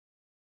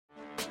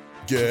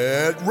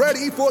Get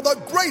ready for the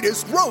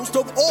greatest roast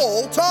of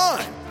all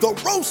time, the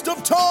Roast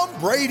of Tom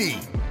Brady,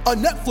 a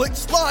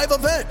Netflix live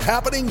event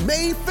happening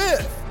May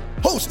 5th.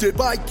 Hosted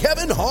by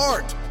Kevin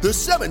Hart, the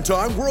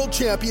 7-time world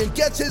champion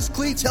gets his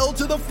cleats held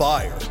to the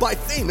fire by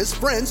famous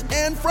friends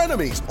and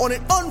frenemies on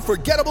an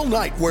unforgettable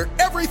night where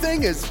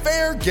everything is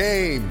fair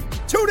game.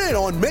 Tune in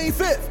on May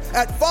 5th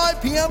at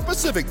 5 p.m.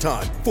 Pacific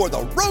time for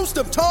the Roast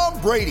of Tom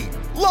Brady,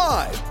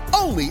 live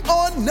only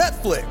on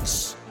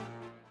Netflix.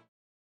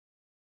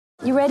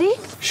 You ready?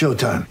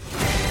 Showtime.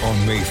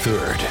 On May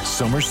 3rd,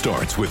 summer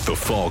starts with The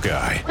Fall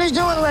Guy. What are you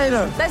doing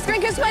later? Let's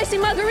drink a spicy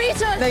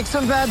margarita. Make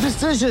some bad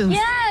decisions.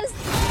 Yes!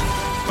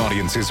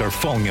 Audiences are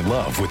falling in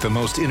love with the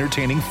most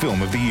entertaining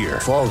film of the year.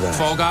 Fall Guy.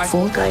 Fall Guy?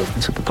 Fall Guy.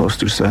 That's what the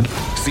poster said.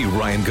 See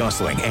Ryan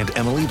Gosling and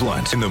Emily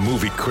Blunt in the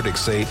movie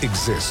critics say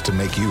exists to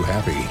make you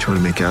happy. Trying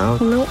to make it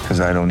out? Nope. Because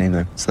I don't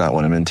either. It's not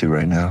what I'm into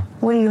right now.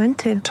 What are you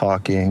into?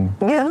 Talking.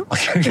 Yeah.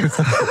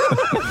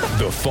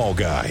 The Fall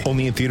Guy.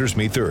 Only in theaters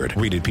May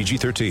 3rd. Rated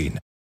PG-13.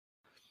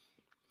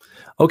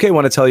 Okay, I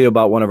want to tell you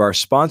about one of our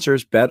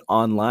sponsors, Bet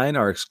Online,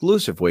 our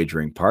exclusive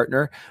wagering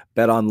partner.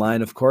 Bet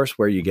Online, of course,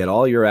 where you get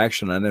all your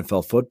action on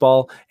NFL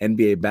football,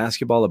 NBA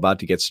basketball about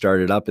to get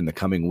started up in the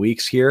coming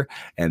weeks here.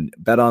 And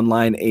Bet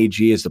Online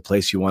AG is the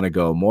place you want to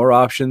go. More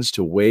options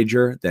to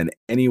wager than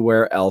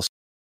anywhere else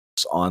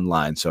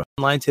online. So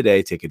online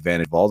today, take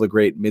advantage of all the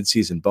great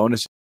midseason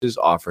bonuses,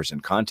 offers,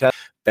 and contests.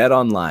 Bet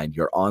Online,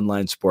 your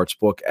online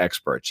sportsbook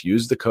experts.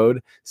 Use the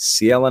code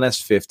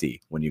CLNS50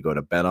 when you go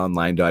to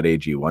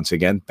betonline.ag. Once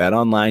again,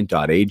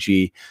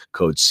 betonline.ag,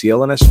 code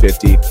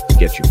CLNS50 to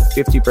get you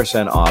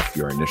 50% off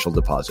your initial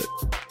deposit.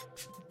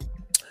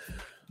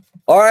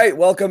 All right,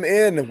 welcome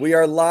in. We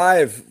are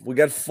live. We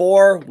got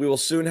 4. We will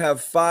soon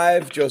have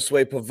 5.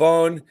 Josue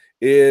Pavone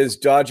is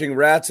dodging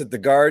rats at the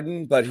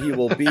Garden, but he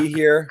will be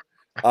here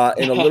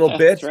in a little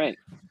bit. That's right.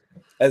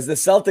 As the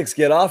Celtics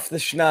get off the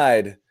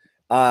schneid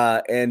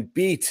and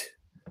beat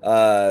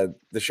the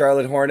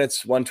Charlotte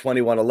Hornets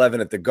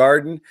 120-111 at the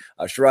Garden.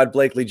 Sherrod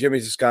Blakely, Jimmy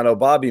Toscano,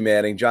 Bobby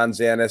Manning, John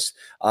Zanis.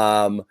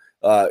 I'm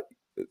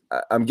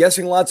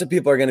guessing lots of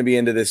people are going to be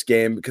into this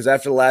game because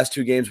after the last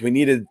 2 games, we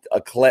needed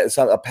a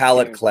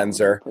palate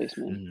cleanser.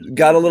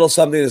 Got a little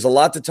something. There's a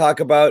lot to talk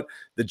about.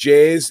 The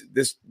Jays,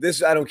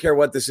 this I don't care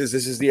what this is.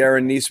 This is the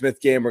Aaron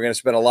Nesmith game. We're going to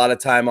spend a lot of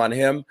time on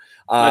him.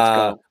 Let's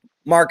go.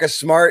 Marcus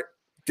Smart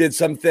did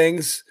some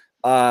things.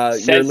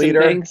 Your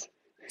leader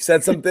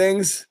said some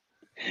things.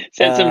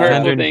 Said some hurtful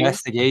Under things.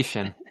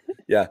 investigation.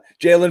 Yeah.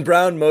 Jaylen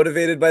Brown,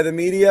 motivated by the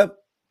media?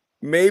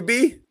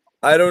 Maybe.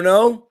 I don't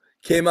know.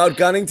 Came out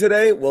gunning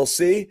today. We'll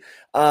see.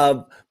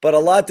 But a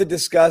lot to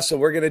discuss. So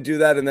we're going to do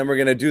that. And then we're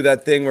going to do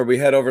that thing where we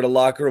head over to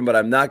locker room, but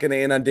I'm not going to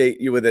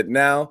inundate you with it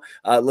now.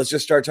 Let's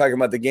just start talking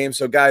about the game.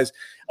 So guys,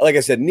 like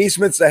I said,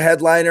 Nesmith's the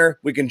headliner.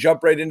 We can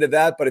jump right into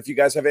that. But if you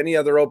guys have any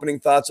other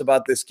opening thoughts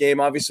about this game,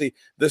 obviously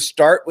the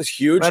start was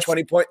huge.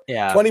 20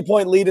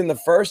 point lead in the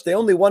first. They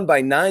only won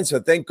by 9.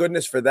 So thank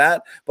goodness for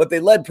that. But they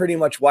led pretty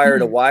much wire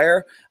to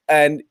wire.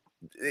 And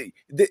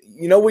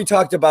we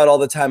talked about all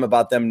the time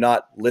about them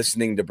not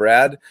listening to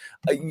Brad.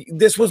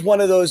 This was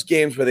one of those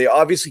games where they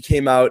obviously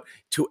came out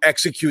to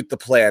execute the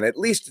plan, at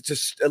least to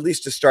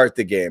start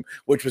the game,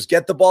 which was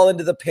get the ball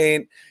into the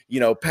paint,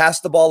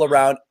 pass the ball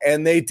around,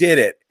 and they did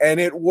it,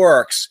 and it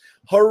works.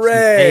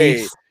 Hooray!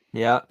 Space.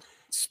 Yeah,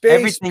 space,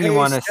 everything you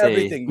want to see.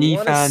 Everything you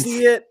want to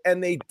see it,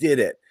 and they did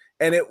it,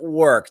 and it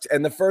worked.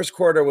 And the first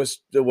quarter was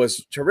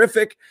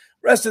terrific.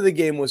 Rest of the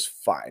game was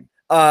fine,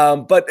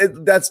 but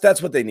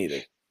that's what they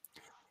needed.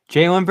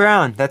 Jaylen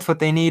Brown, that's what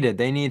they needed.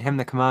 They need him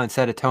to come out and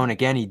set a tone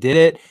again. He did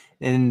it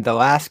in the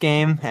last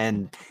game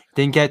and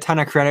didn't get a ton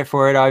of credit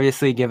for it,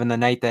 obviously, given the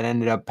night that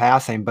ended up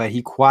passing. But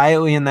he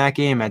quietly in that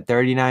game had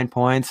 39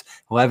 points,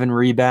 11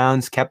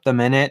 rebounds, kept them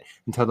in it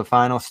until the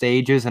final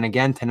stages. And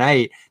again,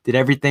 tonight, did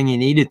everything he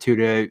needed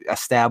to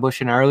establish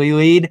an early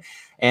lead.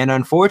 And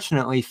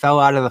unfortunately,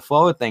 fell out of the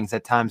flow of things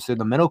at times through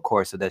the middle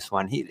course of this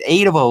one. He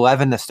 8 of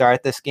 11 to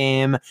start this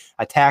game,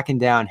 attacking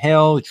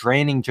downhill,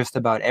 draining just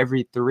about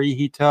every 3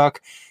 he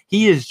took.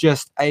 He is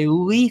just a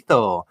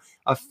lethal,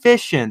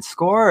 efficient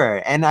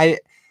scorer. And I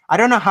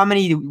don't know how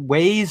many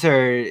ways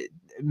or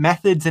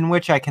methods in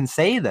which I can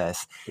say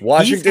this.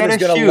 Washington's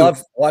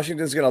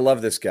gonna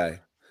love this guy.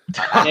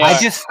 Yeah,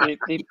 they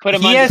put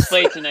him on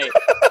display tonight.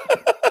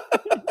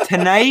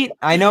 Tonight,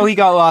 I know he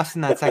got lost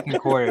in that second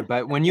quarter,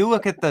 but when you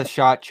look at the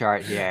shot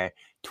chart here,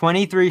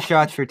 23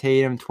 shots for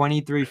Tatum,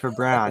 23 for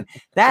Brown.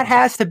 That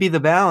has to be the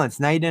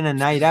balance night in and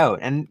night out.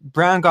 And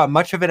Brown got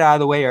much of it out of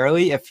the way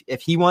early.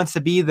 If he wants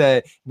to be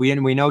we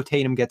know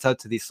Tatum gets out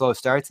to these slow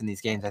starts in these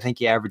games. I think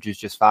he averages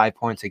just 5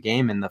 points a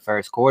game in the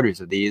first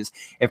quarters of these.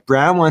 If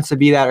Brown wants to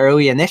be that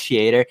early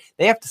initiator,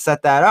 they have to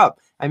set that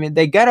up. I mean,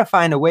 they got to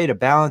find a way to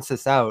balance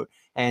this out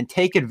and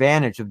take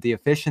advantage of the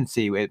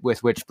efficiency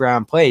with which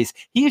Brown plays.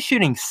 He is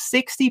shooting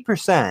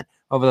 60%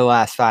 over the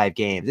last 5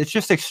 games. It's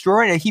just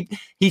extraordinary.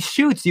 He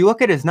shoots. You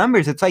look at his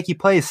numbers, it's like he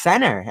plays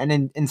center,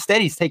 and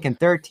instead he's taking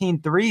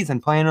 13 threes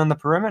and playing on the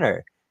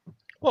perimeter.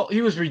 Well,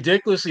 he was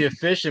ridiculously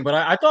efficient, but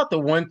I thought the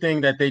one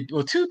thing that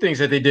 2 things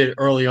that they did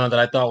early on that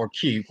I thought were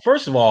key.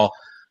 First of all,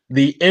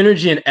 the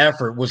energy and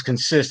effort was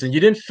consistent. You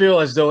didn't feel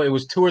as though it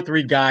was 2 or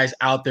 3 guys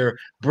out there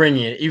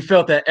bringing it. You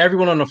felt that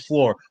everyone on the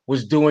floor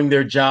was doing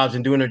their jobs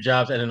and doing their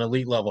jobs at an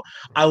elite level.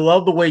 I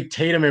love the way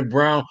Tatum and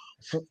Brown,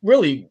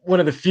 really one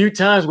of the few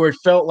times where it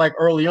felt like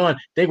early on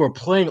they were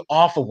playing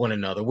off of one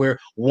another, where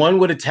one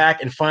would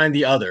attack and find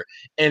the other.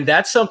 And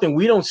that's something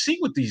we don't see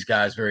with these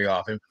guys very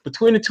often.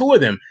 Between the two of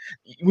them,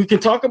 we can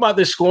talk about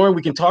their scoring,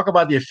 we can talk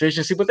about the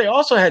efficiency, but they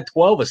also had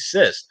 12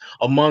 assists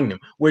among them,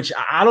 which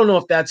I don't know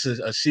if that's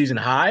a season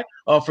high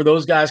for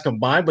those guys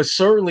combined, but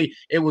certainly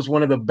it was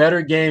one of the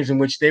better games in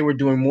which they were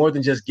doing more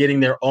than just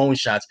getting their own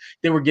shots.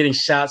 They were getting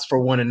shots for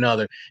one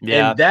another.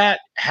 Yeah. And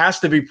that has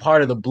to be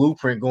part of the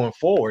blueprint going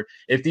forward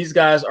if these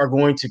guys are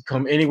going to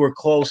come anywhere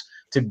close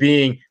to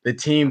being the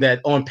team that,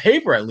 on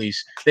paper at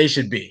least, they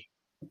should be.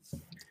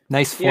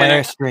 Nice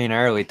flare screen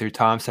early through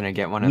Thompson and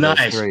get one of those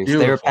threes. Beautiful.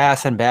 They were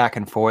passing back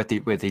and forth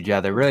with each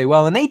other really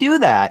well, and they do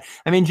that.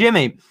 I mean,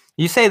 Jimmy,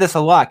 you say this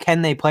a lot.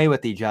 Can they play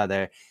with each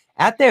other?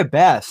 At their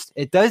best,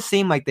 it does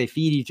seem like they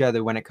feed each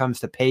other when it comes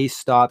to pace,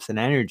 stops, and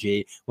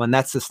energy. When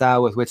that's the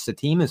style with which the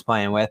team is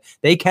playing with,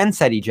 they can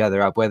set each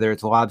other up, whether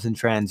it's lobs in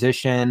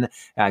transition,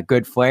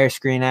 good flare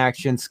screen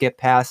action, skip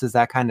passes,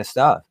 that kind of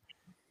stuff.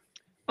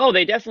 Oh,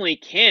 they definitely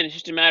can. It's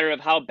just a matter of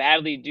how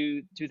badly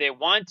do they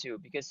want to,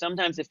 because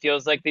sometimes it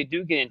feels like they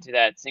do get into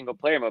that single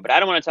player mode. But I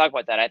don't want to talk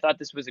about that. I thought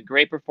this was a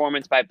great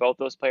performance by both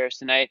those players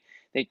tonight.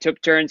 They took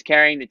turns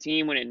carrying the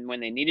team when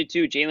they needed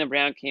to. Jaylen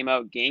Brown came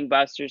out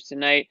gangbusters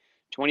tonight.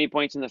 20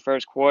 points in the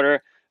first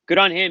quarter. Good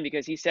on him,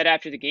 because he said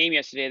after the game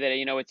yesterday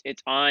that,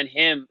 it's on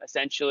him,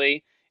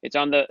 essentially. It's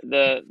on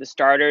the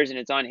starters, and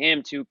it's on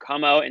him to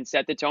come out and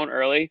set the tone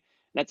early. And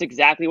that's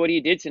exactly what he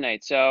did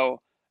tonight.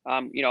 So,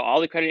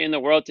 all the credit in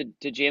the world to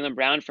Jaylen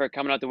Brown for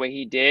coming out the way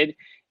he did.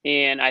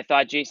 And I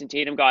thought Jason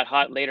Tatum got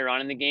hot later on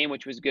in the game,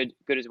 which was good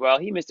as well.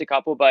 He missed a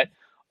couple, but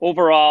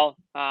overall,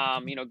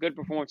 good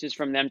performances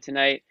from them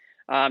tonight.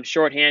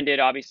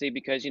 Shorthanded, obviously,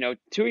 because,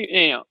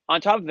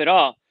 on top of it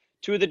all,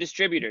 2 of the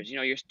distributors,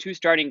 your 2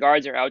 starting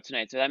guards are out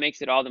tonight. So that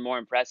makes it all the more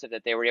impressive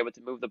that they were able to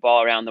move the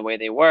ball around the way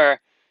they were.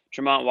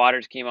 Tremont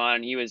Waters came on,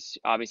 and he was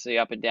obviously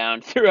up and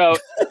down throughout.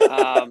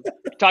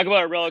 Talk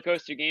about a roller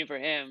coaster game for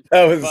him.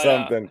 That was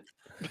something.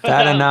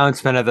 That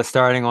announcement of the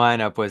starting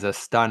lineup was a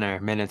stunner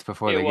minutes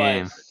before the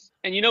game.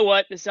 And you know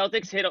what? The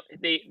Celtics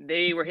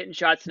they were hitting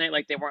shots tonight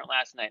like they weren't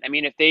last night. I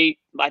mean,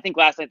 I think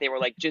last night they were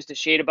like just a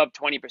shade above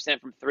 20%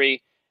 from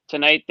 3.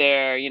 Tonight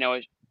they're,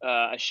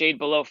 a shade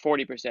below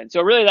 40%.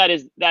 So really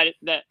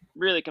that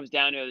really comes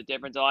down to the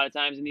difference a lot of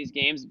times in these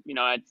games.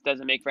 It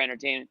doesn't make for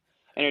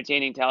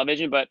entertaining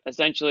television, but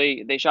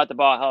essentially they shot the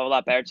ball a hell of a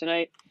lot better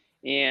tonight.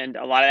 And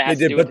a lot of that has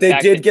to do with the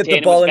fact that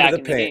Tatum was back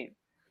in the game.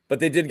 But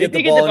they did get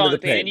the ball into the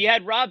paint. And you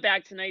had Rob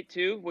back tonight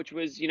too, which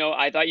was,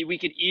 I thought we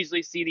could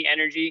easily see the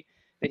energy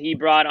that he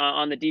brought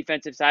on the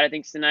defensive side of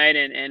things tonight,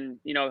 and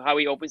how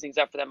he opens things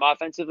up for them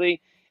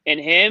offensively. And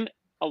him,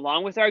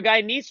 along with our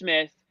guy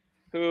Nesmith,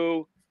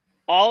 who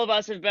all of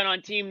us have been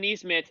on Team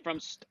Nesmith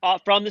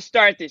from the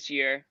start this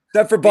year.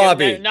 Except for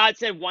Bobby. We have not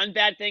said one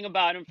bad thing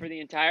about him for the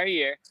entire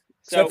year.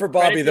 Except for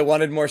Bobby that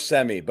wanted more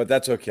semi, but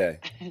that's okay.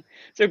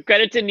 So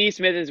credit to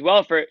Nesmith as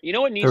well for,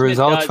 what Nesmith the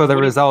results does, for the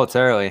results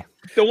early.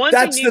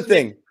 That's the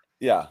thing.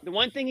 Yeah. The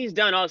one thing he's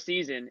done all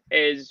season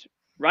is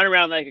run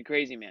around like a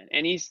crazy man,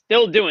 and he's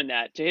still doing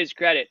that, to his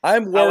credit.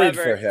 I'm worried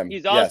for him.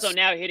 He's also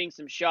now hitting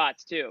some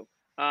shots too.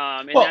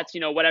 That's,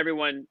 what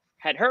everyone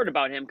had heard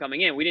about him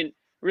coming in. We didn't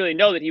really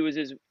know that he was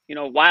his,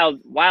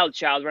 wild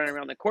child running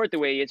around the court the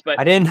way he is. But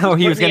I didn't know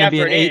he was going to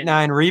be an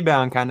 8-9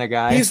 rebound kind of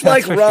guy. He's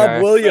like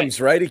Rob Williams,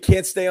 right? He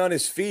can't stay on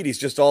his feet. He's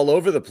just all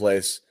over the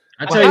place.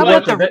 I tell you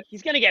what,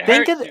 he's going to get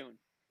hurt soon.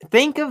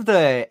 Think of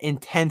the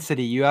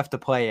intensity you have to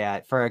play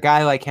at for a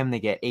guy like him to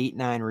get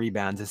 8-9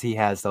 rebounds as he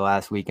has the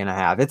last week and a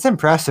half. It's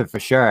impressive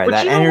for sure. But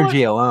that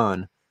energy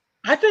alone.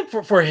 I think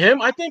for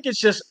him, I think it's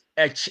just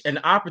an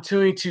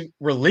opportunity to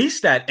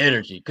release that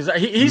energy, because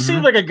he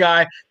seems like a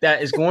guy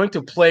that is going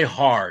to play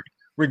hard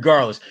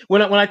regardless.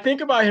 When I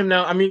think about him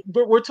now, I mean,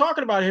 but we're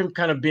talking about him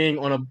kind of being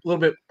on a little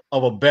bit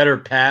of a better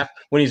path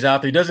when he's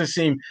out there. He doesn't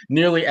seem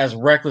nearly as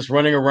reckless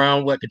running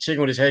around like a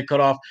chicken with his head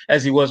cut off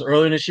as he was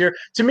earlier this year.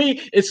 To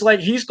me, it's like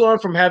he's gone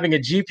from having a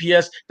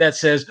GPS that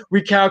says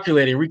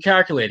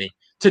recalculating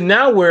to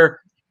now where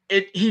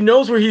he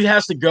knows where he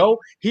has to go.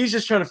 He's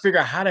just trying to figure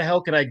out how the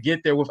hell can I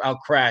get there without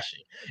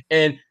crashing.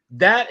 And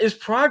that is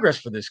progress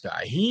for this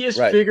guy. He has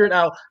figured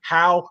out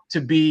how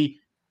to be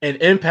an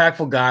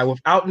impactful guy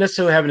without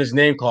necessarily having his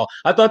name called.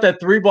 I thought that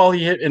 3 ball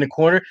he hit in the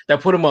corner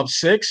that put him up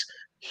 6,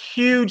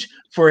 huge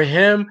for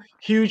him,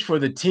 huge for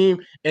the team.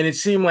 And it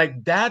seemed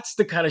like that's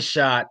the kind of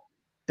shot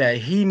that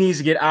he needs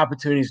to get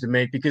opportunities to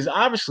make, because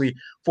obviously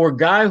for a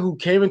guy who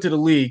came into the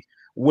league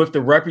with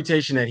the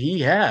reputation that he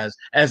has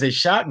as a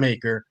shot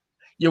maker,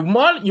 you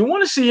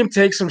want to see him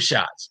take some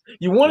shots.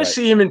 You want to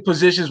see him in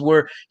positions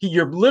where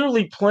you're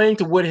literally playing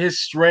to what his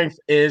strength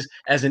is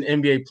as an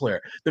NBA player.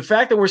 The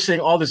fact that we're seeing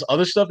all this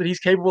other stuff that he's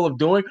capable of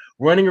doing,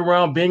 running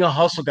around, being a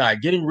hustle guy,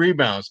 getting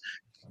rebounds,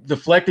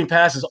 deflecting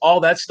passes, all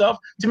that stuff.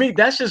 To me,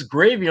 that's just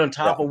gravy on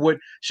top of what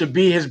should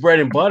be his bread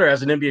and butter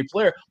as an NBA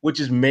player, which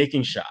is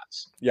making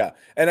shots. Yeah.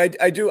 And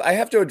I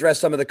have to address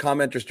some of the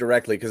commenters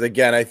directly because,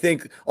 again, I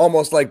think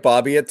almost like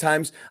Bobby at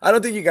times, I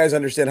don't think you guys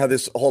understand how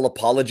this whole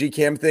apology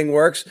cam thing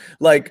works.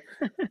 Like,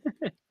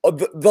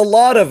 the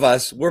lot of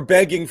us were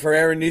begging for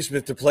Aaron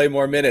Nesmith to play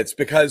more minutes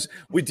because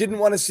we didn't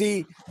want to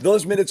see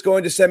those minutes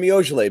going to Semi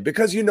Ojeleye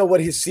because you know what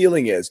his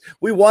ceiling is.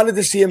 We wanted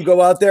to see him go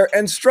out there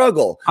and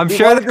struggle. I'm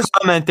sure the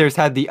commenters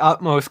had the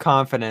utmost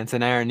confidence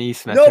in Aaron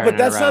Nesmith. No, but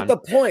that's not the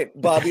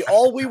point, Bobby.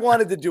 All we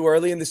wanted to do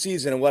early in the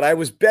season and what I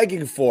was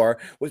begging for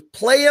was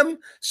play him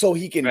so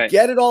he can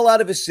get it all out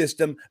of his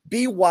system,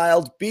 be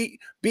wild, be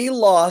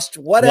lost,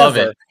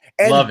 whatever.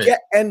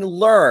 And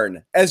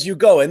learn as you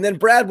go. And then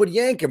Brad would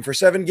yank him for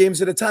 7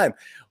 games at a time.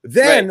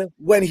 Then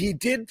when he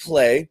did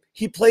play,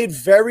 he played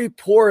very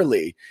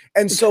poorly.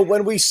 And so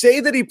when we say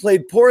that he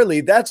played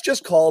poorly, that's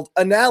just called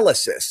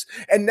analysis.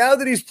 And now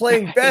that he's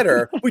playing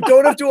better, we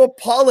don't have to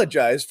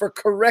apologize for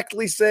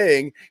correctly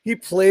saying he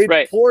played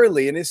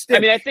poorly in his stint.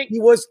 I mean, I think he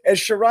was, as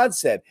Sherrod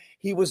said,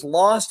 he was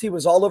lost. He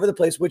was all over the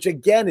place, which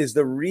again is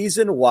the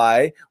reason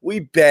why we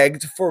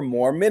begged for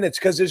more minutes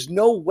because there's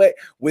no way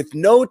with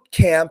no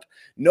camp,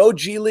 no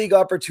G League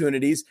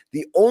opportunities.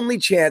 The only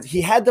chance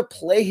he had to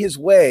play his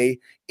way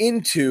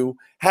into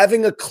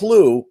having a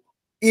clue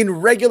in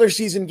regular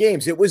season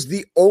games. It was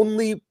the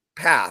only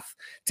path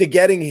to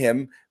getting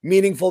him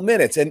meaningful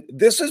minutes. And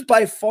this is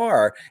by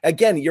far,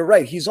 again, you're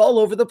right. He's all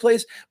over the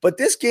place, but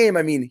this game,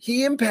 I mean,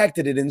 he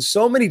impacted it in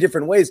so many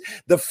different ways.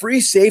 The free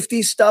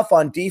safety stuff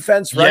on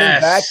defense, running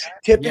back,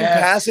 tipping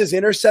passes,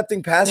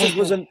 intercepting passes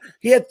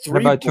he had 3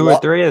 about 2 or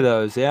 3 of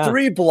those.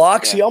 3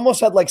 blocks. He almost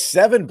had like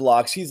 7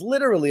 blocks. He's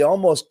literally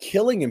almost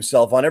killing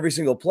himself on every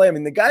single play. I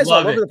mean, the guy's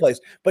all over the place,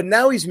 but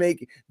now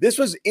this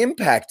was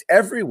impact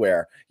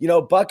everywhere. You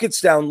know,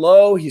 buckets down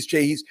low.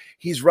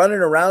 He's running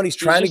around. He's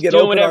trying to get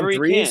open on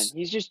threes.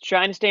 He's just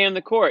trying to stay on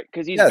the court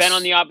because he's been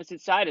on the opposite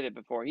side of it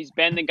before. He's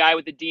been the guy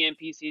with the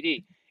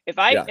DNP-CD. If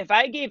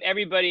I gave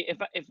everybody,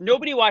 if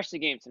nobody watched the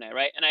game tonight,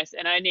 right,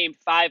 and I named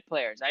 5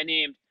 players, I'm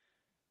just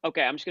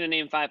going to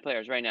name 5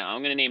 players right now.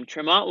 I'm going to name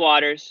Tremont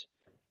Waters.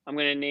 I'm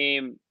going to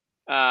name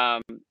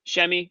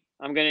Shemi.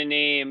 I'm going to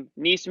name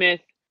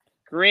Nesmith,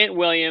 Grant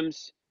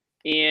Williams,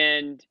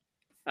 and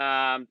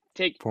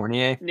take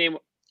Fournier. Name.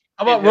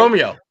 How about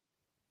Romeo?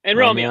 And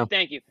Romeo,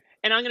 thank you.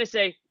 And I'm going to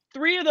say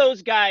 3 of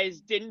those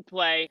guys didn't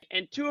play,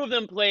 and 2 of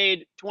them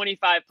played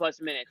 25 plus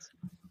minutes.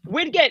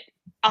 We'd get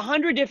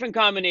 100 different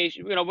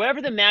combinations,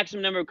 whatever the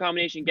maximum number of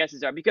combination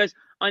guesses are, because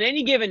on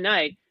any given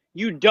night,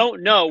 you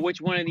don't know which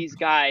one of these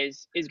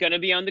guys is going to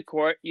be on the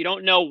court. You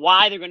don't know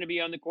why they're going to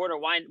be on the court or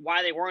why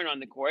they weren't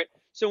on the court.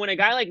 So when a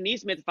guy like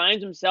Nesmith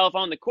finds himself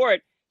on the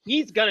court,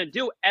 he's going to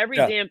do every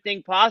damn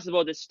thing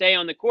possible to stay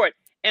on the court.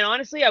 And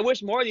honestly, I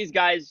wish more of these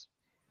guys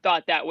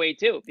thought that way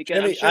too, because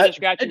I'm sure they're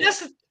scratching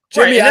it.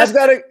 Jimmy,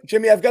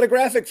 I've got a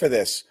graphic for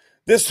this.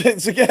 This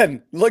is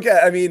again. Look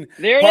at. I mean,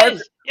 it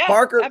is. Yeah,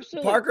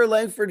 Parker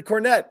Langford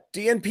Cornett,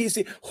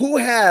 DNPC. Who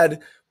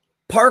had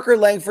Parker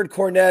Langford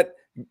Cornett,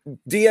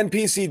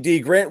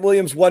 DNPCD, Grant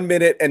Williams 1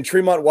 minute, and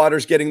Tremont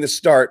Waters getting the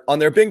start on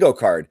their bingo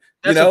card?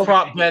 That's a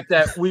prop bet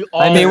that we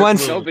all. I mean,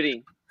 once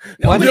nobody.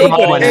 Once and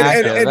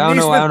I don't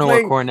know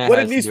what Cornett. What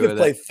did Nesmith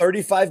play?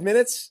 35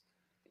 minutes.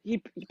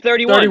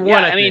 31. Yeah,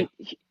 I mean.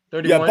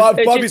 31?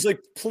 Yeah, Bobby's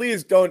like,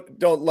 please don't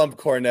lump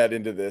Cornett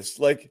into this.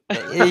 Like,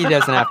 he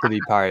doesn't have to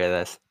be part of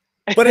this.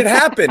 But it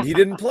happened. He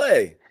didn't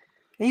play.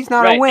 He's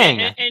not a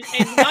wing. And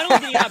not only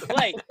did he not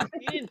play,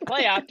 he didn't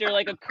play after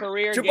like a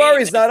career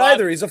Jabari's game. not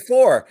either. He's a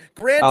 4.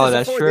 Grant is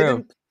that's a 4.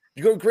 True.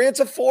 Grant's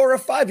a 4 or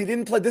 5. He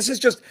didn't play. This is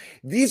just,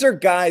 these are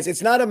guys.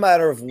 It's not a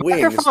matter of wings.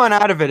 Parker falling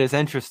out of it is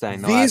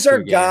interesting. These are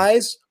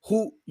guys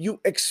who you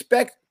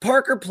expect.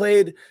 Parker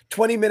played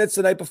 20 minutes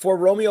the night before.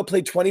 Romeo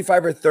played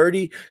 25 or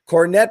 30.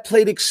 Cornett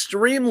played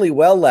extremely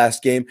well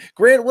last game.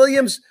 Grant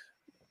Williams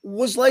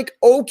was like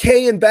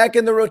okay and back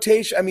in the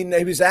rotation. I mean,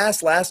 he was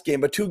asked last game,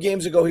 but 2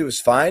 games ago he was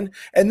fine,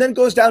 and then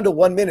goes down to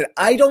 1 minute.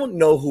 I don't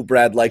know who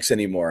Brad likes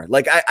anymore.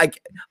 Like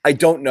I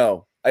don't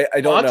know. I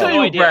don't know. I'll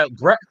tell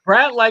you,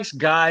 Brad likes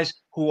guys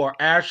who are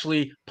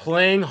actually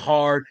playing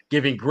hard,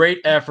 giving great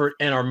effort,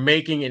 and are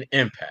making an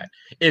impact.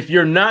 If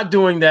you're not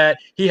doing that,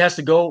 he has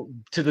to go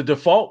to the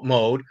default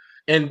mode,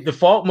 and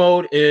default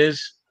mode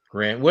is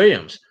Grant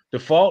Williams.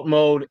 Default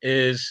mode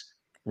is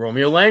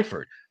Romeo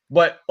Langford.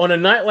 But on a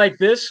night like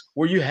this,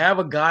 where you have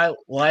a guy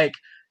like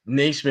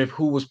Nesmith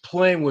who was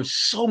playing with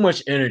so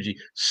much energy,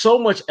 so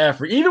much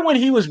effort, even when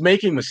he was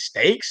making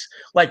mistakes,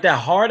 like that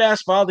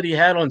hard-ass foul that he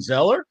had on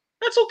Zeller,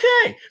 that's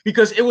okay,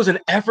 because it was an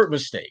effort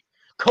mistake.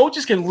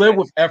 Coaches can live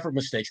with effort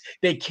mistakes.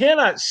 They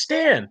cannot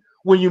stand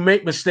when you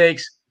make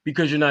mistakes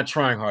because you're not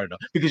trying hard enough,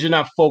 because you're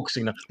not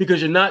focusing enough,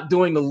 because you're not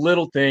doing the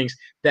little things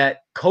that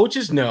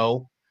coaches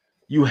know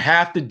you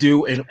have to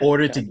do in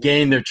order to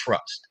gain their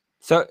trust.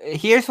 So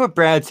here's what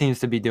Brad seems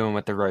to be doing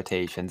with the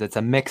rotations. It's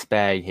a mixed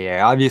bag here.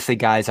 Obviously,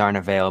 guys aren't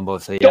available,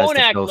 so he has to fill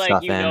stuff in. Don't act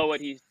like you know what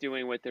he's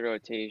doing with the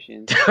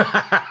rotations.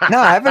 No,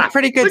 I have a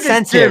pretty good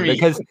sense here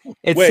because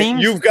it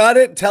seems you've got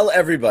it. Tell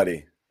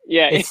everybody.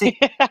 Yeah.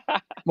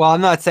 Well,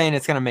 I'm not saying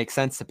it's going to make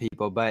sense to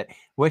people, but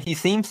what he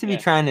seems to be Yeah.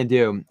 trying to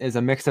do is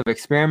a mix of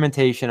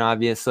experimentation,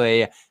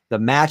 obviously, the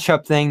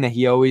matchup thing that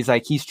he always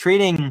like. He's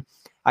treating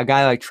a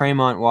guy like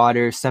Tremont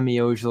Waters, Semi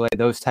Ojeleye,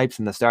 those types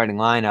in the starting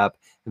lineup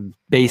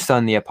based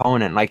on the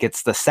opponent. Like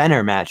it's the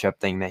center matchup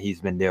thing that he's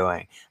been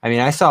doing. I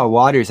mean, I saw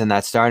Waters in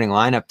that starting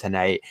lineup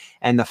tonight,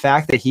 and the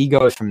fact that he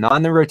goes from not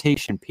in the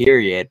rotation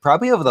period,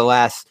 probably over the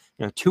last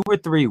 2 or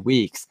 3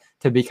 weeks,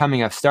 to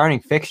becoming a starting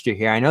fixture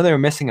here. I know they were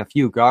missing a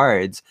few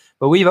guards,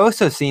 but we've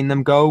also seen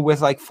them go with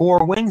like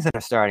 4 wings in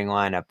a starting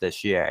lineup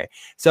this year.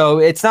 So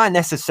it's not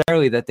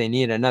necessarily that they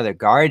need another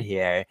guard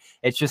here.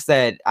 It's just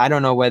that I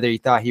don't know whether he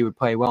thought he would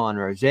play well on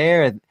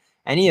Rozier or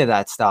any of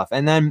that stuff.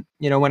 And then,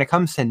 when it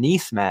comes to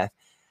Nesmith,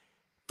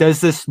 does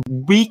this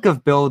week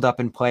of build up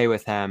and play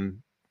with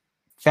him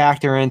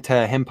factor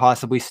into him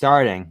possibly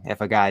starting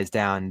if a guy's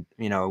down,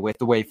 with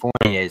the way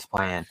Fournier is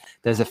playing?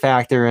 Does it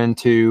factor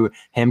into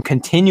him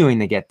continuing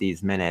to get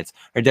these minutes?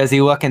 Or does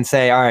he look and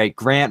say, all right,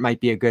 Grant might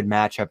be a good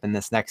matchup in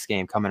this next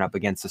game coming up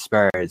against the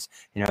Spurs,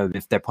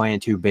 if they're playing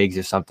 2 bigs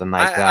or something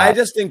like that? I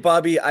just think,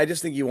 Bobby,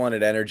 you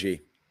wanted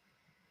energy.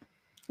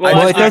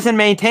 Well, it doesn't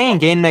maintain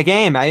gaining a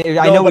game. I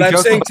know we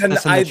joked about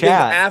this in the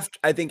chat.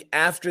 I think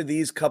after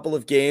these couple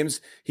of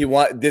games,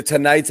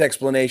 tonight's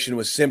explanation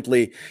was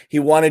simply he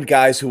wanted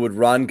guys who would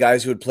run,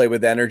 guys who would play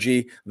with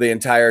energy the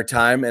entire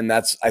time, and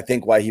that's I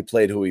think why he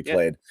played who he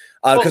played.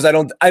 Because I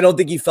don't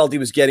think he felt he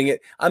was getting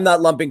it. I'm not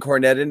lumping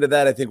Cornette into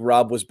that. I think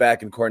Rob was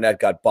back and Cornette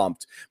got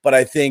bumped. But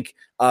I think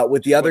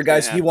with the other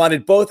guys, he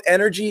wanted both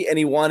energy and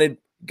he wanted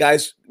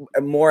guys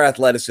more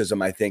athleticism,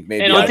 I think,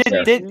 maybe.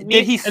 And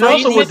did he? And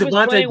also with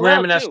Devontae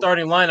Graham in that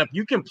starting lineup,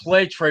 you can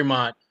play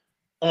Tremont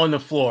on the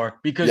floor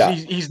because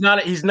he's not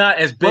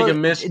as big a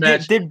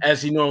mismatch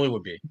as he normally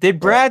would be.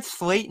 Did Brad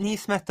slate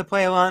Nesmith to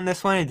play along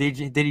this one, or did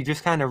he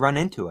just kind of run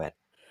into it?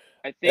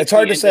 I think it's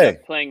hard to say.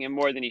 Playing him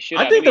more than he should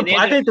have.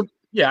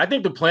 I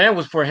think the plan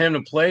was for him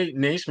to play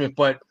Nesmith,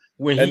 but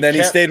when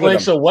he stayed playing with him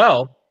so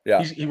well,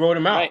 he wrote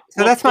him out. Right.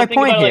 So that's my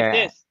point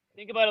here.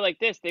 Think about it like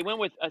this. They went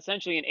with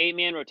essentially an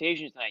 8-man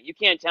rotation tonight. You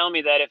can't tell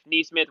me that if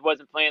Nesmith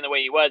wasn't playing the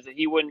way he was, that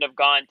he wouldn't have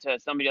gone to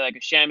somebody like a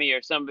Shemi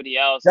or somebody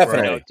else,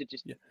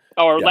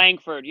 or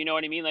Langford. You know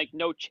what I mean? Like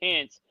no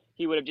chance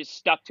he would have just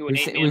stuck to an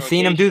 8-man rotation. We've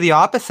seen him do the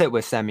opposite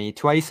with Semi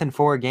twice in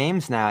 4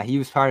 games now. He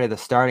was part of the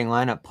starting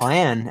lineup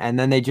plan, and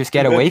then they just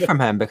get away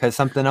from him because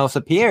something else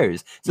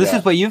appears. So this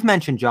is what you've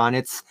mentioned, John.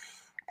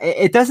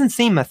 It doesn't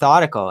seem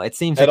methodical. It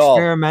seems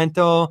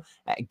experimental,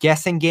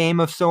 guessing game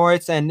of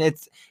sorts, and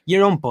you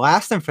don't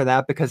blast him for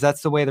that because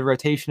that's the way the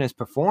rotation is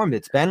performed.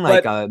 It's been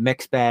like a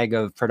mixed bag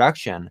of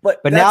production. But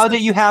now that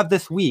you have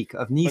this week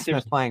of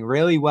Nesmith playing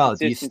really well,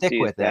 do you stick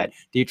with it?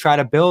 Do you try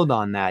to build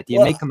on that? Do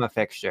you make him a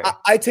fixture?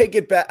 I take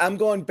it back. I'm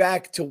going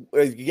back to,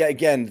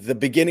 again, the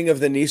beginning of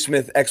the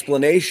Nesmith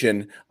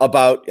explanation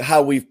about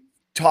how we've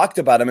talked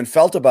about him and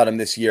felt about him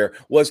this year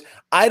was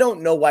I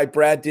don't know why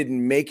Brad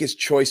didn't make his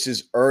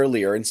choices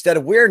earlier. Instead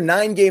of we're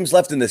 9 games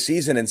left in the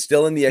season and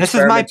still in the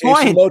experimentation mode.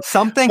 This is my point.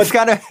 Something's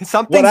gonna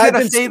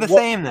stay the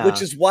same now.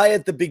 Which is why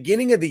at the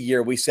beginning of the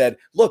year we said,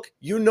 look,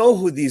 you know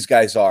who these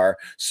guys are.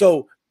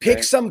 So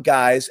pick some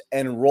guys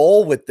and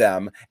roll with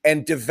them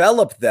and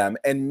develop them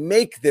and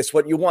make this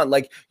what you want.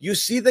 Like you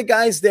see the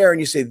guys there and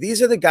you say,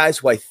 these are the guys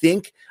who I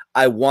think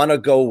I want to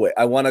go with.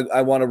 I want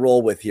to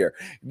roll with here.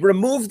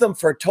 Remove them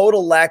for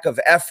total lack of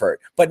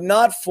effort, but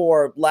not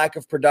for lack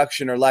of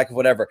production or lack of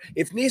whatever.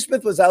 If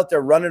Nesmith was out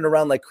there running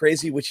around like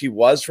crazy, which he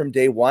was from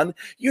day one,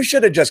 you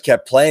should have just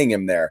kept playing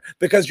him there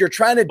because you're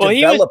trying to develop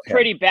him. He was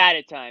pretty bad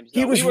at times. Though.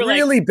 He was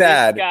really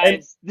bad.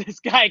 This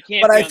guy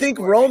can't. But I think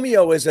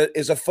Romeo is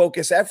a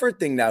focus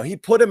effort thing now. He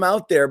put him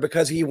out there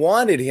because he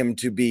wanted him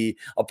to be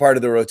a part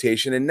of the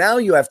rotation, and now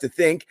you have to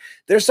think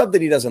there's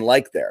something he doesn't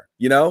like there.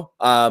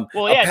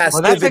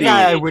 That's a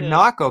guy I would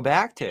not go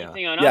back to.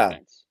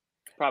 Offense,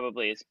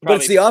 probably. But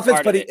it's the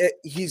offense, but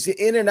he's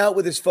in and out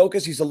with his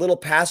focus. He's a little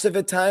passive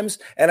at times,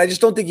 and I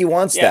just don't think he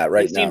wants that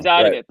right now. He seems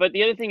out of it. But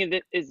the other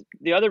thing is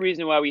the other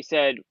reason why we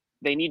said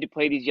they need to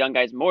play these young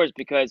guys more is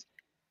because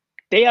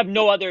they have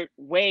no other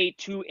way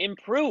to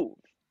improve.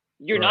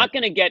 You're not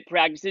going to get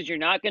practices. You're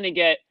not going to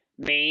get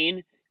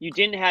main. You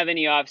didn't have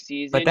any off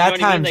season. But that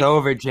time's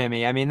over,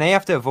 Jimmy. I mean, they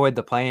have to avoid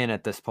the play-in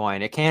at this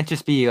point. It can't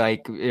just be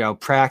like,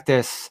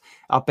 practice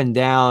up and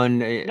down,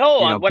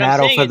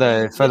 battle for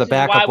the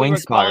backup wing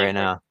spot right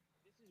now.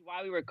 This is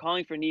why we were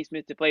calling for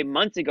Nesmith to play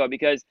months ago,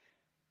 because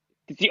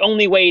it's the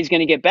only way he's going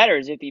to get better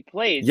is if he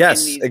plays. Yes,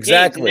 in these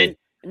exactly. Games.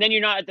 And then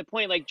you're not at the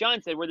point, like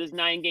John said, where there's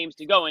 9 games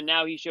to go, and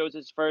now he shows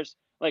his first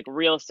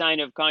real sign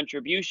of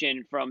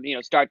contribution from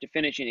start to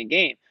finish in a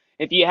game.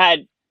 If you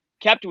had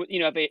kept with,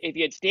 if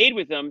you had stayed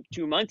with them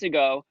 2 months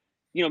ago,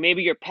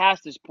 maybe you're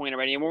past this point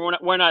already, and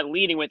we're not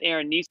leading with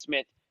Aaron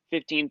Nesmith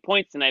 15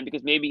 points tonight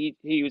because maybe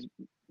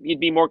he'd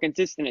be more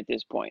consistent at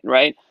this point,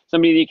 right?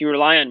 Somebody that you can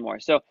rely on more.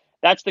 So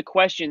that's the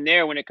question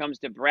there when it comes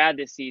to Brad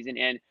this season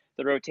and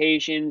the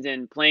rotations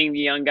and playing the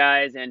young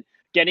guys and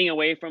getting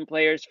away from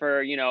players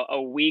for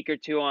a week or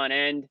 2 on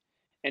end,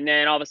 and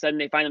then all of a sudden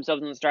they find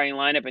themselves in the starting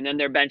lineup and then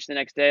they're benched the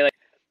next day.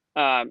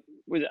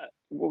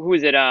 who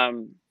is it?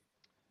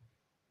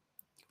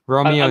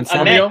 Romeo and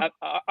Romeo? Sammy.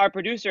 Our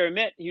producer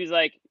Amit, he was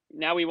like,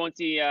 now we won't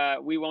see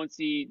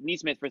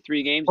Neesmith for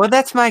 3 games. Well,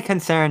 that's my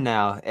concern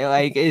now.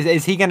 Like,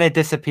 is he going to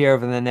disappear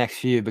over the next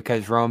few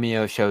because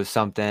Romeo shows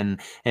something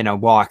in a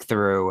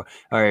walkthrough,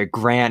 or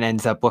Grant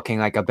ends up looking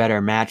like a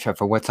better matchup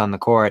for what's on the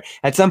court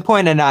at some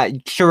point? And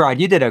Sherrod,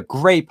 you did a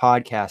great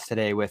podcast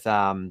today with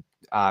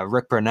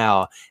Rick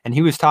Brunell, and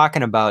he was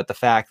talking about the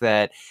fact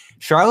that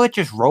Charlotte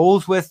just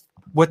rolls with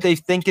what they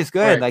think is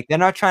good. Right. Like, they're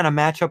not trying to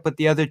match up with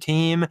the other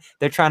team.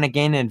 They're trying to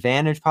gain an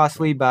advantage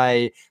possibly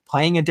by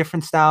playing a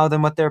different style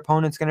than what their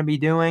opponent's going to be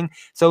doing.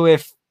 So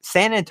if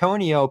San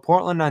Antonio,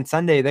 Portland on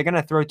Sunday, they're going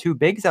to throw 2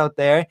 bigs out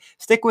there,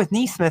 stick with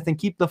Neesmith and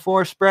keep the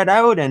floor spread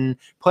out and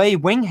play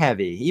wing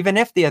heavy, even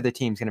if the other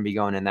team's going to be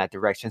going in that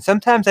direction.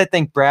 Sometimes I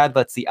think Brad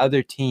lets the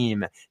other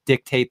team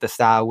dictate the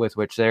style with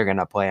which they're going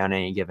to play on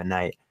any given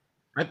night.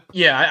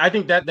 I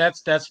think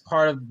that's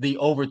part of the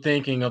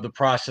overthinking of the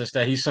process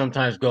that he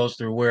sometimes goes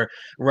through, where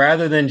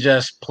rather than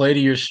just play to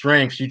your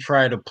strengths, you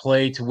try to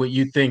play to what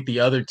you think the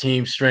other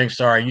team's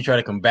strengths are, and you try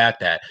to combat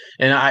that.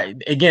 And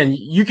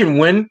you can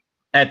win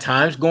at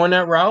times going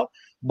that route,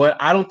 but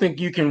I don't think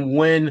you can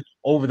win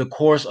over the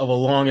course of a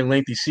long and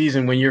lengthy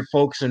season when you're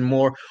focusing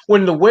more,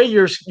 when the way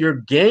your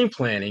game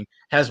planning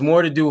has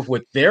more to do with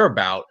what they're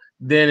about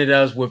than it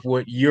does with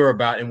what you're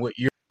about and what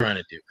you're trying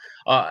to do.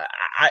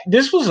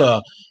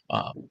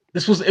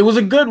 It was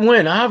a good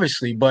win,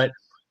 obviously,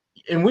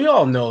 and we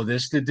all know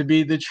this to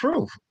be the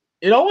truth.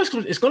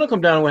 It's going to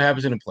come down to what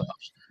happens in the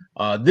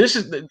playoffs. This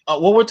is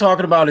what we're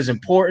talking about is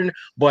important,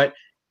 but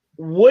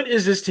what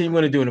is this team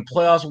going to do in the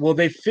playoffs? Will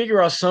they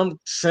figure out some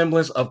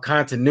semblance of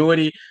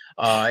continuity?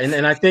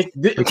 And I think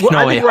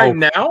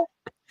right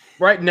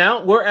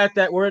now we're at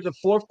the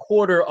fourth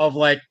quarter of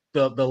like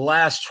the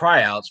last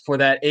tryouts for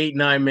that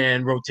 8-9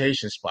 man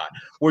rotation spot,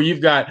 where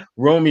you've got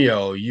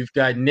Romeo, you've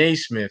got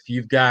Naismith,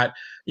 you've got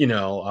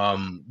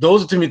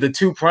those are to me the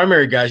 2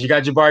 primary guys. You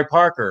got Jabari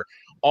Parker,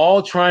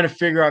 all trying to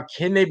figure out,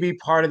 can they be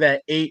part of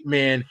that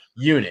 8-man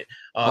unit?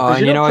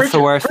 What's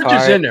the worst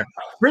Pritchard's part? in there.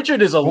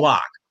 Pritchard is a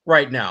lock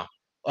right now,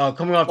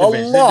 coming off the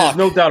bench. There's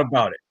no doubt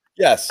about it.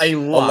 Yes, a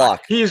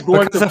lock. He is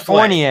going because to of play.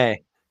 Fournier.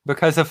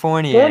 Because of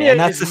Fournier, and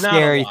that's the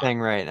scary thing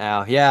right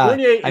now. Yeah,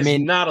 Fournier is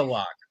not a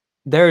lock.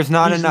 There's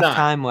not enough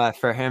time left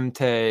for him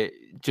to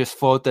just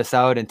float this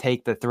out and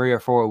take the 3 or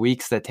 4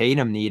 weeks that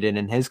Tatum needed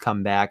in his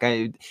comeback.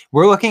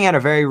 We're looking at a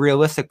very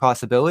realistic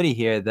possibility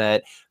here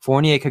that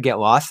Fournier could get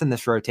lost in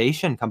this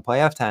rotation come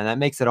playoff time. That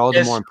makes it all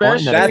the more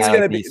important.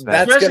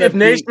 Especially if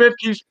Naismith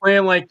keeps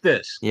playing like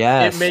this.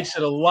 Yes. It makes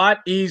it a lot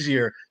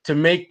easier to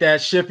make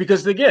that shift,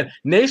 because again,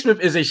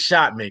 Naismith is a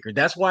shot maker.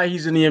 That's why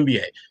he's in the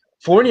NBA.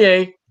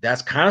 Fournier,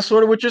 that's kind of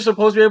sort of what you're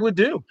supposed to be able to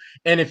do.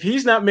 And if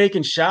he's not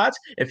making shots,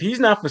 if he's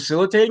not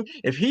facilitating,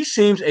 if he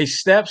seems a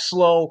step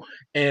slow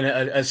and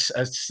a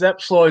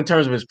step slow in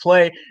terms of his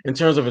play, in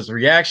terms of his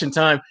reaction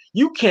time,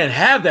 you can't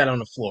have that on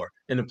the floor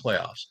in the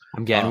playoffs.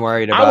 I'm getting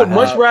worried about I would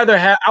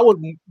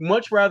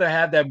much rather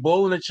have that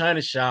bull in the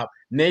china shop,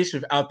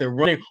 Naismith, out there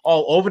running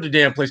all over the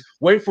damn place,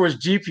 waiting for his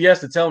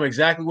GPS to tell him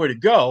exactly where to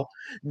go,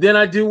 than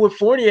I do with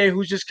Fournier,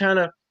 who's just kind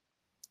of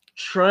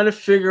trying to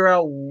figure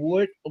out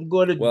what I'm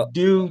going to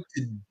do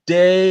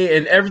today,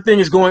 and everything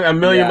is going a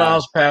million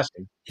miles past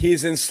him.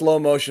 He's in slow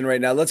motion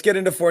right now. Let's get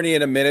into Fournier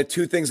in a minute.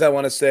 2 things I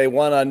want to say.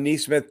 One on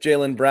Neesmith,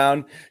 Jaylen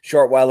Brown,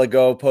 short while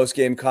ago,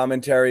 post-game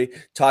commentary,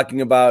 talking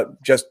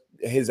about just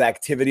his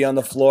activity on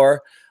the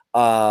floor.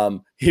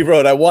 He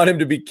wrote, I want him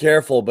to be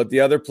careful, but the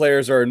other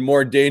players are in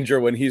more danger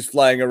when he's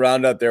flying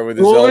around out there with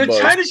his elbows.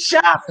 Trying to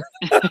shop.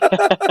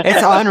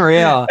 It's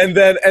unreal. And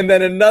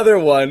then another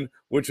one,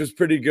 which was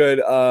pretty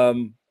good.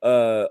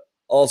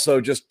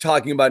 Also just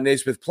talking about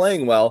Naismith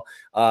playing well.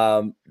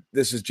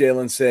 This is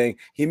Jaylen saying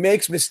he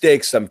makes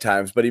mistakes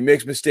sometimes, but he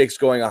makes mistakes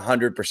going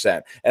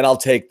 100%, and I'll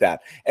take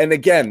that. And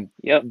again,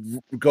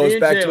 goes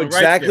back to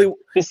exactly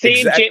the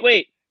same.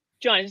 Wait,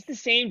 John, is this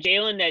the same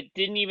Jaylen that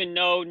didn't even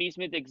know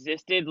Neesmith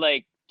existed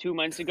like 2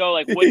 months ago?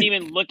 Like, wouldn't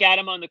even look at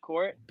him on the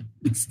court.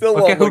 Still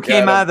look at who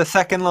came out of the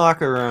second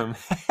locker room.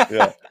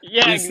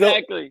 Yeah,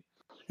 exactly.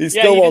 He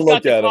still won't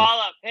look at him. Call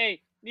up,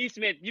 hey,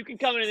 Neesmith, you can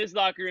come into this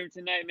locker room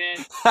tonight,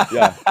 man.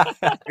 Yeah.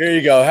 Here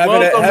you go.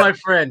 Welcome, my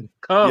friend.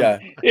 Come. Yeah.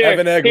 Have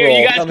an egg roll.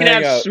 You guys come can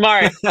have out.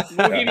 Smart.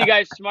 We'll give you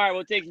guys Smart.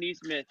 We'll take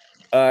Neesmith.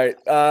 All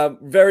right.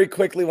 Very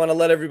quickly, want to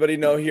let everybody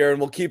know here, and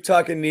we'll keep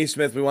talking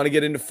Neesmith. We want to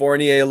get into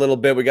Fournier a little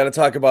bit. We got to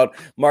talk about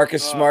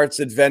Marcus Smart's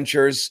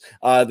adventures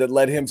that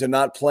led him to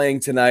not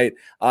playing tonight.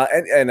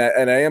 And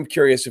I am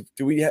curious if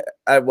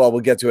we'll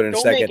get to it in a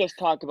second. Don't make us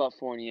talk about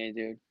Fournier,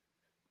 dude.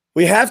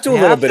 We have to a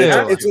little bit.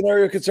 It's an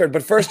area of concern.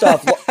 But first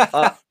off,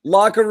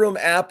 locker room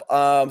app.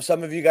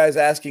 Some of you guys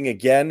asking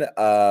again.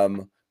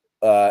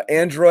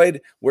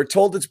 Android. We're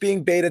told it's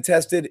being beta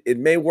tested. It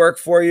may work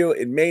for you.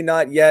 It may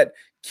not yet.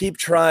 Keep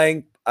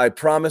trying. I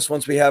promise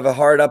once we have a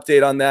hard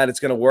update on that, it's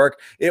going to work.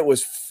 It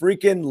was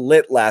freaking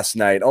lit last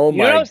night. Oh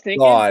my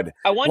God.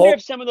 I wonder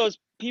if some of those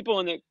people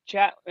in the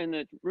chat in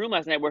the room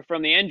last night were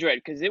from the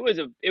Android, because it was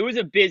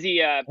a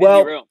busy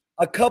room.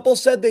 A couple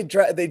said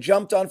they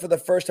jumped on for the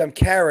first time.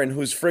 Karen,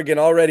 who's friggin'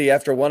 already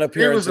after one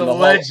appearance in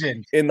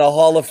the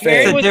Hall of Harry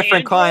Fame. It's a was different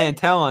Android?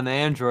 clientele on the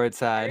Android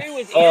side. Harry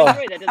was Oh.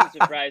 Android. That doesn't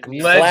surprise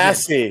me.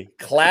 Legend.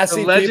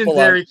 Classy The people.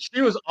 legendary.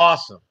 She was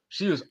awesome.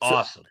 She was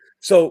awesome.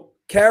 So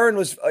Karen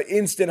was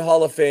instant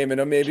Hall of Fame,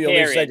 and maybe only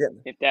Karen,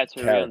 second. if that's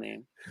her real Karen.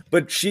 name.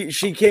 But she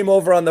came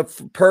over on the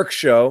Perk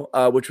show,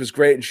 which was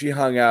great, and she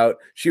hung out.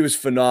 She was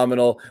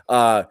phenomenal.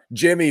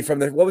 Jimmy from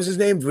what was his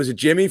name? Was it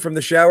Jimmy from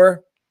The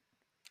Shower?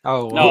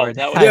 Oh No, Lord,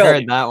 that was I Will.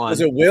 heard that one. Was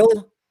it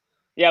Will?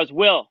 Yeah, it was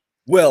Will.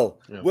 Will.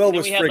 Yeah. Will And then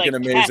was we had, freaking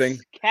like, amazing.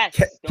 Kess.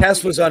 Don't Kess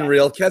forget was Kess.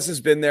 unreal. Kess has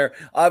been there.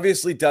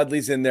 Obviously,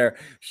 Dudley's in there.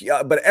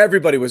 But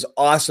everybody was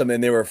awesome,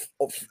 and they were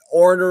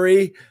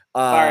ornery.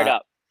 Fired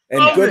up.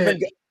 And Love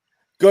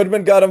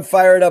Goodman got him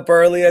fired up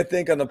early, I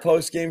think, on the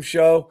post-game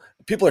show.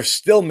 People are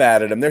still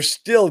mad at him. They're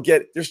still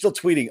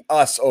tweeting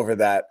us over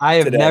that. I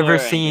have today. never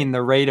Alright. seen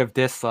the rate of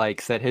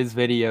dislikes that his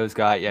videos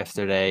got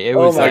yesterday. It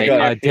Oh was my like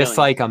God. a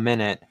dislike a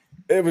minute.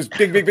 It was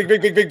big.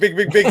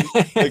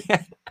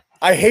 Like,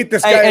 I hate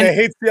this guy and I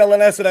hate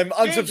CLNS, and I'm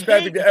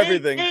unsubscribing to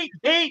everything.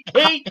 Hate.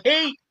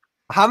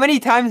 How many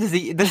times has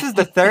he? This is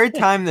the third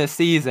time this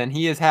season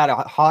he has had a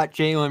hot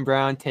Jaylen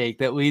Brown take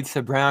that leads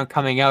to Brown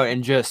coming out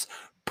and just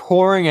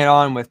pouring it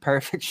on with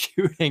perfect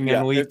shooting Yeah,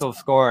 and lethal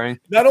scoring.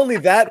 Not only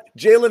that,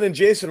 Jalen and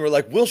Jason were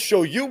like, "We'll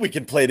show you we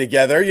can play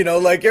together." You know,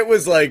 like it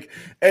was like,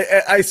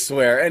 I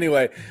swear.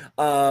 Anyway,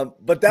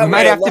 but that You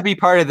might have to be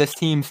part of this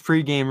team's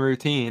pregame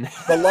routine.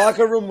 The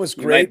locker room was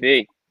You great. might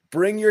be.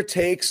 Bring your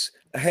takes.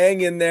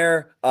 Hang in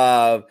there.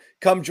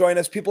 Come join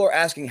us. People are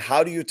asking,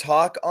 how do you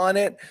talk on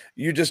it?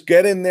 You just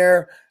get in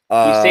there.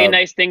 You say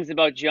nice things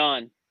about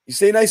John. You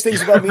say nice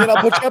things about me, and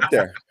I'll put you up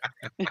there.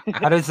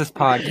 How does this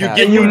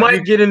podcast? And you work?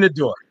 might get in the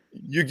door.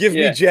 You give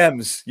me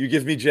gems. You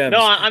give me gems.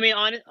 No, I mean,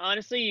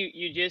 honestly,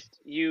 you just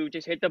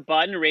hit the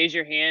button, raise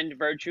your hand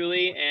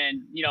virtually,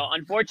 and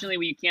unfortunately,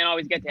 we can't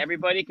always get to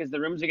everybody because the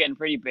rooms are getting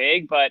pretty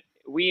big. But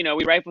we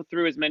rifle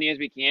through as many as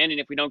we can, and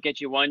if we don't get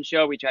you one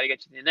show, we try to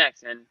get you the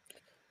next, and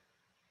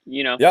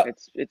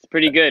it's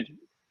pretty good.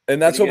 And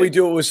that's Pretty what we good.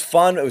 do. It was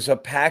fun. It was a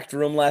packed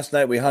room last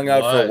night. We hung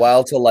out for a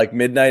while till like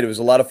midnight. It was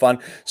a lot of fun.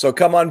 So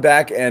come on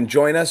back and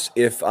join us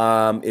if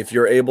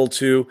you're able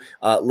to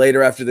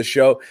later after the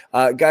show.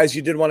 Guys,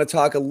 you did want to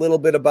talk a little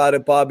bit about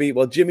it, Bobby.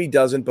 Well, Jimmy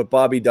doesn't, but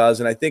Bobby does,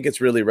 and I think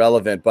it's really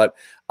relevant. But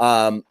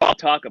I'll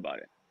talk about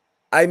it.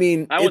 I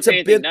mean, I won't it's say a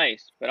anything bit.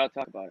 nice, but I'll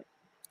talk about it.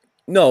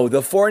 No,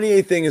 the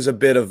Fournier thing is a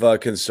bit of a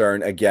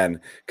concern again,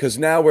 because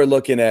now we're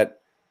looking at.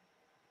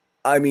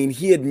 I mean,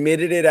 he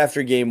admitted it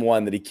after game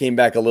one that he came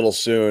back a little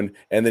soon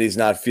and that he's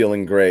not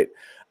feeling great.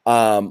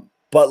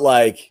 But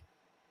like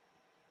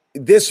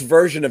this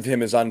version of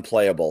him is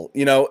unplayable,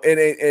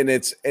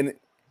 and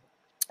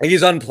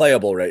he's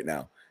unplayable right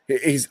now.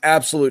 He's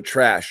absolute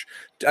trash.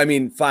 I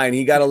mean, fine.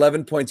 He got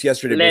 11 points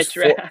yesterday. Le but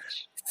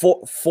trash.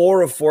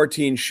 Four of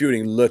 14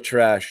 shooting. Le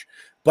trash.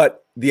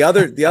 But the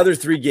other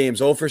three games,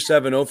 0 for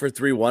 7, 0 for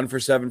 3, 1 for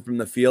 7 from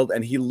the field,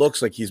 and he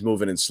looks like he's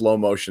moving in slow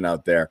motion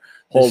out there.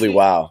 Holy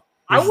wow.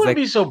 I wouldn't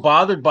be so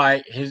bothered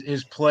by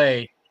his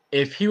play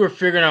if he were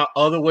figuring out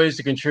other ways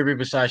to contribute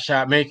besides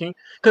shot making.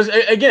 Because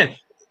again,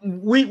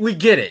 we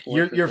get it.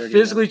 You're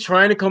physically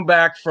trying to come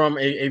back from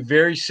a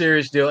very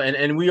serious deal,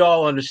 and we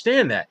all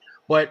understand that.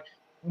 But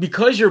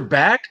because you're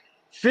back,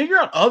 figure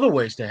out other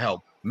ways to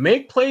help.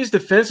 Make plays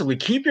defensively.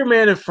 Keep your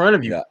man in front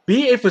of you. Yeah.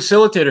 Be a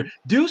facilitator.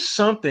 Do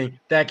something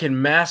that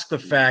can mask the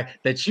fact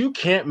that you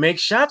can't make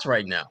shots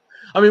right now.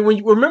 I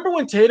mean, remember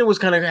when Tatum was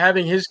kind of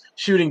having his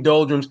shooting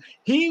doldrums,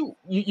 you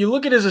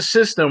look at his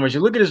assist numbers,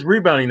 you look at his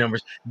rebounding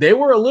numbers, they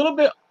were a little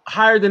bit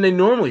higher than they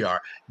normally are.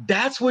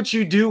 That's what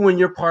you do when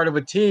you're part of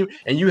a team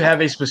and you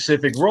have a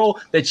specific role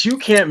that you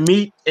can't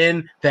meet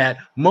in that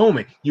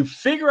moment. You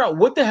figure out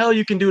what the hell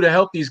you can do to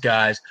help these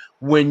guys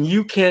when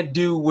you can't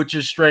do what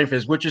your strength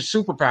is, what your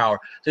superpower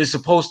is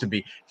supposed to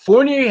be.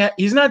 Fournier,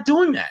 he's not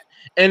doing that.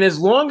 And as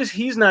long as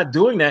he's not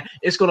doing that,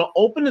 it's going to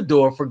open the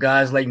door for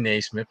guys like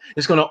Naismith.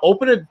 It's going to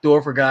open the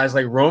door for guys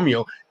like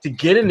Romeo to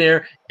get in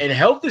there and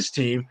help this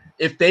team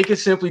if they can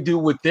simply do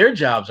what their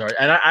jobs are.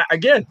 And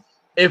again,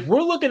 if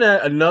we're looking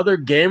at another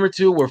game or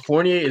two where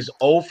Fournier is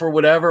 0 for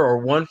whatever or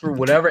 1 for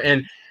whatever,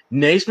 and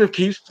Naismith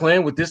keeps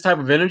playing with this type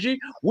of energy,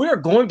 we are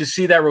going to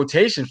see that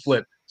rotation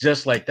flip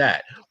just like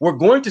that. We're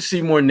going to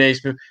see more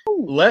Naismith,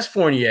 less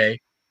Fournier.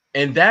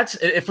 And that's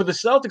for the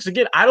Celtics.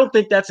 Again, I don't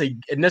think that's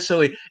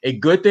necessarily a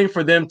good thing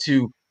for them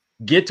to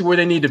get to where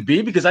they need to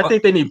be, because I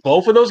think they need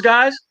both of those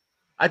guys.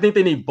 I think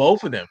they need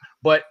both of them.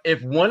 But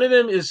if one of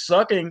them is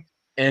sucking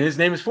and his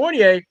name is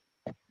Fournier,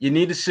 you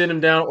need to sit him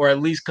down or at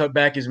least cut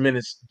back his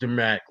minutes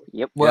dramatically.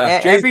 Yep.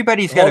 Well,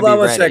 everybody's got to be ready.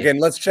 Hold on a second.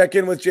 Let's check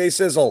in with Jay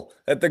Sizzle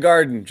at the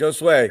Garden. Joe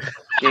Sway.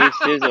 Jay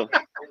Sizzle.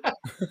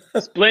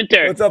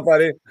 Splinter. What's up,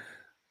 buddy?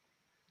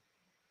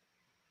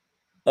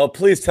 Oh,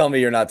 please tell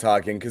me you're not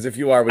talking, because if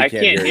you are, we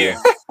can't hear you.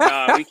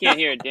 We can't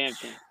hear a damn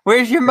thing.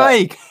 Where's your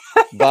mic?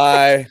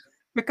 Bye.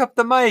 Pick up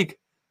the mic.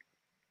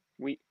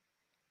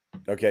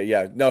 Okay,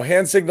 yeah. No,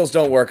 hand signals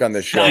don't work on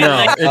this show.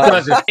 No, it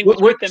doesn't.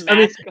 With the I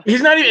mean, mask on.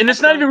 he's not even, and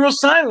it's not even real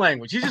sign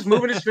language. He's just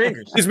moving his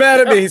fingers. He's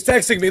mad at me. He's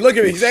texting me. Look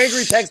at me. He's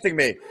angry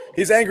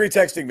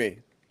texting me.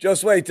 Joe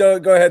Sway, go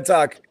ahead,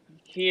 talk.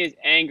 He is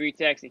angry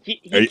texting. He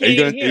Are you can't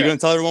even gonna hear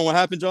us. tell everyone what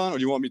happened, John, or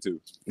do you want me to?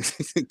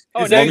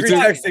 Oh, He's now angry you're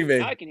texting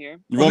me. I can hear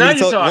him. You want me to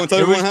tell It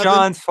everyone was what happened?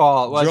 John's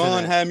fault, wasn't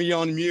John it? had me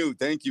on mute.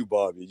 Thank you,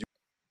 Bobby.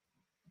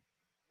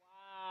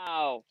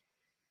 Wow.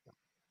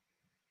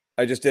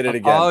 I just did it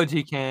again.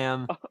 Apology,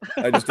 Cam.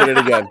 I just did it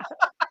again.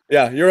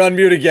 Yeah, you're on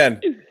mute again.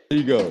 There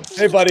you go.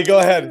 Hey, buddy, go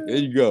ahead. There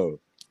you go.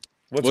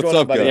 What's What's going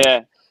up, on, buddy? guys?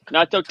 Yeah.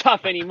 Not so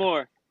tough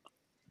anymore.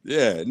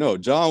 Yeah, no,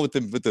 John with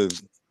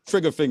the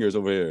trigger fingers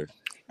over here.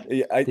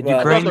 Yeah, Did you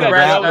bring the Welcome back,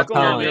 rap Joe. What's going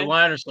on, opponent? man?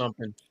 line or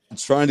something.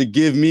 Trying to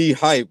give me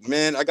hype,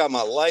 man. I got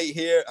my light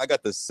here. I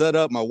got the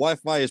setup. My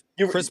Wi-Fi is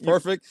crisp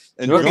perfect.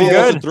 And You're John looking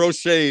wants to good. throw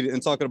shade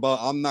and talking about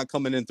I'm not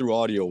coming in through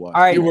audio wise.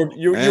 All right, You were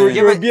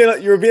Man.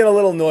 being a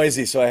little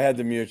noisy, so I had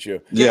to mute you.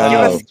 Yeah, I give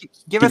know. us,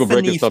 give us People the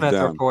breaking stuff Neesmith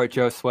down. report,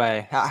 Joe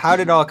Sway. How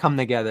did it all come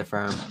together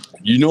for him?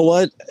 You know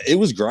what? It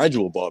was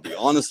gradual, Bobby.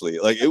 Honestly,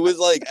 like it was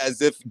like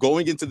as if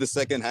going into the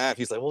second half,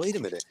 he's like, "Well, wait a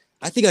minute.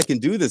 I think I can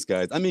do this,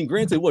 guys." I mean,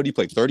 granted, what he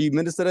played 30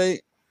 minutes today.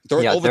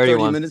 Yeah, Over 30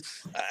 31.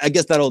 minutes. I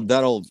guess that'll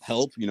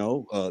help. You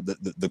know,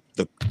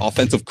 the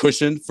offensive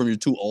cushion from your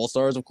two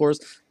all-stars, of course,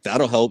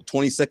 that'll help.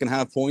 20 second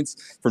half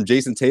points from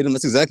Jason Tatum.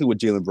 That's exactly what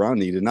Jaylen Brown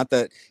needed. Not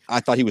that I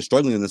thought he was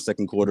struggling in the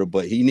second quarter,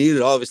 but he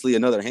needed obviously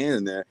another hand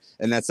in there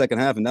in that second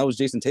half, and that was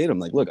Jason Tatum.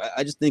 Like, look,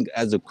 I just think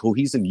as a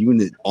cohesive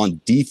unit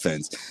on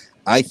defense,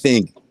 I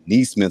think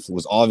Neesmith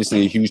was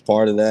obviously a huge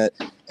part of that.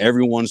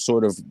 Everyone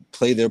sort of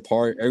played their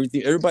part.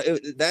 Everybody,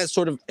 that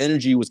sort of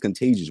energy was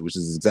contagious, which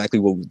is exactly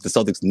what the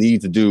Celtics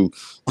need to do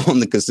on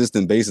the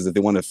consistent basis if they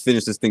want to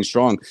finish this thing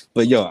strong.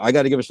 But yo, I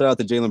got to give a shout out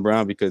to Jaylen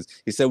Brown because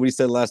he said what he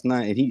said last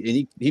night, and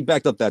he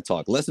backed up that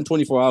talk. Less than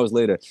 24 hours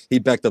later, he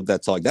backed up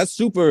that talk. That's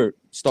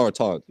superstar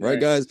talk, right,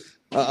 guys?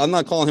 I'm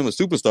not calling him a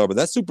superstar, but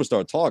that's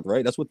superstar talk,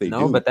 right? That's what they do.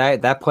 No, but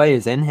that play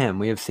is in him.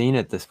 We have seen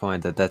at this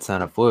point that's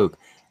not a fluke.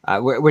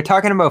 We're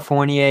talking about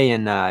Fournier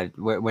and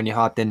when you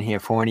hopped in here,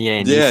 Fournier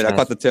and yeah, Neesmith. I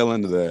caught the tail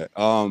end of that.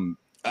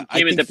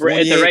 Came at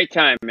the right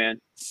time, man.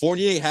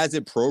 Fournier has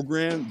it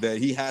programmed that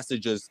he has to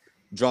just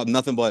drop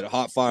nothing but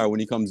hot fire when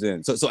he comes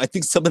in. So I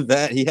think some of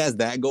that, he has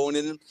that going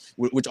in him,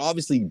 which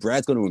obviously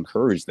Brad's going to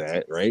encourage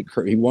that, right?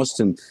 He wants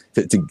him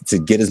to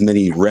get as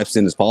many reps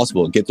in as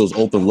possible, get those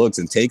open looks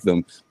and take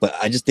them. But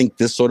I just think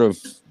this sort of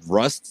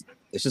rust,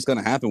 it's just going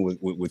to happen with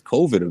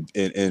COVID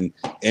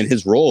and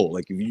his role.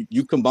 Like if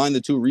you combine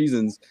the two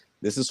reasons,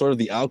 this is sort of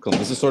the outcome.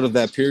 This is sort of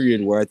that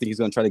period where I think he's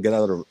going to try to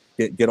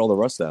get all the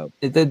rust out.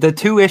 The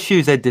two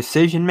issues are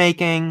decision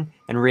making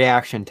and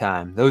reaction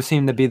time. Those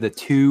seem to be the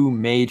two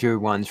major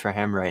ones for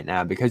him right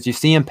now because you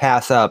see him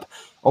pass up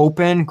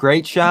open,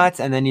 great shots,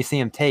 and then you see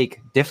him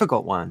take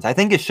difficult ones. I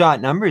think his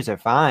shot numbers are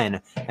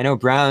fine. I know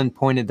Brown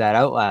pointed that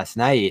out last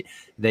night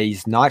that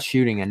he's not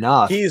shooting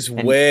enough. He's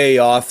way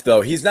off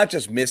though. He's not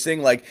just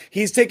missing; like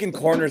he's taking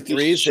corner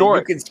threes.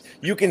 Short.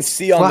 You can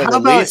see on Well, the how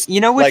release. about, you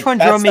know which one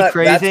that's drove me not-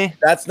 crazy?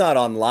 That's not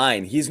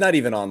online. He's not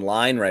even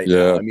online right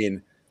Yeah. now. I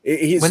mean,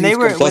 he's When they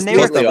were- Plus, when they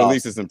plus were- the off.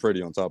 release isn't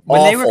pretty on top.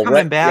 When they were awful,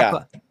 coming right? back,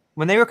 Yeah.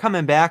 when they were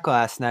coming back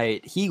last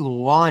night, he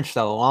launched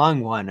a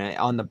long one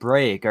on the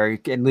break, or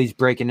at least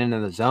breaking into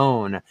the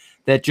zone,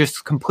 that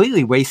just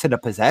completely wasted a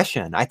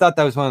possession. I thought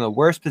that was one of the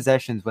worst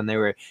possessions when they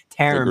were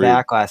tearing Agreed.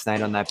 back last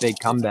night on that big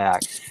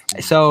comeback.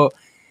 So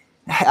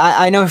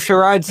I know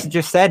Sherrod's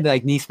just said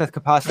like Neesmith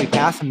could possibly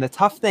pass him. The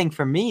tough thing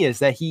for me is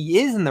that he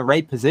is in the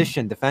right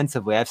position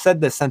defensively. I've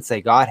said this since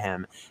they got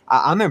him.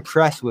 I'm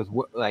impressed with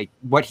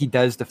what he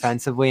does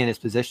defensively and his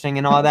positioning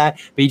and all that.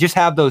 But you just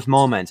have those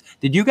moments.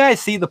 Did you guys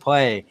see the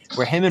play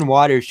where him and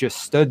Waters just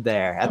stood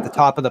there at the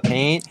top of the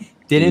paint,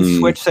 didn't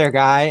switch their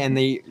guy, and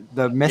the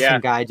missing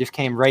guy just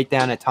came right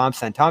down at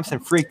Thompson. Thompson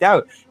freaked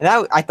out,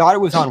 and I thought it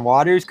was on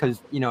Waters because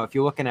if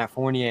you're looking at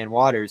Fournier and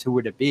Waters, who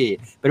would it be?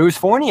 But it was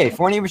Fournier.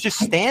 Fournier was just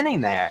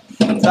standing there.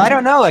 So I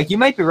don't know. Like you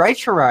might be right,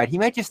 Sherrod. He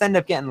might just end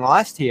up getting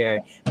lost here.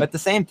 But at the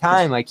same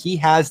time, like he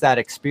has that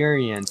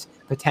experience,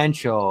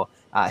 potential.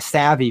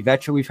 Savvy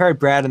veteran. We've heard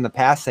Brad in the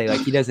past say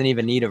like he doesn't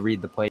even need to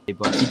read the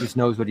playbook. He just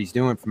knows what he's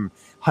doing from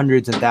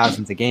hundreds and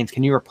thousands of games.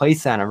 Can you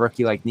replace that on a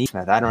rookie like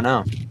Neesmith? I don't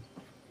know.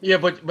 Yeah,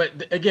 but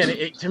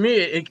again, to me,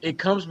 it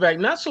comes back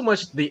not so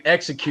much the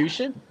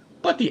execution,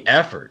 but the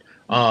effort.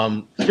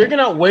 Figuring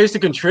out ways to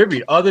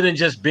contribute other than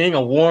just being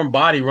a warm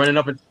body running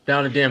up and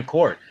down the damn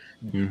court.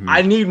 Mm-hmm.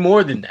 I need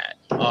more than that.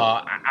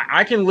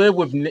 I can live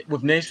with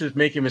Naismith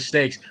making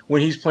mistakes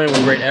when he's playing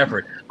with great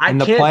effort. I In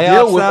the can't playoffs,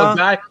 deal with though? a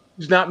guy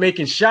who's not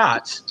making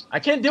shots. I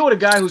can't deal with a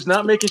guy who's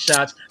not making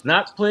shots,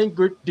 not playing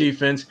good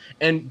defense,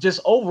 and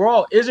just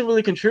overall isn't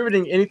really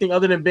contributing anything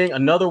other than being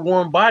another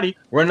warm body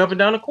running up and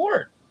down the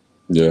court.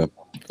 Yeah,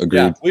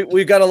 agreed. Yeah,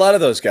 we've got a lot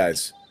of those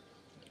guys.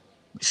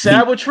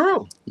 Sad but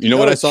true. You know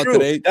what I it's saw true.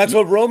 today? That's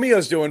what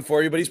Romeo's doing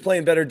for you, but he's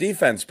playing better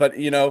defense. But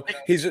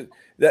he's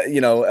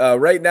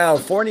right now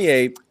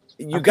Fournier.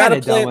 You I'm got to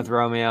kinda play done with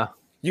Romeo.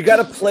 You got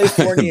to play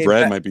Fournier.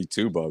 Brad might be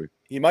too, Bobby.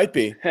 He might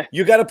be.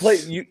 You got to play.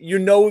 You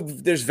know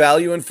there's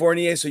value in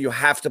Fournier, so you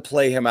have to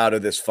play him out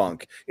of this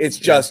funk. It's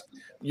just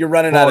you're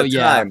running out of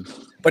time,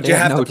 but you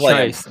have to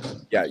play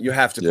him. Yeah, you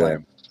have to play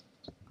him.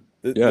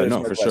 Yeah,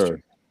 no, for sure.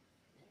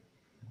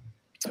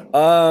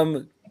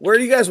 Where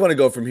do you guys want to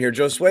go from here,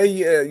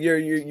 Josue?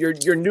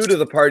 You're new to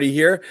the party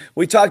here.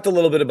 We talked a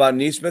little bit about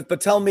Neesmith, but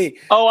tell me.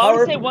 Oh, I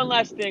want to say one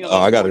last thing.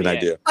 I got an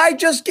idea. I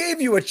just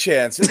gave you a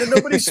chance, and then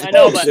nobody spoke, I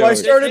know, but so I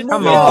started moving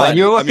Come on, on.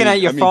 you're looking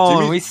at your phone.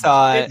 Jimmy, we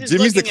saw it.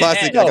 Jimmy's the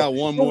classic. I got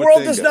one more. The world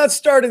thing, does guys. not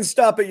start and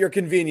stop at your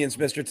convenience,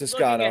 Mr.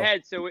 Toscano. Looking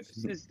ahead, so it's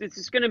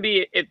just going to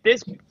be, if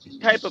this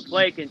type of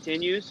play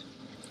continues,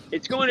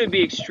 it's going to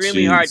be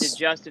extremely hard to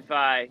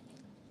justify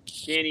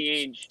Danny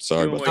Ainge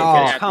doing what he's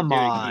going to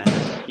have to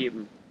do to keep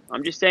him.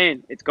 I'm just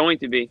saying, it's going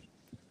to be.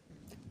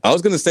 I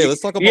was going to say,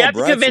 let's talk about You have to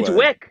Brad convince Swag.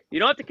 Wick. You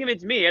don't have to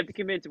convince me. You have to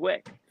convince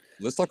Wick.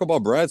 Let's talk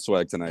about Brad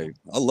Swag tonight.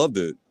 I loved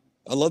it.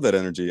 I love that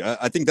energy.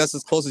 I think that's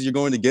as close as you're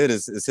going to get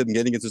is him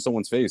getting into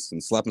someone's face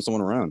and slapping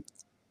someone around.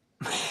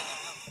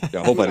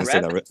 Yeah, I hope I didn't say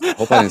that. I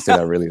hope I didn't say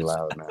that really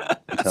loud, man.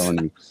 I'm telling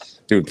you,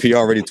 dude. PR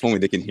already told me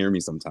they can hear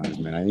me sometimes,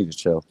 man. I need to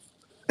chill.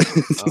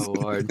 Oh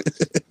Lord.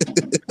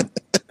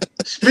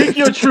 Speak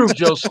your truth,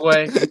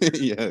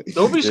 Josue. Yeah.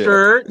 Don't be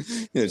scared.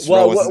 Yeah,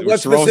 Well, what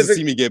what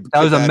see me get?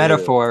 That was get a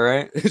metaphor,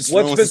 right?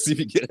 Wants to see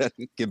me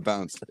get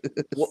bounced.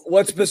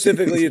 What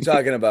specifically are you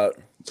talking about?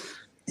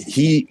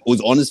 He was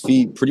on his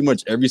feet pretty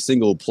much every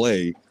single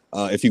play.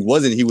 If he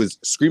wasn't, he was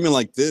screaming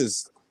like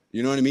this.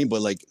 You know what I mean?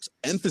 But like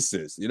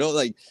emphasis,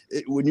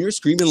 when you're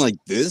screaming like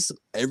this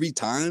every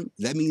time,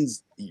 that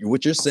means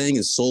what you're saying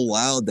is so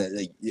loud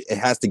that it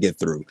has to get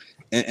through.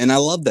 And I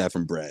love that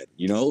from Brad.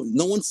 No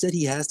one said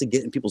he has to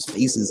get in people's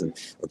faces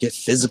or get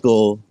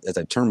physical as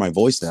I turn my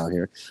voice down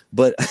here.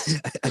 But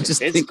I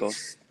just think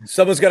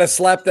someone's got to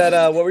slap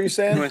that. What were you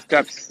saying? You want to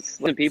start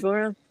slapping people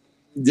around?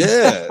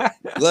 Yeah.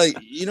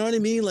 You know what I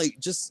mean?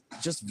 Just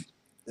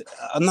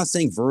I'm not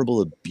saying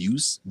verbal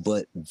abuse,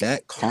 but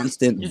that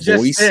constant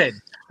voice.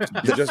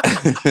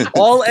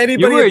 All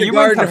anybody at the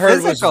Garden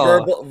heard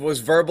physical. was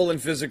verbal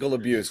and physical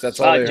abuse. That's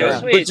all they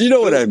heard. But you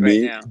know what I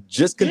mean. Right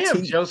Just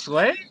continue. Damn,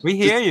 Josue. We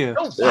hear you.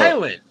 So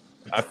violent.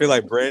 I feel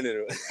like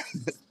Brandon.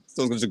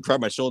 Someone's gonna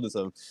grab my shoulder.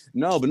 So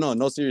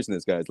no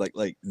seriousness, guys.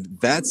 Like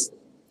that's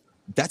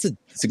a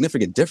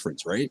significant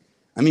difference, right?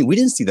 I mean, we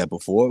didn't see that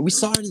before. We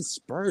saw it in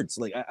spurts.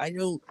 I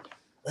know.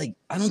 I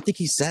don't think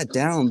he sat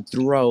down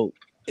throughout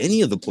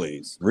any of the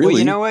plays. Really. Well,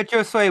 you know what,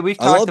 Josue?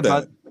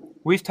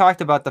 We've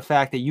talked about the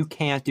fact that you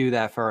can't do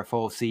that for a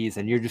full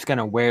season. You're just going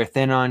to wear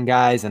thin on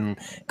guys and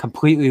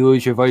completely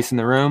lose your voice in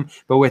the room.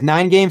 But with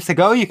 9 games to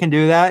go, you can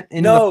do that.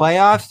 In the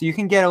playoffs, you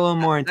can get a little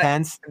more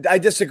intense. I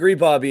disagree,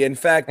 Bobby. In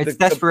fact, it's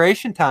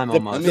desperation time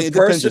almost. I mean, it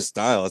depends your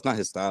style. It's not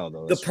his style,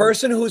 though. The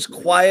person who's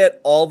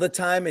quiet all the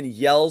time and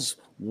yells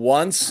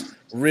once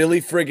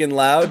really friggin'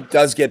 loud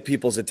does get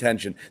people's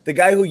attention. The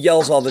guy who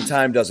yells all the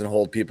time doesn't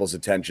hold people's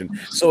attention.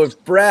 So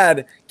if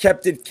Brad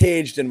kept it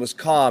caged and was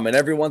calm and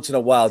every once in a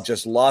while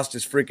just lost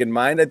his freaking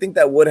mind, I think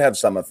that would have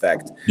some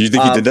effect. Do you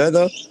think he did that,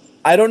 though?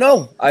 I don't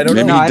know. I don't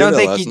know. I don't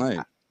think last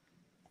night.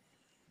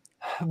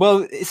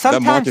 Well,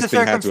 sometimes the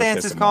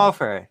circumstances call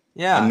for it.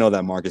 Yeah. I know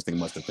that Marcus thing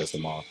must have pissed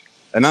him off.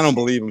 And I don't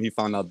believe him. He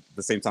found out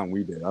the same time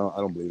we did. I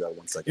don't believe that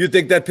 1 second. You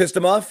think that pissed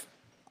him off?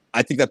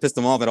 I think that pissed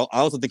him off. I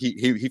also think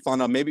he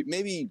found out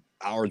maybe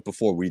hours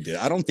before we did.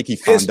 I don't think he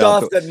found pissed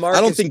out off that Marcus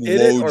I don't think did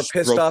it, or Woj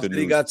pissed broke off the that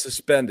he news. got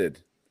suspended.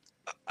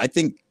 I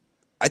think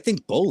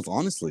both.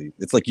 Honestly,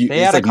 it's like they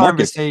had a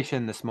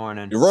conversation this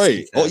morning. You're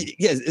right. Oh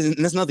yeah, and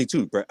that's nothing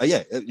too. Right?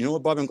 Yeah, you know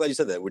what, Bob? I'm glad you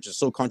said that, which is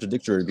so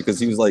contradictory because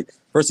he was like,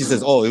 first he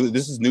says, "Oh,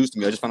 this is news to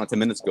me. I just found out 10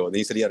 minutes ago." And then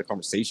he said he had a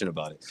conversation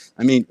about it.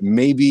 I mean,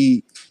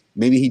 maybe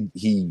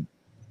he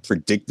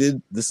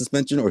predicted the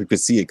suspension or he could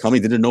see it coming.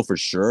 He didn't know for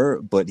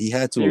sure, but he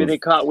had to. Maybe they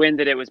caught wind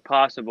that it was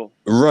possible.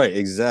 Right,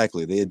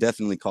 exactly. They had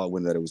definitely caught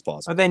wind that it was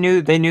possible. But they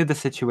knew the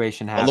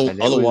situation happened.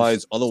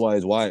 Otherwise,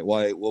 why?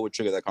 What would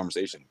trigger that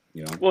conversation?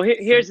 Well,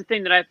 here's the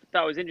thing that I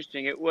thought was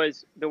interesting. It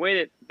was the way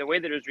that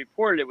it was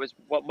reported. It was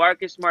what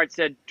Marcus Smart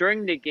said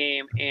during the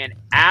game and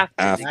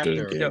after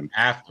the game.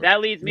 So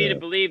that leads me to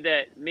believe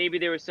that maybe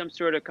there was some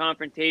sort of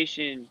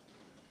confrontation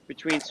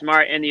between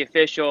Smart and the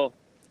official.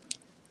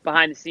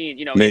 Behind the scenes,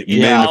 made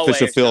an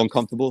official feel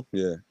uncomfortable.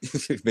 Yeah,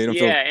 made him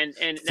feel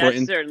and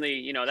that's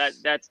certainly,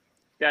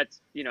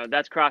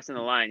 that's crossing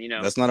the line.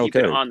 That's not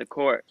okay on the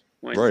court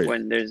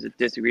when there's a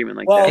disagreement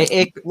like that.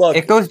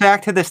 It goes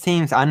back to this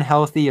team's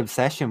unhealthy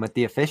obsession with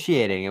the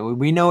officiating.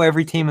 We know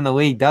every team in the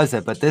league does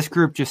it, but this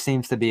group just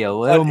seems to be a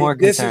little more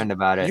concerned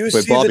about it.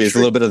 But Bobby, is a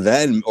little bit of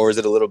that, or is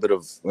it a little bit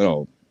of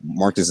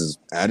Marcus's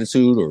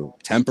attitude or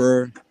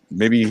temper?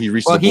 Maybe he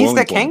reached. Well, he's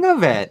the king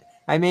of it.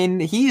 I mean,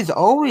 he's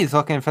always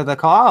looking for the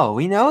call.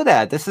 We know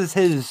that. This is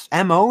his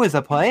MO as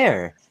a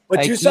player.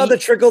 But you saw the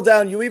trickle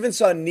down. You even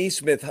saw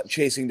Neesmith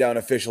chasing down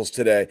officials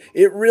today.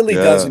 It really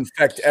does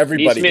infect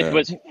everybody. Neesmith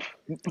was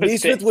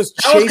Neesmith was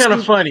That was kind chasing-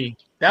 of funny.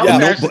 That Yeah.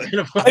 was No, actually but- kind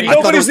of And funny.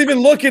 nobody's even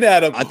looking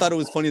at him. I thought it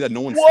was funny that no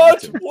one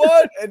What? stopped him.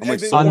 What? And, I'm like,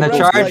 and so on the refs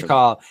charge different.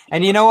 call.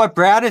 And you know what?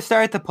 Brad has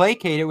started to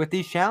placate it with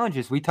these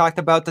challenges. We talked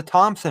about the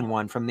Thompson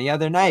one from the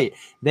other night.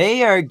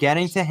 They are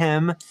getting to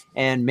him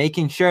and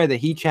making sure that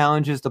he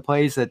challenges the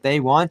plays that they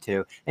want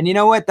to. And you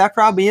know what? That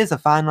probably is a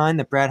fine line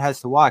that Brad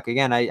has to walk.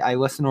 Again, I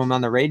listen to him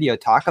on the radio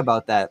talk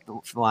about that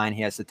line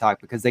he has to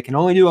talk because they can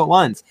only do it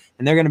once.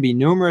 And there are going to be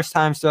numerous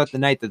times throughout the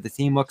night that the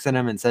team looks at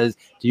him and says,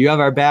 do you have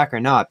our back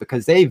or not?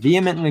 Because they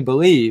vehemently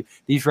believe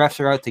these refs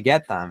are out to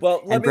get them.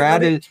 Well, and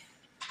Brad is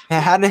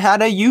how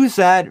to use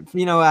that.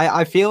 You know,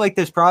 I feel like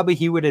there's probably,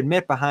 he would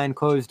admit behind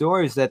closed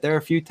doors that there are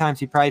a few times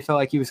he probably felt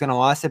like he was going to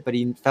lose it, but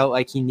he felt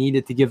like he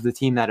needed to give the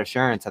team that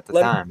assurance at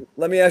the time.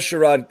 Let me ask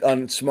Sherrod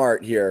on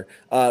Smart here,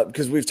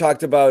 because we've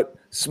talked about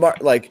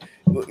Smart, like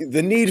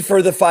the need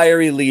for the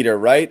fiery leader,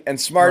 right?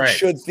 And Smart Right.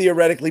 should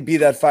theoretically be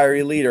that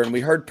fiery leader. And we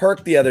heard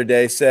Perk the other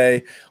day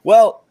say,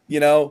 well, you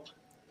know,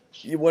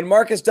 when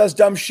Marcus does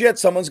dumb shit,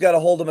 someone's got to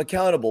hold him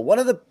accountable. One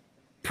of the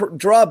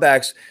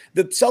drawbacks,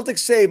 the Celtics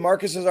say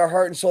Marcus is our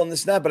heart and soul in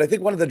this and that, but I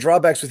think one of the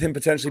drawbacks with him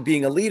potentially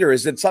being a leader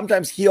is that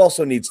sometimes he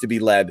also needs to be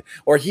led,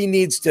 or he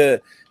needs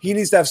to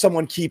have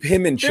someone keep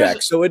him in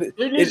check. So there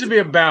needs to be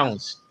a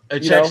balance,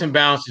 checks and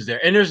balances there,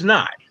 and there's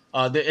not.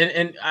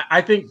 And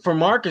I think for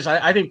Marcus,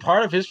 I think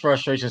part of his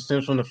frustration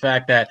stems from the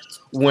fact that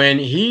when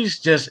he's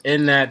just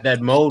in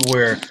that mode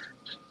where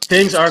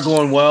things are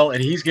going well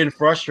and he's getting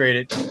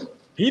frustrated,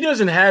 he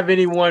doesn't have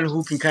anyone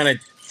who can kind of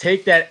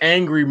take that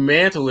angry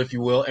mantle, if you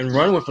will, and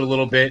run with it a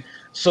little bit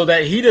so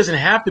that he doesn't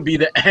have to be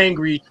the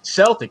angry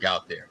Celtic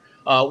out there.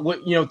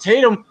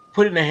 Tatum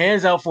putting the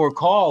hands out for a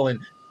call, and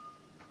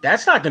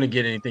that's not going to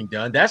get anything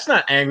done. That's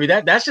not angry.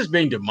 That's just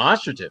being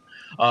demonstrative.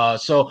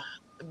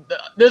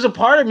 There's a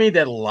part of me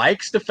that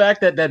likes the fact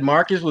that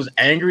Marcus was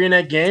angry in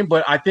that game,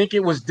 but I think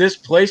it was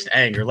displaced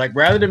anger. Like,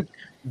 rather than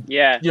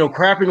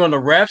crapping on the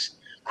refs,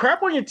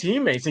 crap on your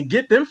teammates and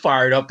get them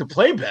fired up to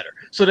play better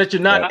so that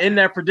you're not in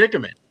that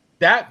predicament.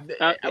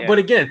 But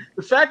again,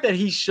 the fact that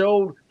he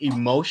showed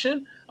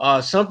emotion,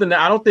 something that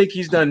I don't think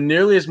he's done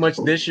nearly as much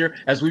this year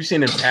as we've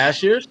seen in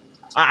past years.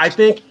 I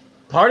think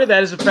part of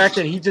that is the fact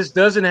that he just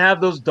doesn't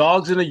have those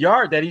dogs in the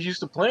yard that he's used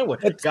to playing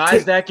with.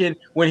 Guys that can,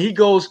 when he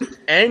goes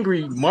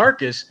angry,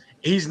 Marcus,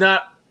 he's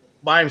not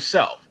by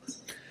himself.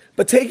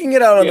 But taking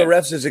it out on the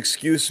refs is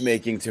excuse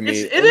making to me.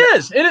 It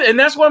is, and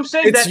that's what I'm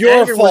saying. It's that your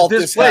anger fault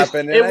was this displaced.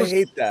 happened, and I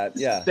hate that.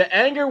 Yeah, the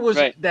anger was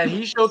that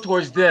he showed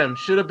towards them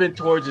should have been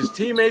towards his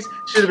teammates,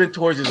 should have been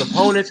towards his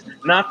opponents,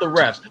 not the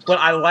refs. But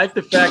I like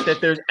the fact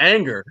that there's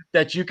anger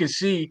that you can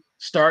see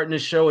starting to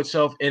show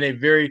itself in a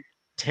very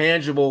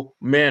tangible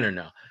manner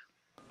now.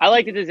 I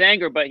liked his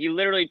anger, but he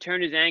literally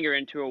turned his anger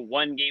into a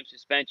 1-game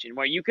suspension,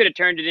 where you could have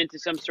turned it into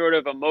some sort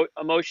of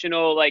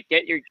emotional, like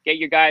get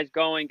your guys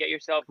going, get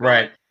yourself going.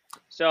 Right.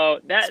 So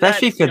that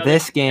especially for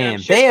this game,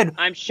 they had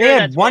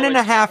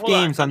 1.5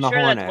 games on the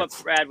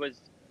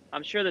Hornets.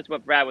 I'm sure that's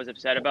what Brad was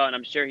upset about, and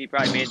I'm sure he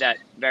probably made that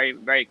very,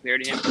 very clear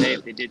to him today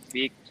if they did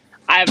speak.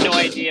 I have no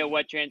idea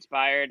what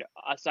transpired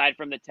aside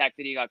from the tech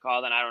that he got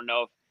called, and I don't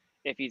know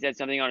if he said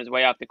something on his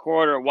way off the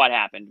court or what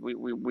happened.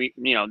 We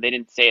they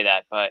didn't say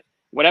that, but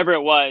whatever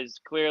it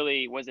was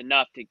clearly was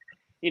enough to,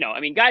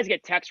 guys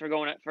get texts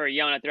for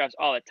yelling at the refs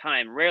all the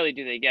time. Rarely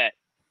do they get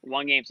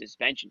 1-game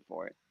suspension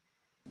for it.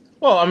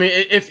 Well, I mean,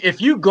 if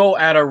you go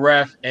at a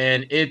ref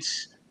and it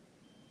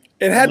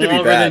had to be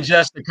longer bad than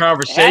just the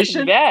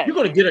conversation, you're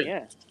going to get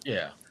it.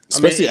 Yeah.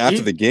 Especially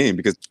after the game,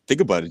 because think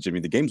about it,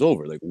 Jimmy. The game's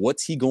over. Like,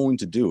 what's he going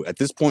to do at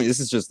this point? This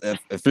is just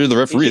if you're the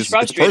referee,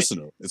 it's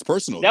personal. It's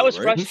personal. That was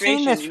right?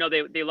 frustration.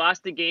 They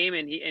lost the game,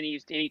 and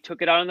he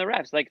took it out on the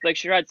refs. Like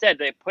Sherrod said,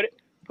 they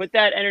put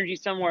that energy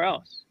somewhere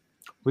else.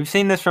 We've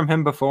seen this from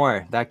him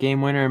before. That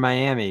game winner in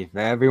Miami,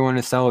 everyone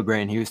is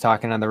celebrating. He was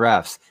talking to the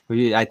refs.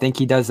 I think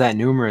he does that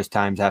numerous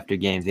times after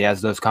games. He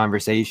has those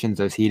conversations,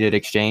 those heated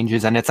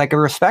exchanges, and it's like a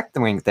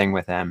respecting thing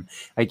with him.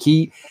 Like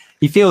he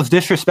feels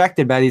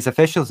disrespected by these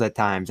officials at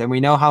times, and we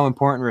know how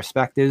important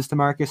respect is to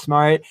Marcus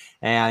Smart.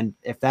 And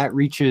if that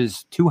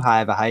reaches too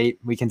high of a height,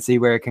 we can see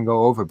where it can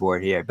go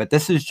overboard here. But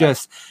this is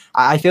just,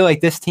 I feel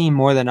like this team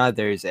more than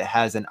others, it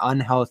has an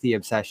unhealthy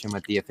obsession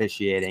with the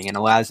officiating and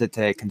allows it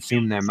to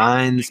consume their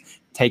minds,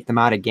 take them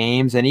out of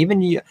games, and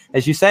even,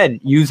 as you said,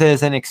 use it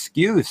as an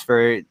excuse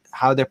for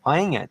how they're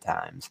playing at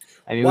times.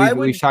 I mean, why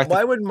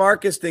would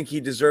Marcus think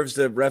he deserves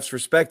the refs'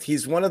 respect?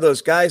 He's one of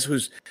those guys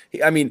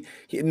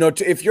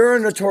if you're a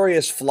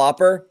notorious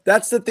flopper,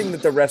 that's the thing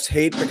that the refs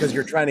hate because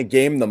you're trying to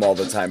game them all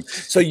the time.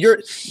 So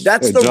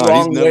that's the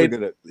wrong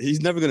way.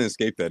 He's never gonna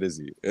escape that, is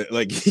he?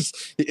 Like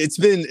it's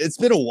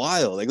been a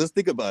while. Like, let's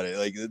think about it.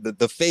 Like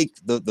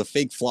the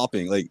fake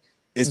flopping. Like,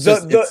 it's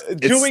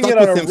doing it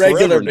on a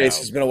regular basis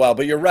has been a while,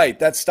 but you're right.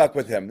 That's stuck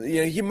with him.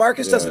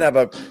 Marcus doesn't have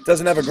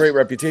a great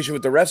reputation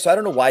with the refs, so I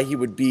don't know why he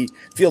would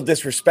feel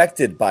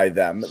disrespected by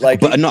them.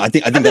 But no, I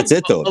think that's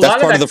it though.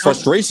 That's part of the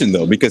frustration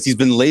though, because he's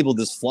been labeled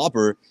this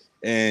flopper,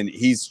 and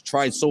he's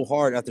tried so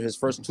hard after his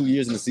first 2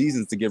 years in the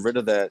season to get rid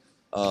of that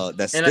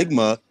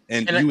stigma.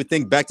 And you would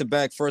think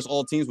back-to-back first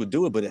all teams would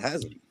do it, but it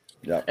hasn't.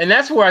 Yeah. And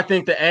that's where I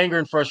think the anger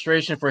and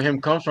frustration for him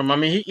comes from. I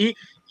mean, he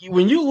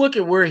when you look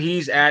at where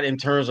he's at in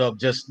terms of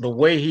just the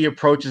way he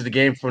approaches the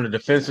game from the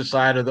defensive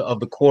side of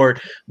the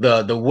court,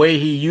 the way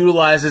he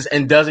utilizes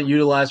and doesn't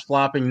utilize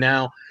flopping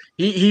now,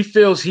 he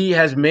feels he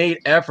has made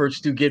efforts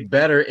to get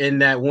better in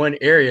that one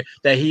area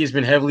that he has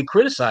been heavily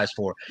criticized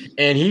for.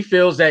 And he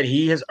feels that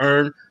he has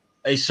earned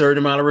a certain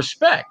amount of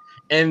respect.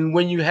 And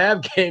when you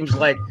have games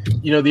like,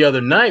 the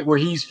other night where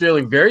he's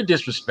feeling very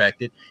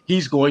disrespected,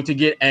 he's going to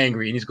get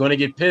angry and he's going to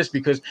get pissed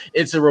because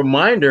it's a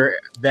reminder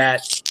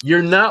that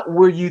you're not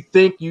where you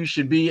think you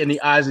should be in the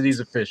eyes of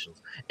these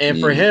officials. And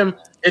for him,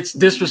 it's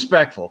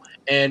disrespectful.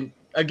 And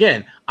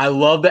again, I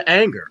love the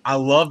anger. I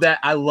love that.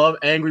 I love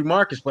angry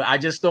Marcus, but I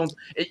just don't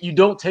 – you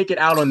don't take it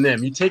out on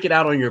them. You take it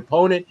out on your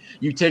opponent.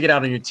 You take it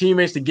out on your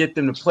teammates to get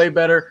them to play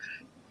better.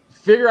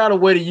 Figure out a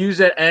way to use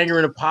that anger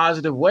in a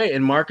positive way,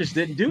 and Marcus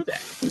didn't do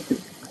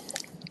that.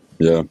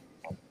 Yeah.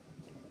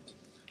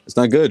 It's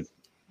not good.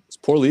 It's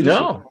poor leadership.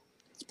 No.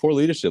 It's poor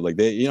leadership. Like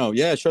they,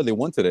 sure they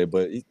won today,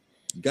 but you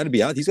got to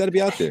be out. He's got to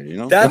be out there,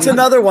 That's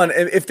another one.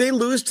 If they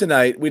lose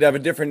tonight, we'd have a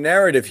different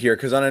narrative here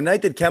because on a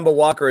night that Kemba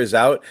Walker is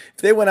out,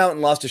 if they went out and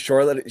lost to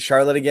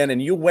Charlotte again,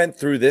 and you went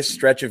through this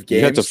stretch of games,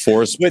 you have to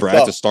force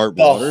Brad to start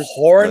Waters. The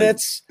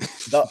Hornets,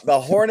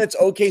 the Hornets,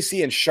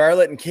 OKC, and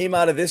Charlotte, and came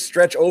out of this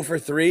stretch 0 for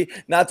 3.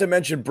 Not to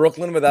mention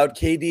Brooklyn without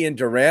KD and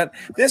Durant.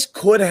 This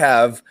could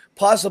have,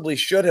 possibly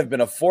should have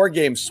been a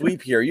 4-game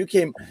sweep here. You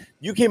came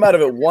out of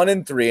it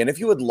 1-3, and if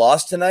you had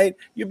lost tonight,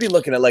 you'd be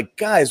looking at like,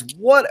 guys,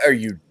 what are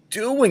you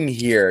doing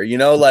here?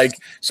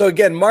 So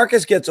again,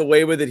 Marcus gets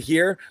away with it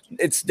here.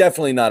 It's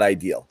definitely not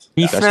ideal.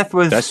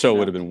 That show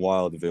would have been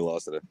wild if they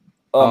lost today.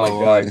 Oh my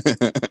God.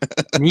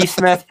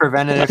 Neesmith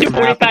prevented it from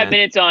 45 happening.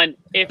 minutes on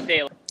if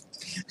they.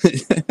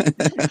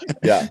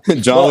 Yeah,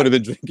 John would have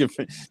been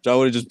drinking. John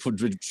would have just put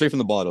straight from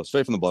the bottle.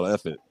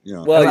 F it.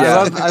 Well,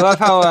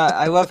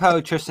 I love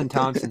how Tristan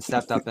Thompson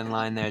stepped up in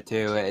line there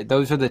too.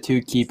 Those are the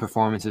two key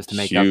performances to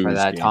make up for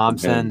that.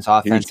 Thompson's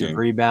offensive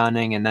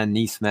rebounding, and then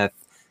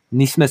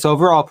Neesmith's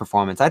overall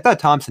performance. I thought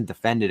Thompson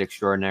defended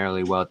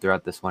extraordinarily well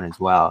throughout this one as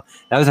well.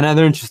 That was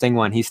another interesting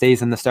one. He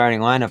stays in the starting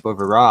lineup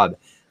over Rob.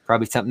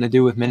 Probably something to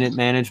do with minute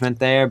management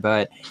there,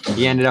 but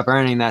he ended up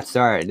earning that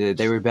start.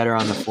 They were better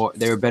on the floor.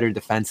 They were better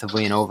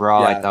defensively and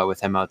overall. I thought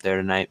with him out there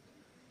tonight.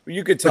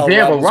 You could tell.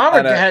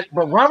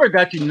 But Robert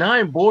got you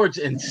 9 boards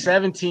in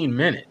 17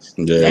 minutes.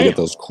 Yeah, get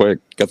those quick.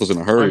 Got those in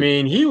a hurry. I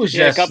mean, he was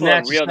just a couple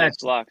of real nice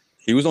blocks.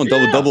 He was on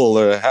double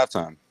at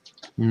halftime.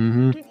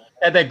 Mm-hmm.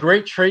 Had that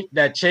great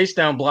that chase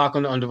down block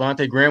on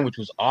Devontae Graham, which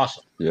was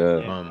awesome.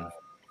 Yeah,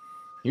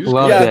 he was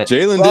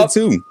Jalen did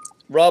too.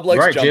 Rob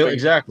likes jumping. Jalen,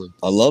 exactly.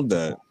 I love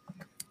that.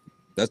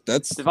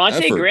 That's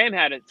Devontae effort. Graham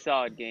had a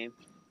solid game.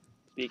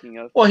 Speaking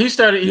of, well, he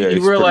started. He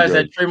realized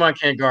that Draymond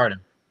can't guard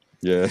him.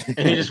 Yeah,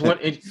 and he just went.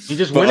 He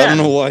just but went. I don't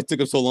know why it took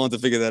him so long to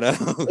figure that out.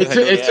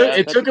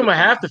 It took him a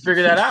half to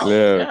figure that out.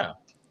 Yeah.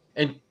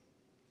 And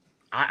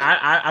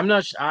I'm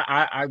not.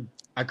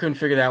 I couldn't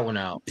figure that one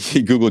out.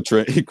 He Googled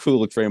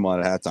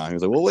Draymond at halftime. He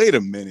was like, "Well, wait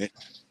a minute,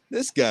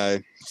 this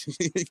guy,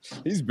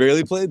 he's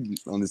barely played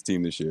on this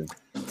team this year."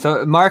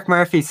 So Mark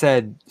Murphy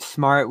said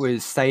Smart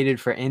was cited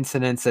for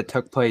incidents that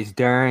took place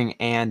during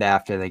and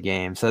after the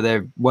game. So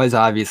there was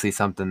obviously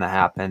something that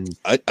happened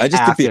I just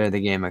after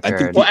the game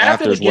occurred. Well,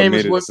 after the game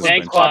is what caught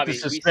the Bobby.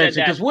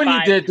 suspension, because what he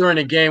did during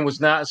the game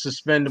was not a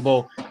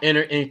suspendable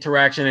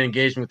interaction and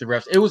engagement with the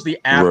refs. It was the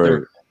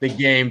after the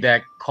game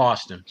that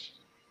cost him.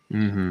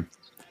 Mm-hmm.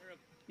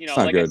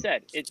 Like I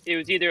said, it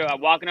was either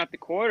walking off the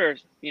court or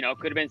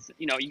could have been.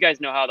 You guys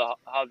know how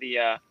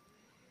the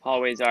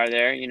hallways are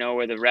there.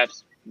 Where the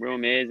refs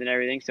room is and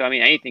everything. So I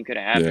mean, anything could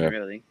have happened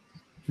really.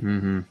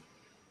 Mm-hmm.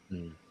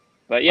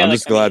 But yeah, I'm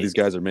just glad these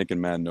guys are making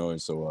mad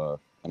noise, so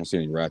I don't see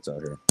any rats out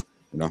here.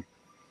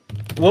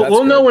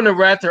 We'll know when the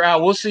rats are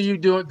out. We'll see you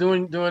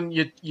doing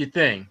your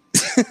thing.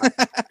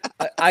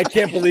 I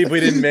can't believe we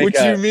didn't make. What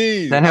you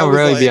mean? Then he'll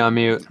really be on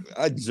mute.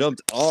 I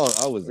jumped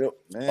off. I was. Man.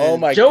 Oh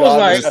my Joe God,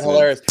 was that's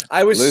hilarious!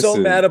 I was so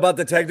mad about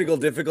the technical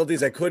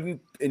difficulties. I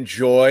couldn't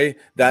enjoy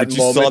that But you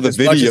moment saw the as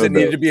much as video, it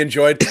needed though. to be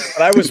enjoyed.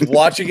 But I was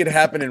watching it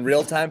happen in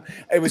real time.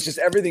 It was just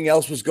everything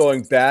else was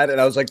going bad,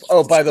 and I was like,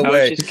 "Oh, by the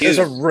way, there's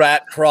a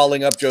rat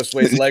crawling up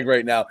Josue's leg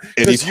right now."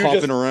 And he's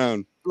hopping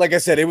around. Like I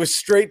said, it was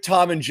straight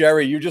Tom and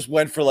Jerry. You just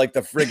went for like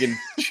the friggin'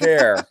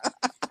 chair.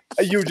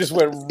 You just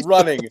went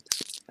running.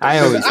 I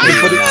always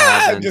hate when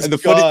that happens. And the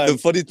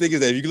funny thing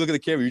is that if you look at the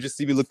camera, you just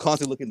see me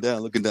constantly looking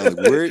down. Like,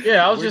 where?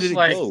 Yeah, I was where just did it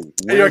like, go?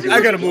 Hey,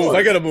 I gotta move.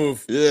 I gotta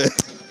move. Yeah.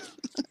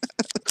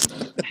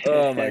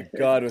 Oh my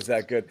God, was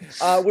that good?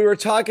 We were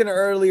talking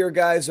earlier,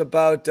 guys,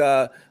 about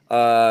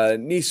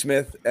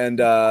Neesmith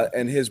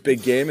and his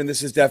big game, and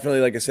this is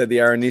definitely, like I said, the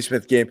Aaron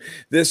Neesmith game.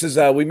 This is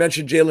we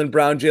mentioned Jaylen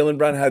Brown. Jaylen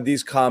Brown had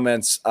these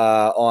comments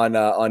on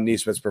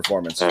Neesmith's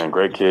performance. Man,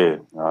 great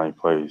kid. He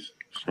plays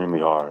extremely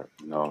hard.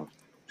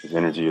 His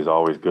energy is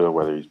always good,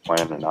 whether he's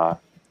playing or not.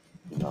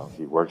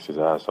 He works his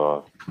ass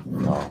off.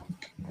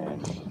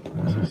 And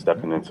he's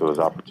stepping into his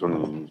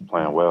opportunity. He's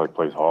playing well. He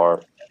plays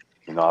hard.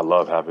 I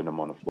love having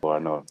him on the floor. I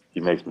know he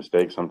makes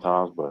mistakes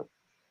sometimes, but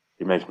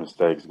he makes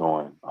mistakes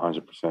going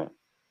 100%,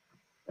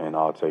 and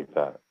I'll take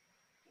that.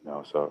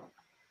 So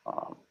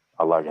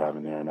I like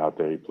having Aaron out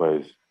there. He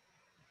plays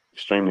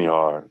extremely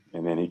hard,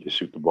 and then he can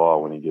shoot the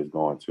ball when he gets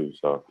going too.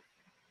 So,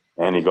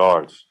 and he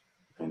guards,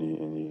 and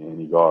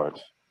he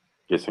guards,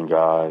 gets in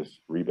guys,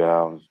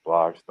 rebounds,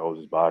 blocks, throws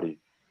his body.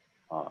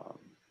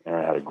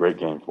 Aaron had a great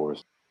game for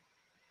us.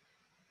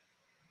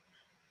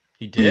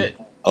 He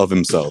did. Of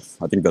himself.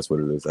 I think that's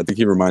what it is. I think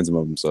he reminds him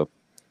of himself.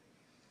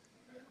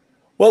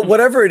 Well,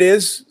 whatever it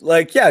is,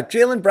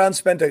 Jaylen Brown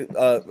spent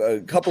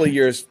a couple of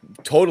years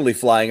totally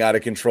flying out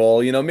of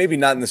control. Maybe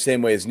not in the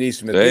same way as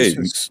Neesmith. Hey,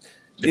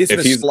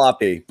 Neesmith's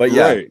sloppy, but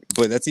right.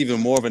 But that's even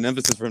more of an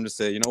emphasis for him to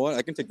say, you know what,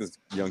 I can take this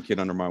young kid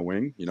under my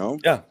wing.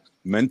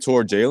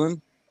 Mentor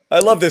Jaylen. I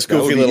love this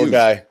goofy little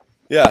guy.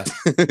 Yeah,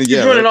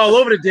 he's running all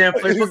over the damn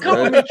place. But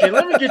come with me, kid.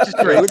 Let me get you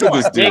straight. Look at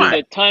this dude. Makes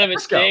a ton of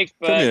mistakes,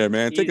 but come here,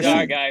 man. Take a our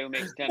seat. guy who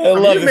makes 10.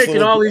 You're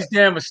making all these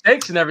damn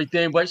mistakes and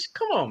everything, but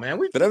come on, man.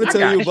 Did I ever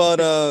tell you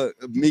about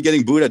me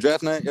getting booed at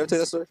draft night? You ever tell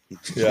that story?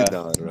 Yeah.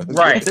 No,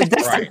 right.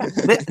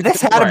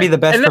 This had to be the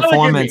best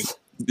performance.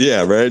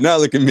 Yeah, right. Now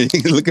look at me.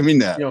 Look at me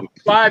now.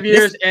 5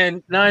 years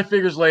and 9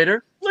 figures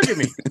later, look at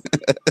me.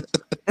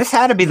 This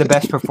had to be the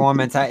best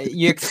performance.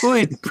 You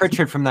exclude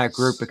Pritchard from that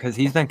group because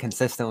he's been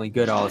consistently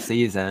good all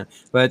season.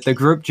 But the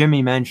group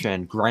Jimmy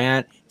mentioned,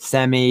 Grant,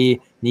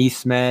 Semi,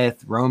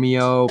 Neesmith,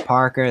 Romeo,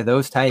 Parker,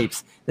 those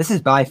types, this is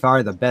by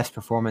far the best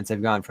performance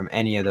they've gotten from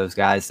any of those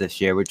guys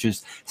this year, which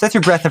is such a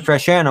breath of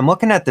fresh air. And I'm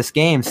looking at this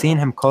game, seeing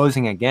him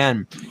closing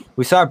again.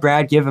 We saw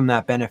Brad give him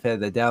that benefit of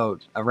the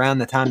doubt around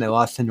the time they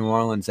lost to New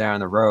Orleans there on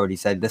the road. He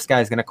said, this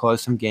guy's going to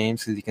close some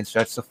games because he can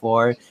stretch the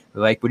floor.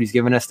 We like what he's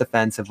given us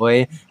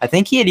defensively. I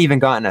think he had even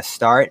gotten a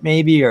start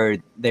maybe, or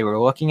they were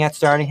looking at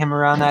starting him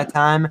around that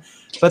time.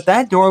 But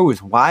that door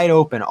was wide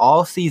open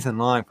all season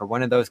long for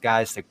one of those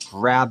guys to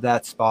grab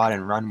that spot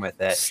and run with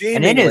it.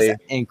 Seemingly. And it is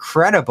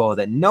incredible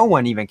that no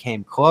one even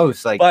came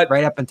close,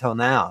 right up until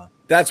now.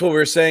 That's what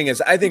we're saying is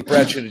I think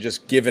Brett should have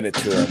just given it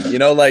to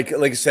him. Like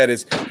I said,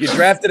 is you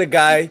drafted a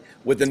guy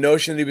with the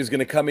notion that he was going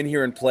to come in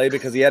here and play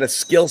because he had a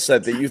skill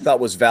set that you thought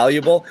was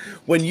valuable.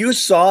 When you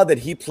saw that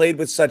he played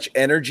with such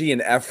energy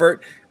and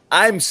effort,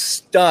 I'm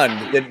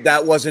stunned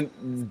that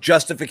wasn't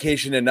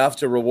justification enough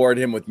to reward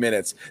him with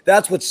minutes.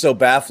 That's what's so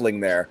baffling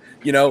there,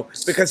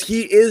 because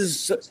he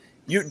is.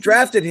 You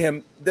drafted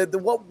him.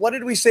 What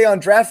did we say on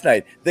draft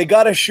night? They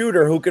got a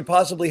shooter who could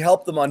possibly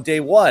help them on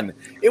day one.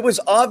 It was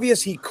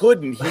obvious he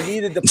couldn't. He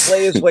needed to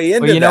play his way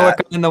into that. What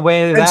got in the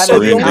way of that so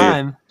every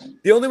time?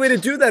 The only way to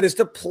do that is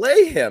to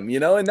play him,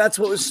 and that's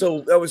what was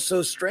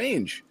so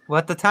strange. Well,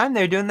 at the time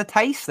they were doing the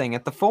Tice thing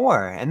at the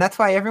 4, and that's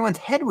why everyone's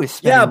head was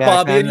spinning. Yeah, back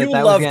Bobby, then, and you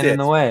that loved was getting it. in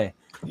the way.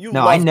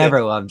 No, I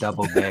never loved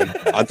double big.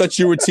 I thought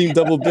you were team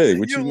double big.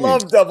 What you mean?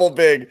 love double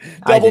big.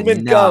 I Double did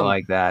mid not gum.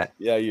 like that.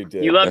 Yeah, you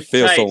did. You loved That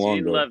feels Tice. so long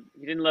ago.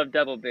 You didn't love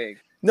double big.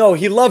 No,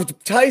 he loved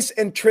Tice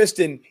and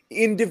Tristan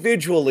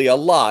individually a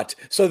lot.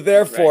 So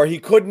therefore, he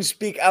couldn't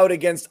speak out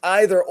against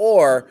either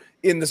or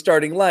in the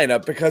starting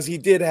lineup because he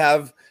did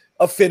have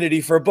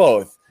affinity for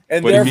both.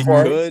 And But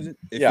therefore, if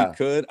he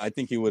could, I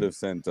think he would have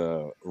sent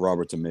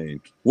Robert to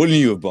Maine. Wouldn't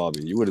you have,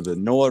 Bobby? You would have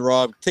been, know what,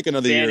 Rob? Take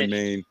another year in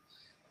Maine.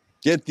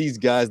 Get these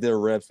guys their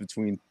reps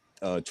between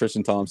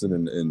Tristan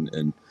Thompson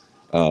and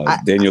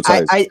Daniel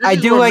Tice. I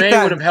do like Maine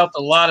that. would have helped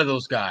a lot of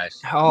those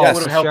guys. Oh, It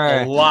would have helped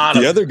a lot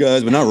of the other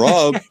guys, but not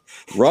Rob.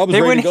 Rob was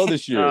ready to go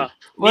this year.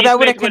 Well, that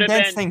would have Neesmith would've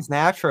condensed been things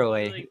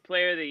naturally. League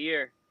Player of the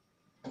Year.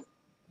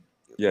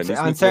 Yeah, So Neesmith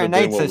on would certain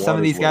have been nights, what some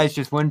of these Waters guys was.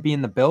 just wouldn't be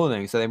in the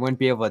building, so they wouldn't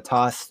be able to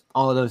toss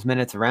all of those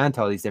minutes around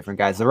to all these different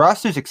guys. The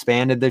roster's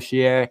expanded this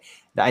year.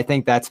 I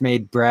think that's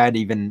made Brad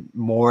even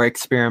more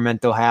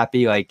experimental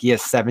happy. Like, he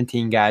has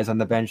 17 guys on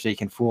the bench that he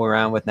can fool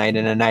around with night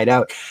in and night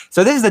out.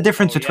 So this is the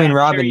difference between I'm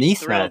Rob sure and he's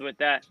Neesmith. thrilled with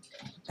that.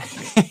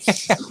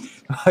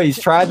 He's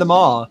tried them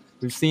all.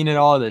 We've seen it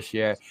all this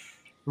year.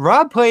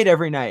 Rob played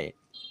every night.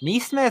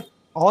 Neesmith,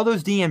 all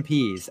those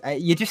DMPs.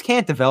 You just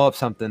can't develop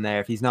something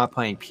there if he's not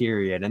playing,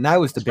 period. And that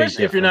was the big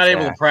Especially if you're not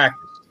able difference to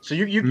practice. So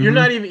you're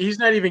not even. He's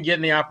not even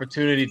getting the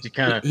opportunity to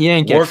kind of He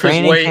didn't get work his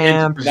training way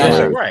camp. into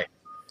position. Right. Right.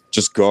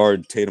 Just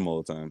guard Tatum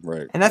all the time,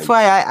 right? And that's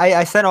why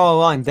I said all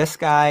along, this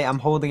guy, I'm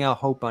holding out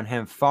hope on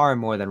him far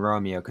more than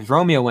Romeo, because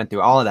Romeo went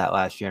through all of that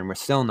last year, and we're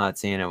still not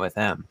seeing it with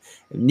him.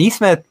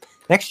 Neesmith,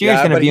 next year is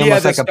going to but be he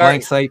almost had like to a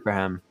blank start- slate for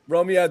him.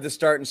 Romeo had to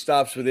start and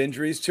stops with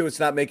injuries too. It's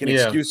not making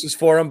Yeah. excuses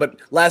for him, but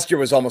last year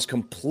was almost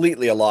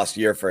completely a lost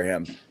year for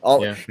him.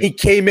 Yeah. He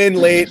came in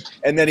late,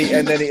 and then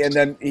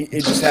he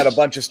just had a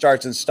bunch of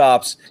starts and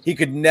stops. He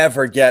could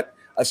never get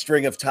a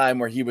string of time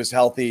where he was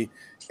healthy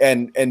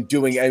and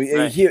doing. I mean,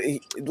 Right.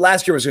 he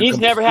last year was. He's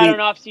never had an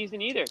off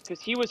season either because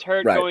he was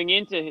hurt Right. going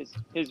into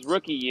his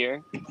rookie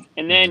year,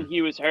 and then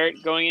he was hurt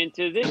going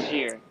into this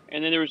year,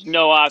 and then there was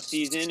no off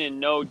season and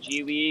no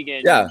G League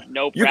and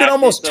no. You can practice,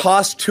 almost so-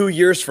 toss 2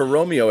 years for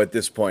Romeo at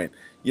this point.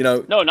 You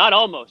know, No, not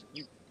almost.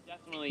 You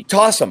definitely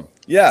toss him.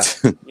 Yeah.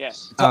 Yeah.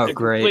 Oh, They're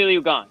great.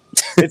 completely gone.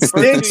 It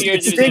stinks. 2 It years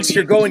of his stinks.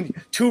 You're MVP. going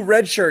 2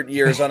 redshirt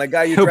years on a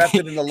guy you He'll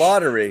drafted in the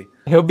lottery.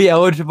 He'll be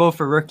eligible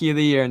for Rookie of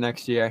the Year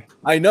next year.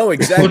 I know The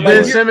exactly.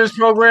 Ben Simmons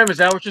program, is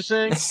that what you're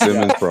saying?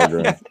 Simmons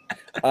program.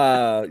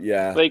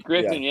 Yeah. Blake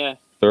Griffin, yeah.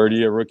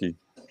 30-year rookie.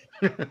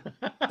 It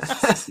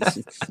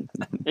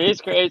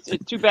is crazy.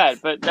 It's too bad,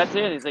 but that's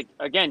it. It's like,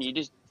 again,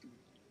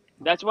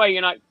 that's why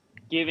you're not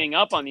giving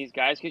up on these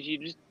guys, because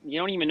you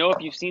don't even know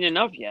if you've seen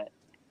enough yet.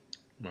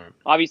 Right.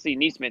 Obviously,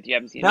 Neesmith, you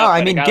haven't seen No, enough. I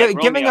but a mean, guy like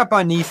giving Romeo, up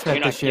on you're Neesmith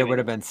not this year giving- would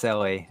have been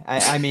silly.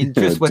 I mean,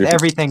 just with Dude.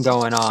 everything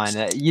going on,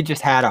 you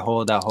just had to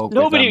hold out hope.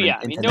 Nobody, with them yeah.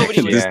 I mean, into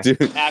nobody next was year.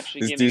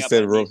 actually This giving dude up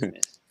said on Romeo.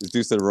 Neesmith. This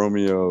dude said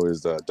Romeo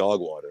is dog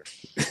water.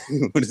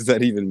 What does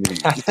that even mean?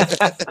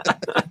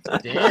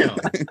 Damn.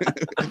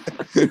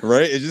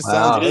 Right? It just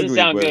Wow. sounds It doesn't ugly.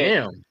 sound but good.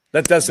 Damn.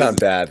 That does sound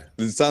bad.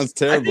 It sounds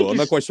terrible. I'm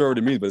not he's- quite sure what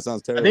it means, but it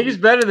sounds I terrible. think he's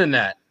better than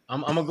that.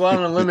 I'm gonna go out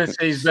on a limb and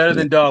say he's better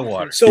than dog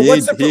water. So He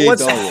what's ain't dog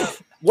water.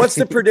 what's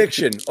the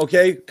prediction?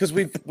 Okay, because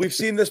we've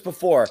seen this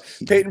before.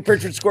 Peyton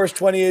Pritchard scores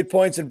 28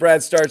 points and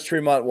Brad starts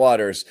Tremont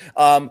Waters.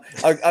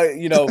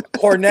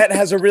 Cornette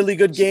has a really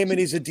good game and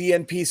he's a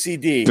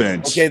DNPCD.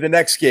 Bench. Okay, the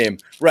next game,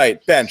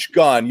 right? Bench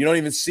gone. You don't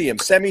even see him.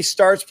 Semi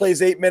starts,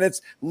 plays 8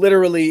 minutes,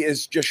 literally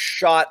is just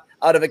shot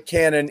out of a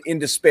cannon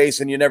into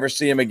space, and you never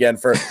see him again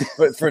for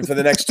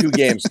the next 2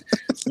 games.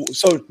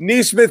 So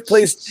Neesmith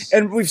plays,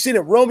 and we've seen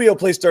it. Romeo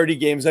plays 30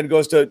 games, then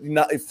goes to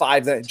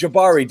 5. Then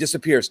Jabari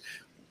disappears.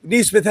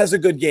 Neesmith has a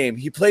good game.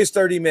 He plays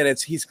 30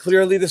 minutes. He's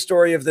clearly the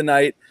story of the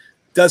night.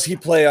 Does he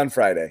play on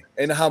Friday,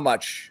 and how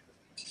much?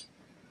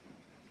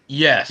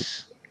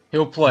 Yes,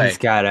 he'll play He's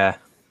got to.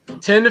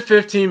 10 to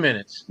 15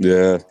 minutes.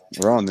 Yeah,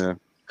 we're on there.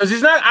 Because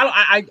he's not.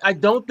 I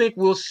don't think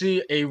we'll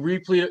see a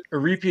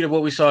repeat of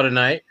what we saw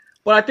tonight.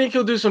 But I think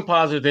he'll do some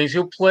positive things.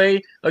 He'll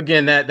play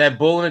again that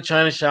bull in the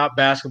china shop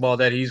basketball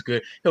that he's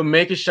good. He'll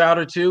make a shot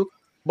or two,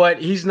 but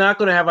he's not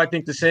going to have, I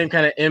think, the same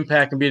kind of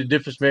impact and be the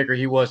difference maker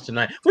he was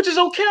tonight, which is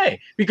okay.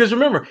 Because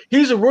remember,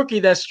 he's a rookie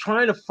that's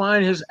trying to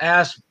find his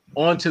ass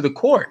onto the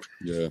court.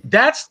 Yeah.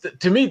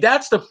 To me,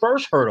 that's the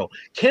first hurdle.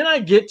 Can I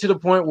get to the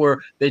point where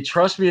they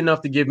trust me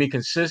enough to give me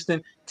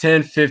consistent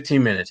 10,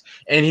 15 minutes?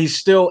 And he's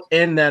still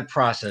in that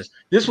process.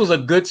 This was a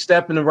good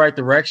step in the right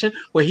direction,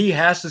 but he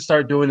has to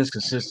start doing this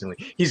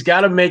consistently. He's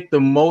got to make the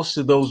most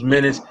of those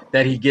minutes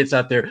that he gets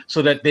out there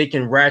so that they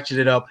can ratchet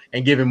it up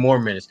and give him more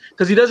minutes.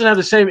 Because he doesn't have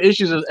the same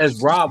issues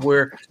as Rob,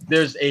 where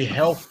there's a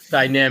health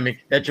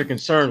dynamic that you're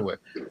concerned with.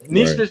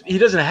 Neesmith, he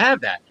doesn't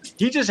have that.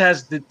 He just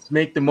has to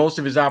make the most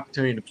of his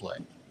opportunity to play.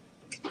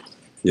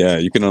 Yeah,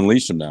 you can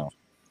unleash him now.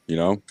 You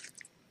know,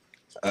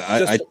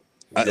 I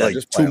like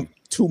just play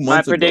 2 My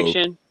months ago,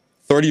 prediction: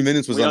 30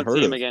 minutes was we don't unheard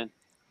see him of. again.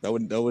 That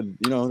would no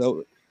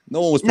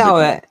one was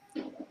predicting.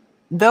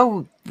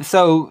 No,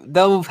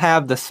 they'll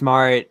have the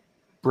smart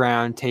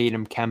Brown,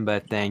 Tatum,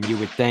 Kemba thing. You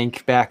would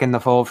think back in the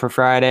fold for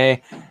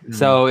Friday.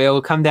 So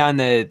it'll come down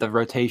to the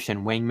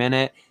rotation wing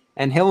minute,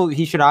 and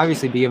he should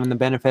obviously be given the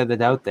benefit of the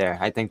doubt there.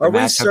 I think. Are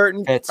we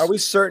certain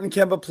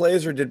Kemba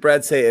plays, or did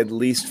Brad say at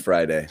least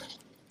Friday?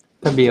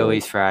 Could be at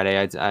least Friday,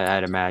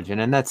 I'd imagine,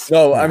 and that's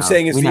I'm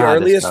saying is we the know how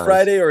this earliest goes.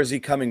 Friday, or is he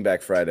coming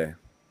back Friday?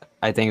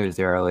 I think it was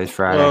the earliest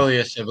Friday. Oh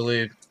yes, I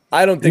believe.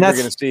 I don't think And we're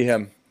going to see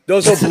him.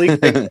 Those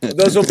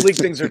oblique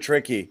things are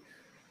tricky.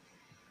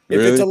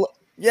 If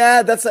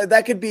it's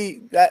that could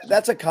be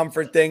that's a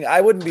comfort thing. I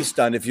wouldn't be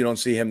stunned if you don't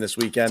see him this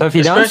weekend. So if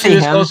you don't Especially see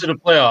this him, close to the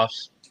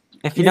playoffs.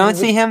 if you don't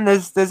see him,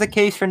 there's a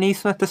case for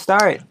Neesmith to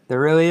start. There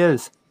really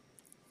is.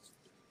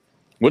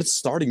 What does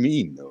starting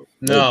mean though?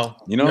 No,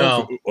 Like,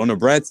 no. on a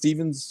Brad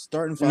Stevens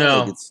starting five. No.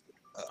 Like it's,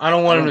 I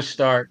don't want him to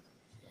start.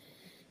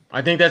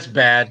 I think that's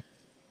bad.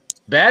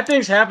 Bad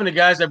things happen to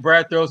guys that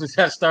Brad throws into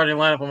that starting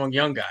lineup among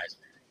young guys.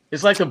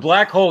 It's like the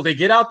black hole. They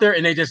get out there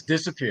and they just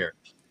disappear.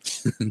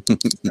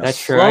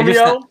 That's true.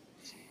 Romeo,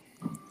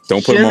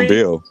 don't put him on Shimmy?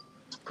 Bill.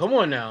 come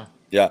on now.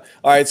 Yeah.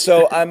 All right.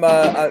 So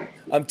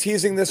I'm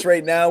teasing this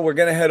right now. We're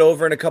gonna head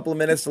over in a couple of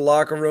minutes to the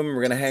locker room. And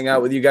we're gonna hang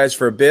out with you guys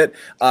for a bit.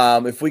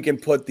 If we can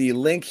put the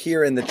link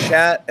here in the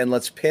chat and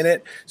let's pin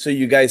it so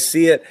you guys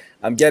see it.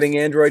 I'm getting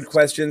Android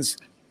questions.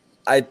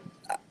 I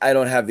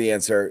don't have the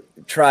answer.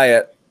 Try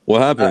it.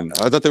 What happened?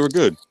 I thought they were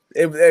good.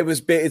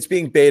 It's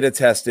being beta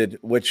tested,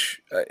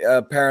 which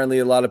apparently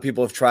a lot of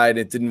people have tried.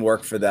 It didn't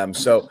work for them.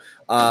 So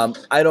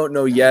I don't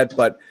know yet,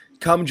 but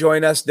come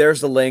join us.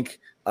 There's the link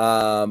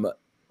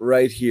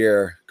right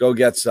here. Go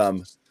get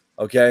some.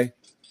 Okay.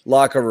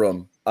 Locker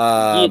room.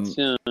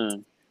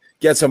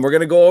 Get some. We're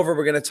going to go over.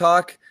 We're going to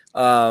talk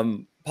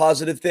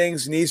positive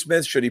things.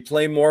 Neesmith, should he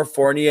play more?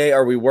 Fournier,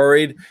 are we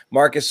worried?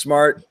 Marcus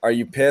Smart, are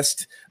you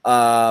pissed?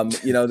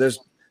 There's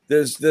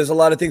a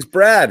lot of things.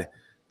 Brad,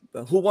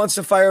 who wants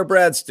to fire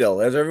Brad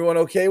still? Is everyone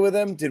okay with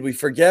him? Did we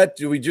forget?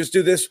 Do we just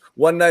do this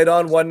one night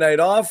on, one night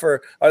off?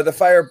 Or are the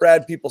fire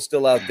Brad people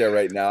still out there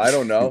right now? I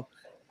don't know.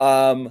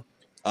 I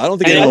don't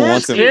think anyone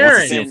wants to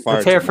see him fired.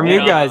 Let's hear from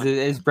you tomorrow. guys.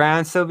 Is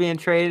Brown still being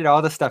traded?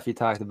 All the stuff you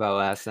talked about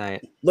last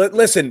night.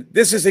 Listen,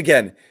 this is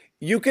again,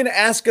 you can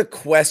ask a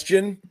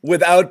question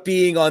without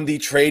being on the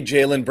trade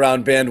Jaylen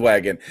Brown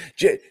bandwagon.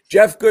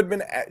 Jeff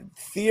Goodman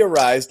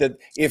theorized that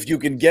if you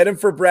can get him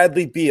for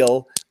Bradley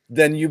Beal,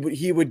 then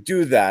he would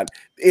do that.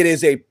 It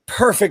is a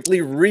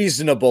perfectly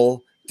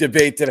reasonable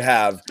debate to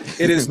have.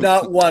 It is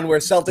not one where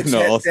Celtics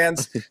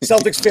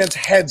fans'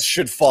 heads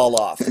should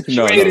fall off.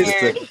 No, it is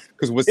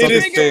because with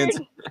Celtics fans.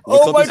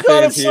 Oh my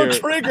God, I'm so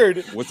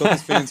triggered. What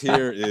Celtics fans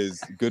here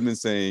is Goodman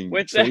saying,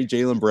 trade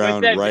Jaylen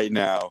Brown right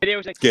now.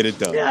 Get it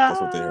done. Yeah.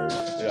 That's what they heard.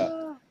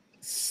 Yeah.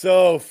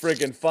 So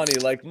freaking funny.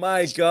 Like,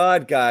 my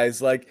God,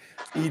 guys. Like,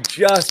 he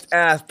just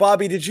asked.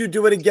 Bobby, did you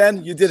do it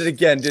again? You did it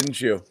again, didn't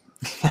you?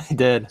 I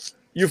did.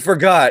 You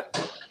forgot.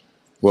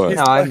 What?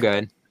 No, I'm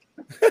good.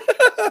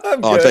 I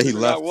thought he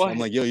left. I'm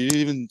like, yo, you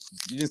didn't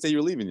say you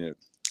were leaving yet.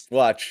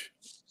 Watch.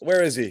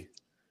 Where is he?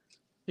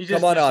 He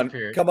just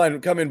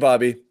Come in,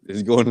 Bobby. Is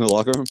he going to the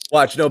locker room?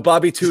 Watch. No,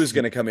 Bobby 2 is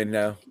going to come in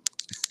now.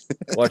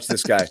 Watch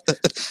this guy.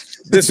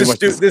 This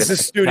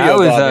is studio,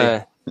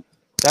 Bobby.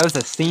 That was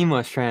a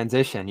seamless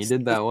transition. You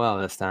did that well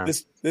this time.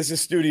 This is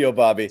studio,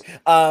 Bobby.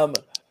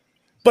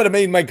 But I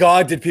mean, my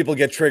God, did people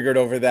get triggered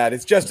over that?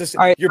 It's just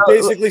you're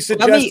basically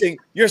suggesting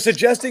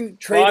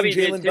trading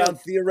Jaylen Brown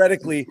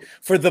theoretically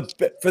for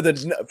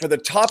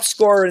the top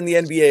scorer in the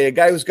NBA, a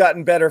guy who's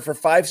gotten better for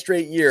 5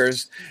 straight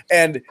years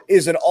and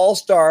is an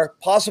all-star,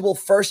 possible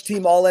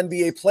first-team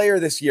All-NBA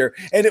player this year.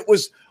 And it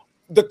was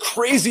the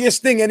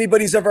craziest thing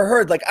anybody's ever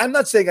heard. Like, I'm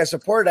not saying I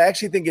support it. I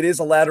actually think it is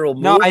a lateral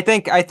move. No, I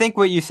think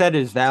what you said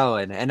is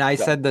valid. And I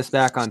said this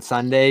back on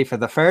Sunday. For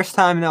the first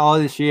time in all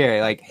this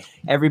year, like,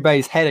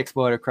 everybody's head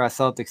exploded across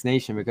Celtics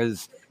Nation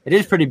because it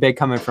is pretty big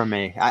coming from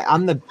me.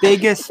 I'm the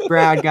biggest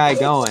Brad guy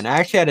going. I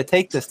actually had to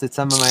take this to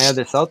some of my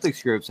other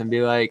Celtics groups and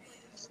be like,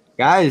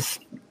 guys,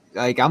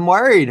 like, I'm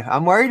worried.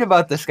 I'm worried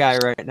about this guy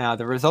right now.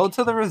 The results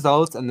are the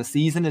results, and the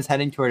season is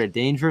heading toward a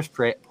dangerous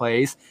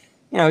place.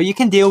 You know, you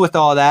can deal with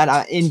all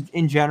that.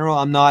 In general,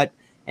 I'm not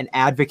an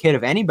advocate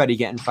of anybody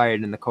getting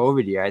fired in the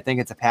COVID year. I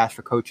think it's a pass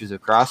for coaches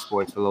across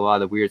sports with a lot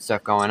of the weird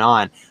stuff going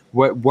on.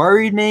 What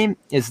worried me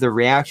is the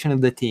reaction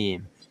of the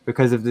team,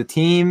 because if the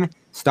team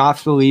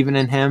stops believing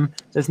in him,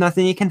 there's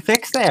nothing you can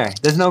fix there.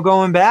 There's no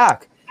going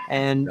back.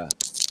 And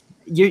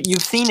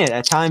you've seen it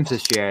at times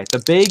this year.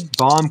 The big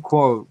bomb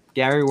quote,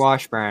 Gary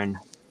Washburn,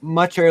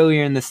 much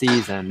earlier in the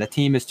season, the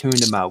team has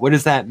tuned him out. What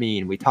does that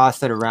mean? We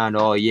tossed it around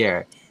all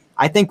year.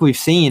 I think we've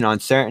seen on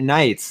certain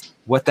nights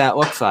what that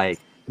looks like.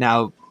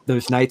 Now,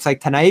 those nights like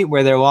tonight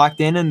where they're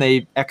locked in and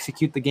they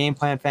execute the game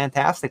plan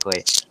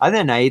fantastically.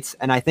 Other nights,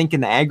 and I think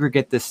in the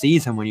aggregate this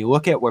season, when you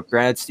look at what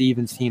Brad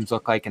Stevens' teams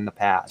look like in the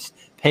past,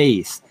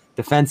 pace,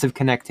 defensive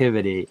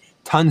connectivity,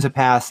 tons of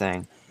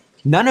passing,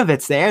 none of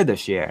it's there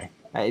this year.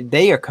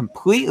 They are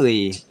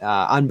completely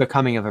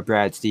unbecoming of a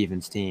Brad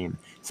Stevens team.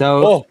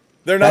 So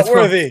they're not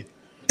worthy.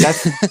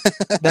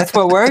 That's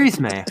what worries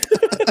me.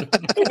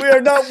 We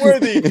are not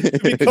worthy to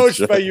be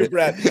coached by you,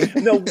 Brad.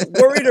 No,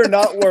 worried or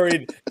not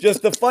worried.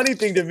 Just the funny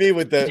thing to me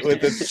with the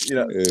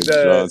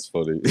John's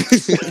funny.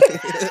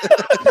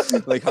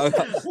 Like how are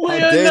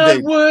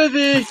not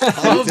worthy.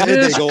 How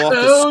dare they go off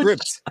the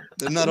script?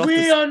 They're not.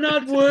 We are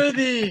not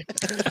worthy.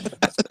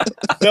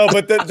 No,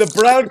 but the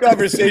Brown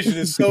conversation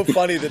is so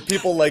funny that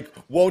people like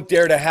won't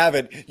dare to have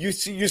it. You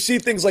see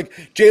things like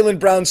Jaylen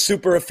Brown's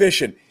super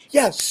efficient.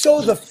 Yeah,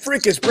 so the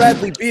frick is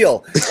Bradley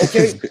Beal,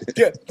 okay?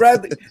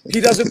 Bradley, he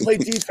doesn't play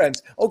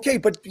defense. Okay,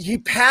 but he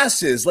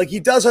passes. Like,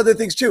 he does other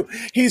things, too.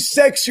 He's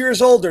 6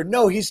 years older.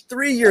 No, he's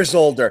 3 years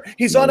older.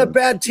 He's on a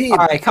bad team.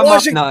 All right, come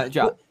on, no,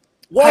 John.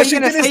 How are you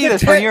going to say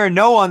this when you're a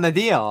no on the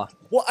deal?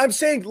 Well, I'm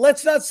saying,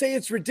 let's not say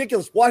it's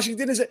ridiculous.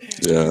 Washington is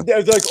they're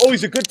like, oh,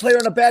 he's a good player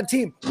on a bad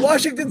team.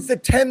 Washington's the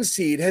 10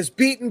 seed, has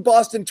beaten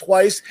Boston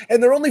twice,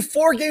 and they're only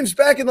 4 games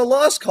back in the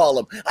loss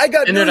column.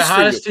 And they're the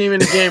hottest team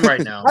in the game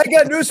right now. I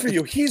got news for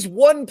you. He's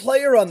one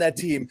player on that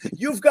team.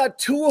 You've got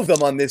 2 of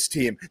them on this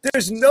team.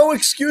 There's no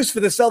excuse for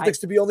the Celtics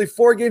to be only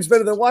 4 games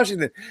better than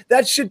Washington.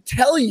 That should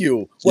tell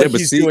you what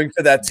he's doing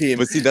for that team.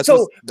 But see,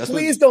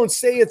 please don't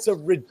say it's a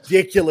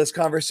ridiculous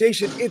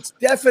conversation. It's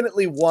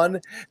definitely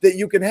one that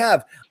you can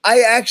have.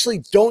 I actually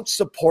don't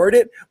support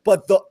it,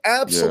 but the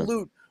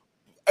absolute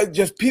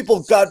just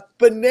people got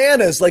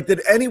bananas. Like,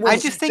 did anyone? I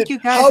just think you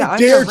guys. How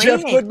dare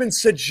Jeff Goodman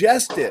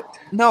suggest it?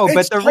 No, it's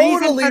but the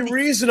totally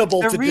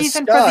reasonable. The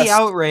reason for the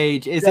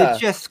outrage is it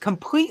just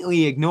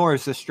completely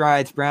ignores the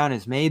strides Brown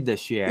has made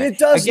this year. It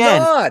does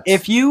not.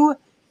 If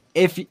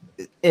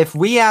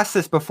we asked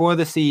this before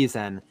the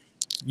season,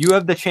 you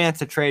have the chance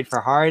to trade for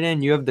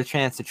Harden. You have the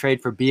chance to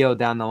trade for Beal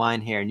down the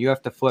line here, and you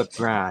have to flip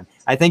Brown.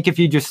 I think if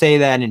you just say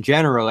that in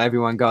general,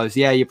 everyone goes,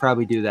 yeah, you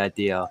probably do that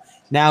deal.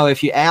 Now,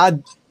 if you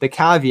add the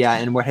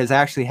caveat in what has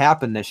actually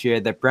happened this year,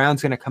 that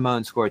Brown's going to come out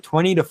and score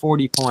 20 to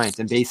 40 points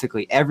in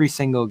basically every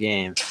single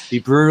game, be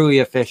brutally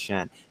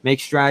efficient, make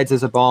strides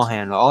as a ball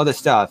handler, all this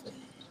stuff,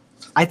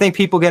 I think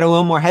people get a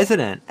little more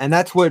hesitant. And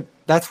that's where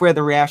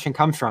the reaction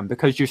comes from,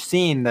 because you're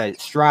seeing the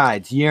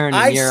strides year in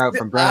and year out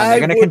from Brown.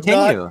 They're going to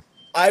continue.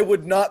 I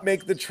would not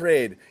make the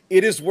trade.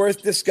 It is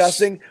worth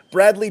discussing.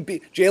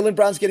 Jaylen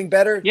Brown's getting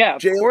better. Yeah,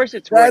 of course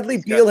it's Bradley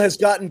worth Beal has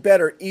gotten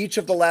better each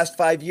of the last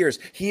 5 years.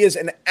 He is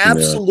an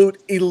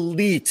absolute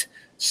elite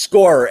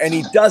scorer, and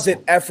he does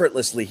it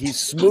effortlessly. He's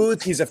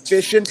smooth, he's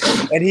efficient,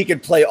 and he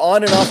can play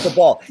on and off the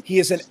ball. He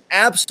is an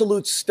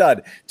absolute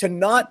stud. To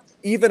not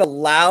even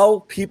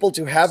allow people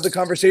to have the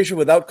conversation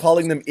without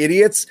calling them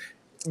idiots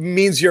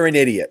means you're an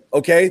idiot.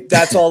 Okay,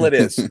 that's all it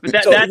is. But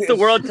that's the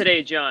world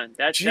today, John.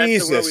 That's the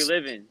world we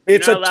live in.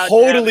 It's a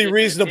totally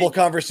reasonable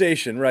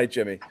conversation, right,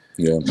 Jimmy?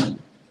 Yeah.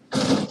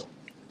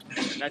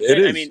 That's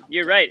it. I mean,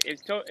 you're right.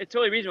 It's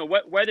totally reasonable.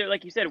 Whether,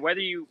 like you said, whether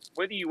you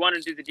want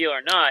to do the deal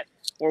or not,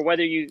 or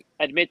whether you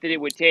admit that it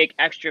would take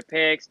extra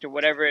picks to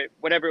whatever it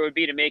would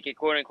be to make it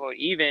quote unquote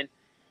even.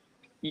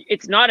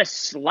 It's not a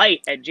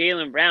slight at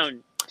Jaylen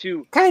Brown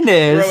to kind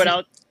of throw it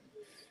out.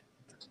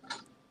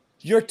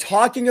 You're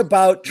talking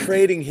about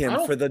trading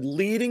him for the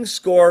leading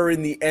scorer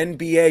in the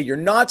NBA. You're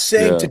not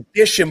saying to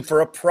dish him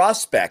for a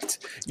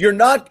prospect. You're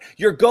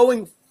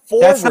going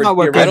forward. That's not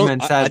what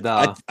Goodman said,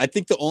 though. I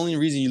think the only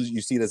reason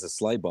you see it as a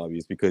slight, Bobby,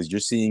 is because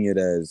you're seeing it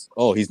as,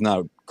 oh, he's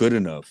not good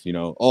enough.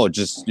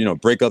 Just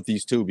break up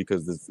these two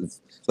because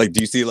it's like,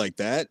 do you see it like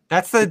that?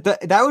 That's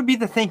that would be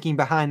the thinking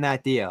behind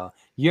that deal.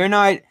 You're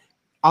not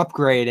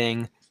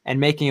upgrading and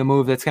making a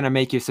move that's going to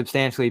make you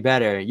substantially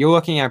better. You're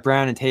looking at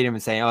Brown and Tatum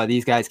and saying, oh,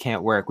 these guys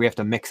can't work. We have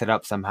to mix it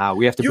up somehow.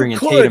 We have to bring in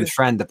Tatum's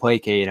friend to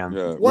placate him.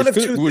 Yeah. One of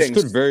two things. Which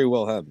could very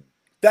well happen.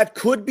 That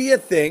could be a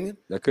thing.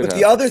 That could but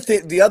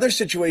happen. the other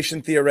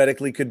situation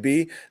theoretically could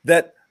be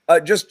that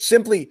just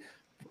simply,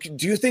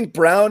 do you think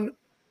Brown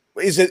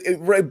is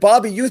it,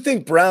 Bobby? You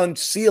think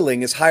Brown's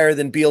ceiling is higher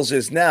than Beal's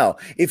is now?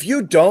 If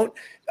you don't,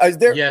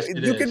 yes, it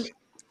you is. can.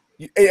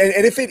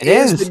 And if it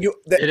is, then you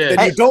don't make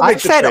I've the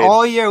said trade.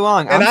 all year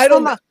long, and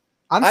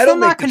I'm still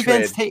not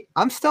convinced.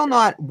 I'm still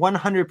not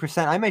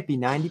 100%. I might be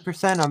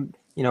 90%.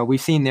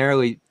 We've seen the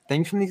early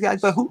things from these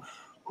guys, but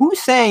who's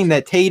saying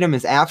that Tatum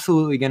is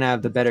absolutely going to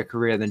have the better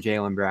career than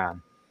Jaylen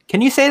Brown?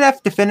 Can you say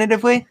that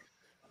definitively?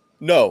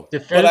 No,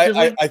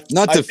 definitively.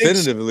 Not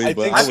definitively,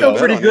 but I feel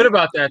pretty good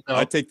about that, though.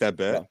 I take that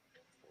bet.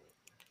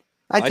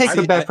 I take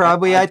the bet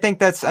probably. I think,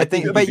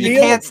 but you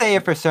can't say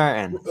it for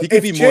certain. He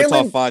could be more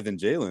top 5 than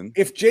Jaylen.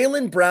 If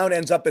Jaylen Brown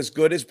ends up as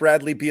good as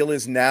Bradley Beal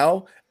is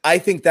now, I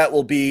think that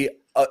will be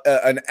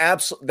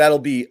that'll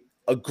be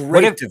a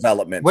great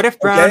development. What if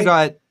Brown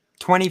got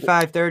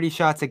 25, 30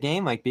 shots a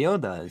game like Beal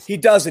does? He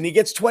doesn't. He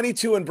gets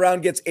 22 and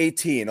Brown gets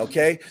 18.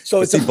 Okay.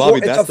 So it's a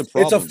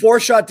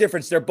 4-shot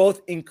difference. They're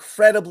both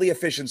incredibly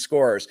efficient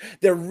scorers.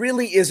 There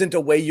really isn't a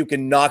way you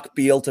can knock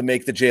Beal to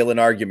make the Jaylen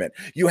argument.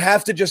 You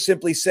have to just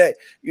simply say,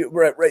 you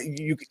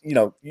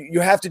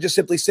have to just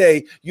simply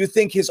say, you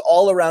think his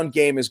all around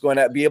game is going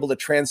to be able to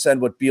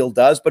transcend what Beal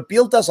does, but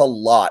Beal does a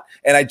lot.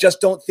 And I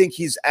just don't think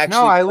he's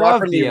actually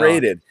properly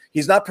rated.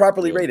 He's not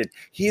properly rated.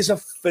 He's a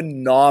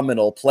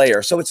phenomenal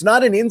player. So it's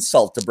not an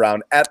insult to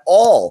Brown at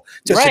all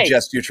to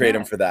suggest you trade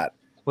him for that.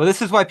 Well,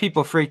 this is why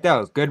people freaked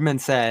out. Goodman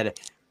said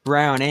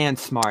Brown and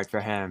Smart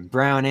for him.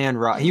 Brown and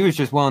Rob. He was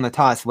just willing to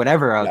toss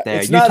whatever out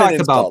there. You talked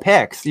about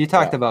picks. You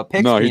talked about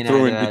picks. No, he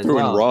threw in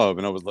Rob,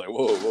 and I was like,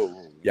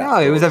 whoa. Yeah, no,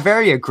 it was a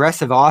very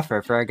aggressive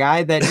offer for a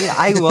guy that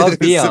I love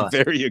Beal. It's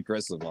a very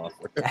aggressive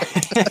offer.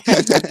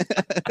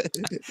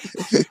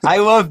 I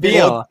love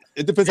Beal.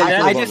 It depends.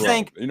 I just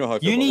think how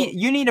you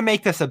need to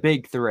make this a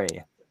big three.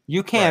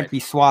 You can't be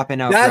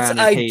swapping out. That's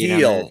Brown and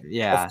ideal. Tatum.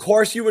 Yeah, of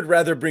course you would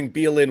rather bring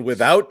Beal in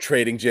without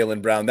trading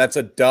Jaylen Brown. That's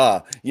a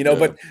duh.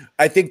 But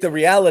I think the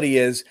reality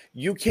is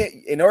you can't.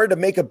 In order to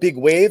make a big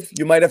wave,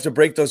 you might have to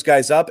break those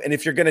guys up. And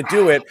if you're going to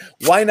do it,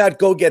 why not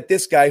go get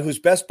this guy who's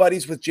best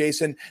buddies with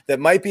Jason that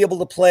might be able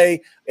to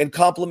play and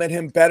complement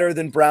him better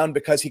than Brown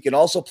because he can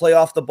also play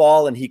off the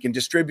ball and he can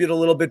distribute a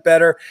little bit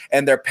better.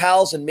 And they're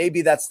pals, and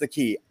maybe that's the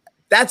key.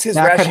 That's his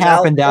rationale. That could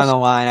happen down the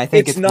line. I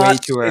think it's way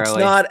too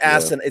early.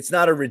 It's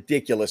not a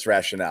ridiculous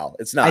rationale.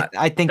 It's not.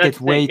 I think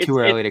it's way too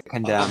early to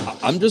condemn.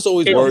 I'm just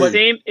always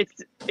worried.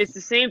 It's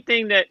the same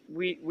thing that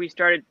we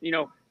started.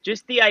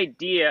 Just the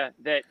idea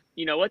that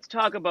let's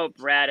talk about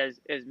Brad as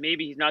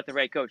maybe he's not the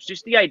right coach.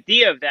 Just the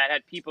idea of that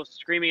had people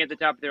screaming at the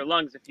top of their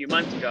lungs a few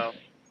months ago,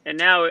 and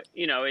now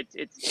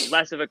it's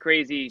less of a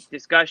crazy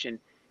discussion.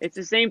 It's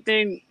the same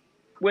thing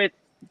with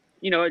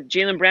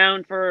Jaylen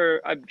Brown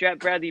for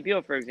Bradley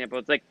Beal, for example.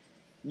 It's like,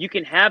 you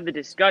can have the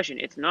discussion.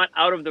 It's not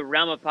out of the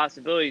realm of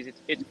possibilities.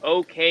 It's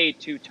okay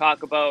to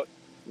talk about,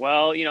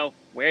 well,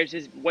 what's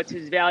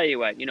his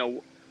value at?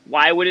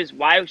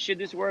 Why should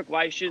this work?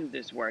 Why shouldn't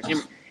this work?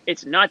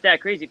 It's not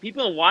that crazy.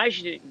 People in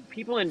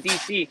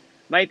DC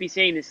might be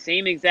saying the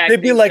same exact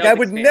thing. They'd be like, I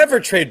would never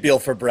trade Beal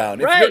for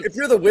Brown. If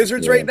you're the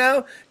Wizards right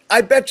now,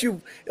 I bet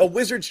you a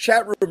Wizards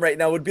chat room right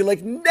now would be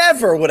like,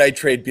 never would I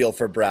trade Beal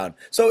for Brown.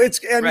 So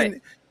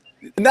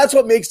and that's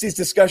what makes these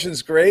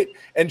discussions great.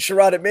 And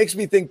Sherrod, it makes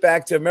me think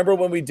back to, remember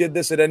when we did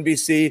this at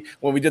NBC,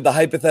 when we did the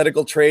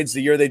hypothetical trades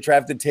the year they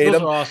drafted Tatum?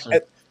 Those are awesome.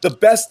 And the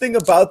best thing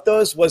about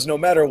those was no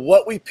matter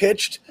what we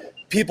pitched,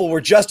 people were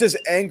just as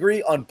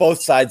angry on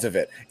both sides of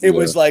it. It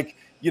was like,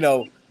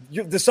 the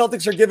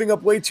Celtics are giving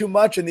up way too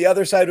much, and the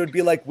other side would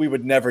be like, we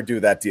would never do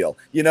that deal.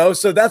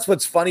 So that's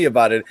what's funny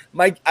about it.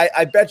 Mike,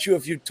 I bet you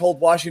if you told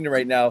Washington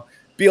right now,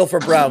 Beal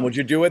for Brown, would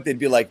you do it? They'd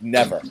be like,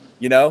 never,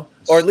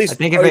 or at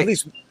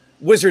least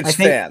Wizards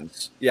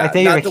fans. Yeah, I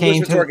think not if the it came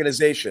Wizards to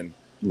organization.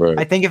 Right.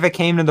 I think if it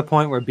came to the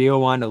point where Beal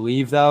wanted to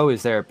leave, though,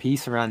 is there a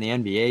piece around the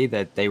NBA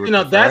that they would You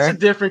know, prefer? that's a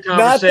different Not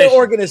conversation. the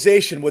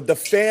organization. Would the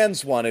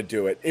fans want to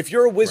do it? If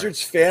you're a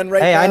Wizards fan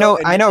right Hey, now,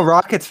 I know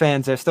Rockets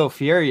fans are still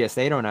furious.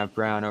 They don't have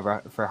Brown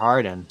over for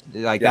Harden.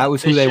 Like Yeah. that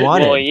was who They they should.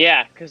 wanted. Well,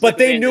 yeah, but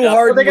they knew Well,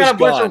 Harden they got a was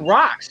bunch gone. of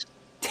rocks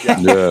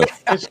Yeah.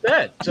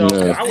 instead. So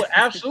Yeah. I would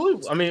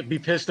absolutely, I mean, be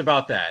pissed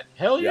about that.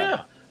 Hell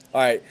yeah. All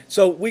right,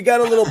 so we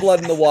got a little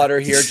blood in the water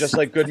here, just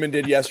like Goodman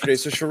did yesterday.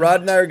 So Sherrod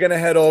and I are going to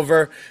head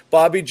over.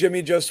 Bobby,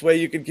 Jimmy, Josue,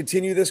 you can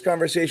continue this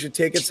conversation,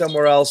 take it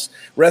somewhere else.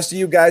 Rest of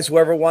you guys,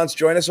 whoever wants,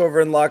 join us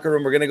over in locker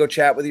room. We're going to go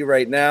chat with you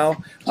right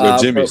now. Yo,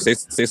 Jimmy,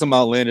 say some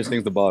outlandish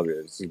things to Bobby.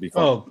 This would be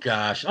fun. Oh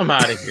gosh, I'm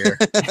out of here.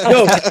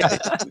 No,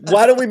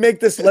 why don't we make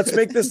this? Let's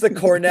make this the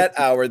Cornette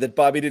hour that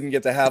Bobby didn't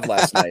get to have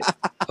last night.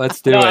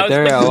 Let's do it.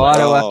 There are a lot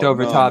of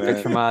leftover topics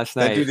man. from last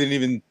That night. dude didn't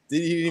even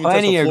Plenty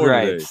touch the of floor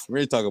today. gripes. We're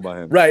ready to talk about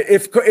him. Right.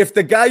 If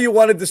the guy you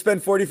wanted to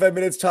spend 45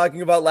 minutes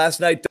talking about last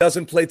night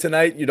doesn't play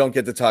tonight, you don't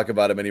get to talk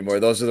about him anymore.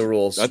 Those are the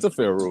rules. That's a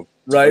fair rule.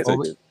 Right.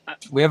 I'll take it.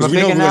 We have a 'Cause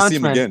big we know we're gonna see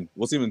him announcement. again.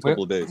 We'll see him in a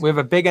couple of days. We have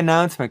a big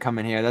announcement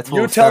coming here. That's what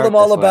You we'll tell start them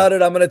all this about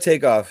with. it. I'm going to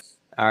take off.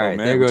 All right,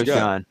 man, there what goes you got?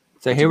 Sean.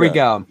 So What here you we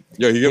got? go.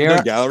 Yo, you Here-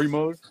 have gallery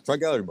mode? Try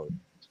gallery mode.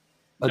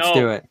 Let's No.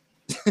 do it.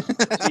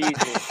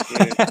 Jesus,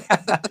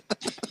 dude.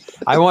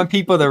 I want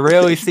people to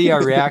really see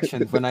our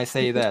reactions when I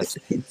say this.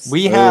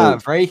 We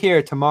have right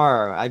here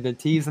tomorrow. I've been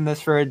teasing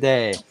this for a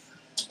day.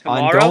 On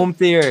Tomorrow? Dome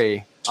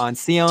Theory on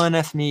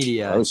CLNS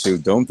Media. Oh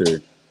shoot, don't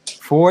there.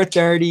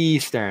 4:30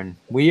 Eastern.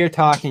 We are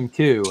talking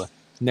to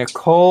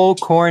Nicole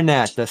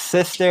Cornett, the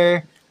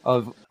sister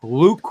of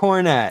Luke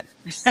Cornett.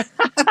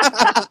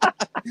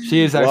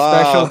 She is our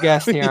special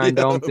guest here on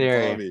Dome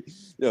Theory. Bobby.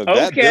 Yo,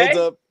 that Okay.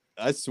 build up,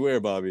 I swear,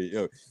 Bobby.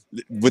 Yo,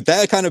 with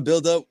that kind of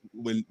build up,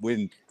 when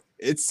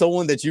it's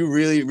someone that you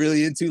really,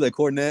 really into, like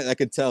Cornette, I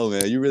could tell,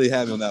 man. You really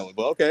have me on that one.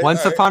 But okay. Once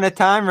all right. upon a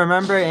time,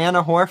 remember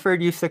Anna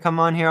Horford used to come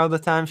on here all the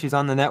time. She's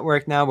on the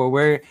network now, but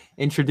we're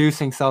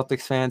introducing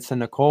Celtics fans to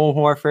Nicole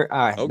Horford.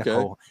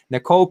 Okay.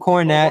 Nicole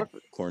Cornett,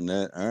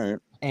 Cornette, all right.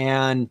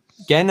 and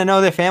getting to know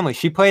their family.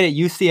 She played at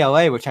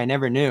UCLA, which I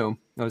never knew.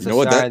 It was You a know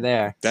what, star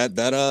there.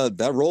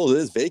 That role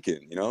is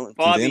vacant, you know.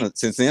 Bobby.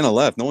 Since Anna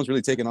left, no one's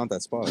really taken on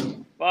that spot.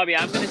 Bobby,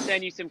 I'm going to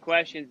send you some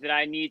questions that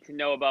I need to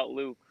know about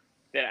Luke.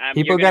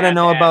 People got to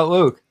know about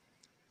Luke.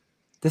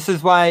 This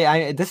is why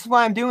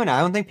I'm doing it.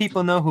 I don't think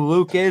people know who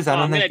Luke is. I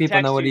don't think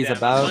people know what he's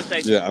about.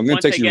 Yeah, I'm gonna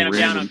text you Once I get them down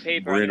random- on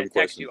paper, I'm random going to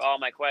text you all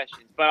my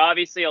questions. But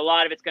obviously, a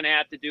lot of it's going to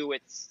have to do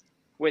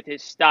with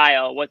his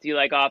style. What's he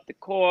like off the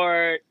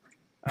court?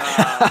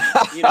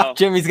 You know,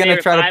 Jimmy's gonna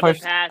favorite try to Bible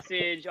push.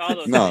 passage. All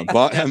those No, things.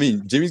 but I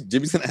mean,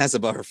 Jimmy's gonna ask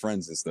about her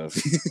friends and stuff.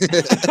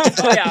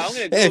 Oh, yeah, I'm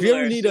gonna Hey, if Google you her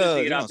ever as need soon as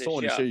we get off this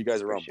someone to show, show you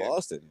guys for around sure.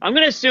 Boston, I'm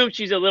going to assume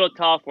she's a little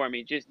tall for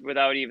me, just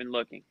without even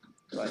looking.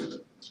 But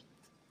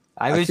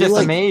I was feel just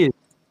like- amazed.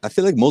 I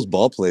feel like most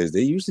ball players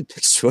they usually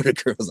pick shorter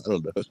girls. I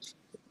don't know.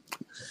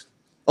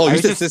 Oh, I you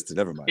was said just- sister.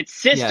 Never mind. it's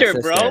sister,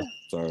 bro. sister.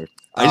 Sorry.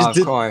 Of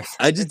course.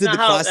 I just That's did the not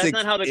how- that's classic.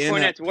 not how the Anna,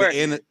 Cornettes work.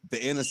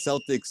 The Anna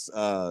Celtics.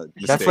 That's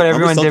mistake. what Remember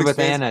everyone did Celtics with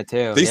fans? Anna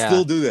too. They yeah.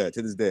 still do that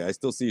to this day. I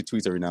still see your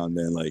tweets every now and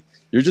then, like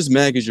you're just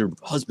mad because your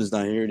husband's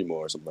not here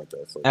anymore or something like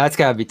that. So, That's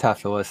gotta be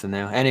tough to listen to.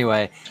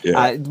 Anyway,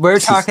 yeah. we're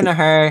talking to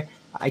her.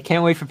 I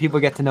can't wait for people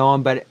to get to know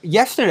him. But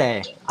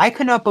yesterday, I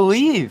could not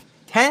believe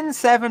 10,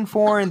 7,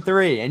 4, and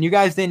 3, and you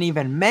guys didn't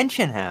even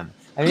mention him.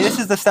 I mean, this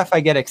is the stuff I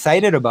get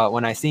excited about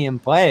when I see him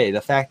play.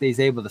 The fact that he's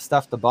able to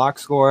stuff the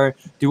box score,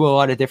 do a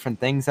lot of different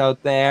things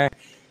out there.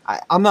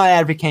 I'm not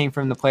advocating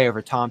for him to play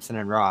over Thompson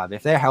and Rob.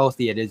 If they're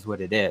healthy, it is what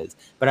it is.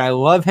 But I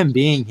love him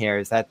being here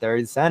as that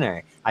third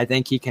center. I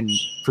think he can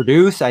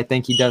produce. I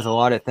think he does a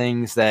lot of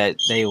things that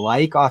they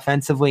like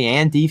offensively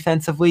and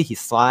defensively. He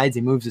slides.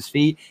 He moves his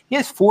feet. He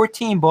has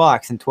 14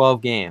 blocks in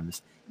 12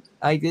 games.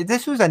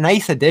 This was a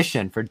nice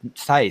addition for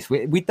Tice.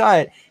 We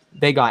thought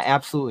they got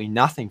absolutely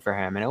nothing for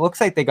him, and it looks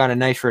like they got a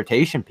nice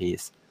rotation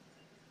piece.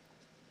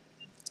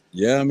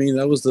 Yeah, I mean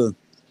that was the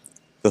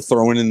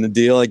throwing in the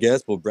deal, I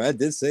guess. But Brad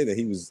did say that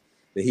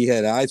he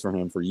had eyes for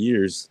him for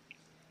years.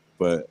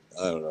 But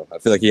I don't know. I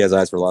feel like he has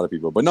eyes for a lot of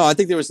people. But no, I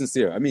think they were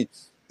sincere. I mean,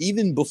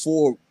 even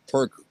before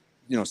Perk,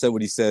 said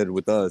what he said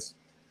with us,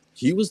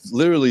 he was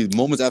literally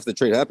moments after the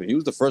trade happened. He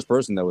was the first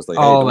person that was like,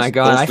 "Oh hey, my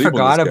god, I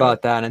forgot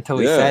about that until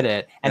he said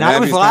it." And I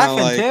was Abby's kinda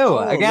laughing like, too. "Oh,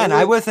 Again,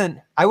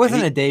 really?" I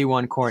wasn't a day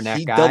one Cornet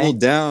He guy. doubled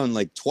down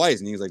like twice,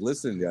 and he was like,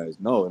 "Listen, guys,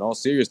 no. In all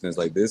seriousness,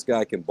 like this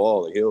guy can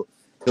ball. Like he'll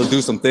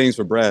do some things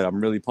for Brad. I'm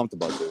really pumped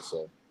about this."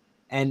 So.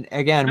 And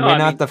again, No, we're I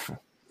not mean-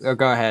 the.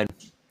 Go ahead.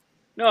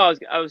 No,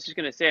 I was just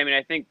gonna say. I mean,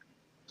 I think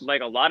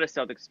like a lot of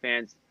Celtics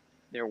fans,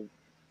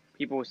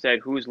 people who said,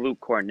 "Who's Luke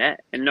Cornett?"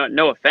 And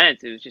no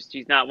offense, it was just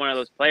he's not one of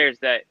those players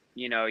that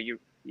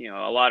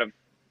a lot of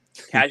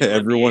casual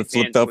Everyone NBA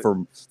flipped fans up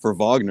for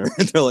Wagner.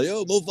 They're like,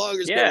 "Oh, Mo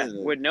Wagner's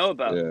coming." would know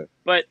about. Yeah.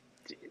 But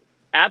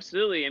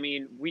absolutely, I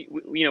mean,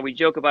 we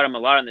joke about him a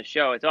lot on the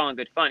show. It's all in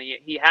good fun.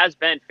 He has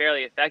been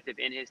fairly effective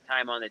in his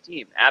time on the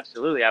team.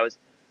 Absolutely,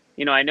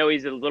 I know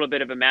he's a little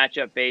bit of a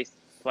matchup based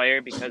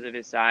player because of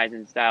his size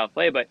and style of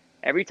play, but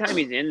every time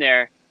he's in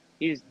there,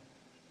 he's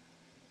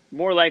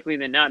more likely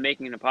than not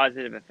making a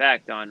positive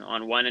effect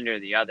on one end or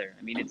the other.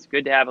 I mean, it's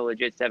good to have a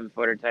legit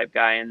 7-footer type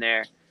guy in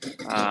there.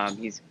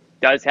 He's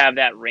does have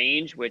that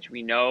range, which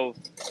we know,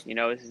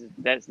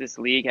 this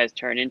league has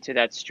turned into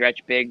that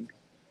stretch big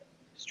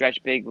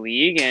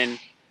league. And,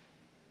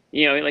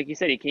 like you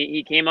said,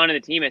 he came onto the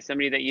team as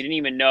somebody that you didn't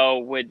even know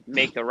would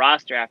make the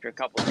roster after a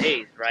couple of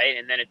days, right?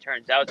 And then it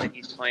turns out that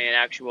he's playing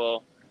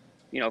actual,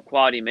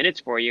 quality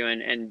minutes for you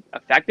and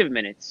effective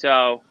minutes.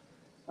 So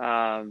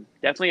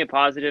definitely a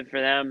positive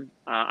for them.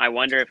 I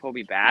wonder if he'll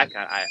be back.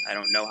 I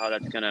don't know how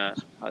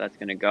that's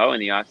gonna go in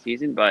the off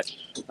season, but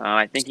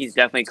I think he's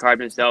definitely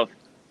carved himself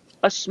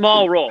a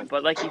small role.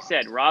 But like you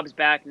said, Rob's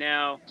back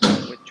now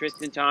with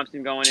Tristan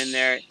Thompson going in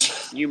there.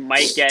 You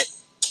might get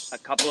a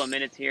couple of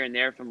minutes here and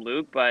there from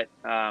Luke, but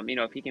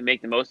if he can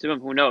make the most of them,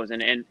 who knows?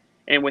 And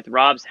with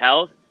Rob's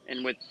health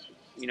and with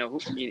you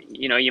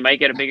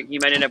might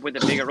end up with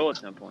a bigger role at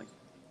some point.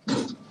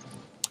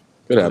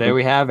 There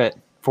we have it.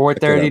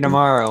 4:30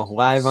 tomorrow,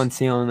 live on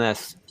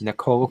CLNS.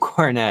 Nicole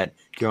Cornett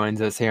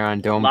joins us here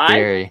on Dome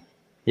Theory.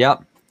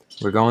 Yep,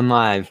 we're going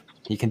live.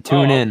 You can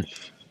tune in.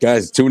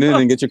 Guys, tune in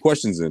and get your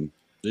questions in.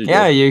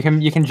 You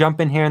can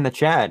jump in here in the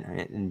chat,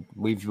 and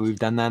we've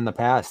done that in the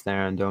past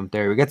there on Dome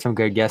Theory. We got some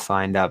good guests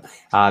lined up.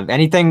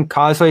 Anything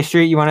Causeway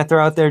Street you want to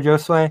throw out there,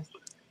 Josue?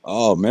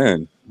 Oh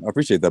man, I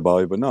appreciate that,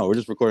 Bobby. But no, we're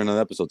just recording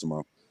another episode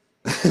tomorrow.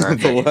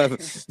 But we'll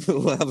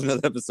have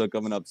another episode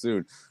coming up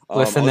soon.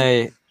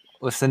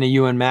 Listen to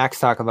you and Max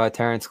talk about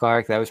Terrence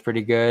Clark. That was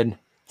pretty good.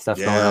 Stuff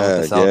going on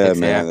with the Celtics. Yeah,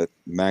 man.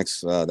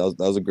 Max, that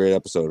was a great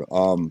episode.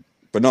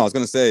 But no, I was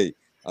gonna say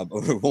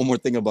one more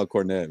thing about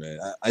Cornett, man.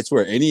 I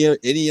swear,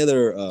 any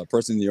other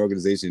person in the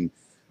organization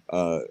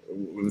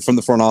from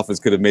the front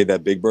office could have made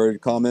that Big Bird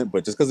comment,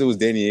 but just because it was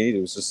Danny Ainge,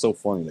 it was just so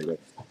funny.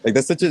 Like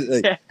that's such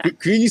a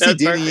can you see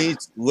Danny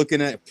Ainge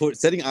looking at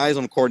setting eyes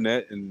on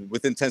Cornett, and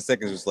within 10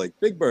 seconds, just like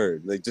Big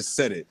Bird, like just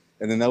said it.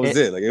 And then that was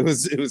it. Like it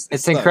was.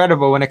 It's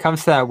incredible when it comes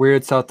to that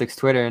weird Celtics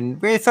Twitter,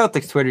 and weird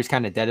Celtics Twitter is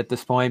kind of dead at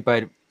this point.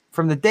 But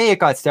from the day it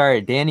got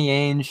started, Danny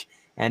Ainge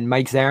and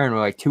Mike Zarin were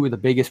like two of the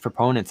biggest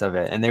proponents of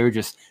it, and they were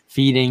just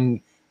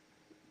feeding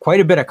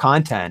quite a bit of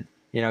content.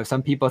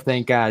 Some people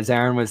think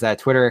Zarin was that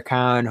Twitter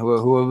account.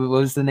 Who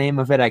was the name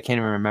of it? I can't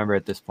even remember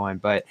at this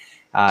point. But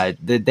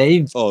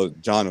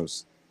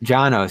Janos.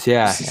 Janos,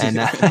 yeah, and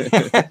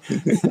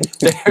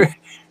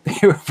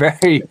they were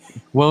very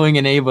willing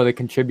and able to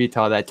contribute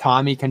to all that.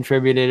 Tommy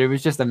contributed. It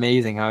was just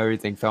amazing how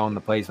everything fell into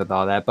place with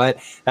all that. But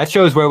that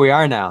shows where we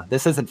are now.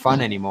 This isn't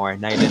fun anymore,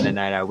 night in and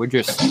night out. We're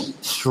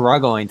just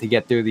struggling to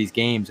get through these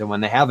games. And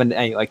when they have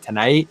like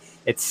tonight,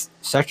 it's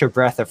such a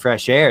breath of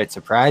fresh air. It's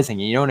surprising.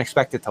 You don't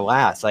expect it to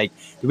last. Like,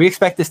 do we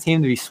expect this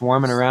team to be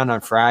swarming around on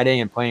Friday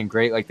and playing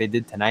great like they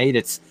did tonight?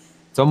 It's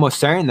almost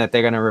certain that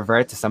they're going to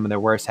revert to some of their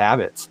worst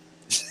habits.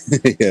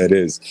 Yeah, it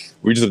is.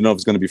 We just don't know if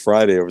it's going to be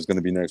Friday or if it's going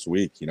to be next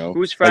week.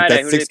 Who's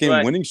Friday? Like that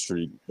 6-game winning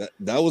streak.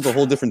 That was a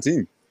whole different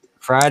team.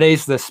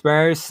 Friday's the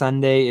Spurs.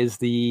 Sunday is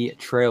the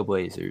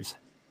Trailblazers.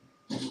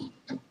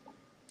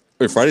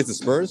 Wait, Friday's the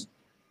Spurs?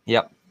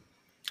 Yep.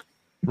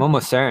 I'm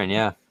almost certain.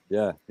 Yeah.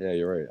 Yeah,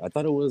 you're right. I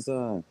thought it was.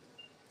 So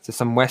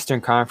some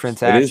Western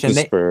Conference action. It is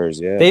the Spurs.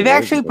 Yeah, they've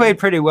actually played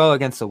pretty well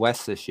against the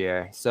West this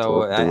year.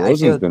 So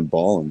DeRozan's been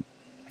balling.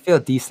 I feel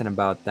decent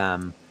about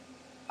them.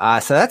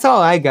 So that's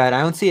all I got.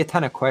 I don't see a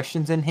ton of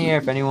questions in here.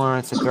 If anyone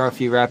wants to throw a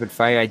few rapid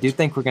fire, I do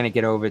think we're going to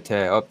get over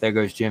to. Oh, there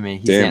goes Jimmy.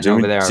 He's getting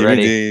over there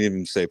already. Jimmy didn't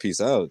even say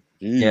peace out.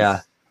 Jeez. Yeah.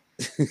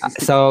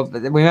 So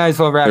we might as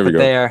well wrap it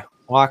there.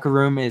 Locker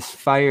room is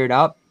fired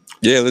up.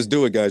 Yeah, let's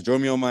do it, guys.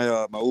 Join me on my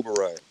Uber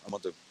ride. I'm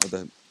about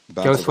to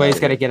Joe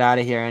Sway's got to get out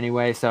of here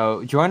anyway.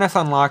 So join us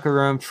on Locker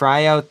Room.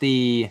 Try out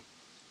the.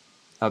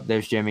 Oh,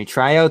 there's Jimmy.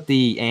 Try out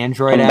the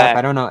Android app. Back.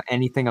 I don't know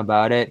anything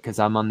about it because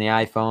I'm on the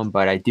iPhone,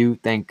 but I do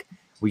think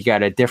we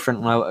got a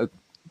different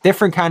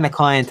kind of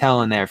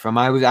clientele in there.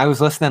 I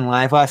was listening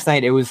live last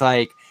night. It was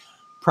like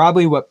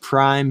probably what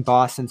prime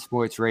Boston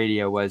sports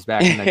radio was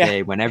back in the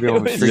day when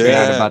everyone was freaking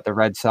out about the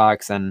Red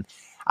Sox. And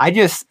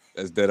that's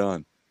dead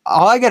on.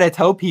 All I gotta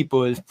tell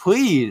people is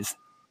please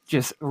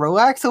just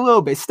relax a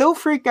little bit. Still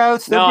freak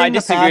out. Still bring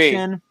the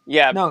passion.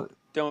 Yeah. No.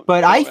 Don't.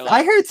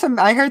 I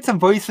heard some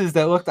voices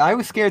that looked. I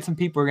was scared some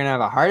people were gonna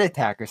have a heart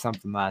attack or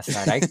something last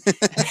night.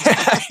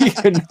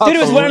 Dude, it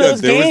was one of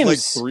those games. There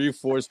was like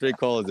 3-4 straight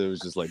calls. It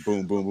was just like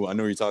boom, boom, boom. I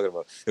know what you're talking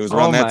about. It was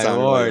around that time.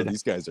 Like,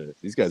 these guys. It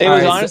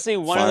was honestly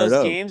one of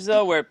those games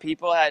though where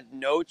people had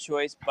no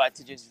choice but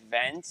to just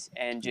vent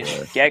and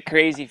just get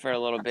crazy for a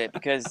little bit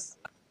because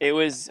it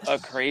was a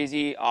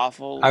crazy,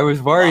 awful. I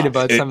was worried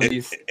about some of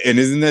these. And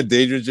isn't that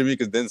dangerous, Jimmy?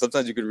 Because then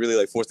sometimes you could really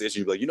like force the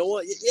issue. You'd be like, you know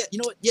what? Yeah, you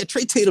know what? Yeah,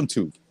 trade Tatum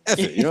too. F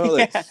it. You know,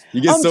 like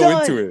you get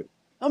into it.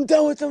 I'm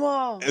done with them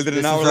all. And then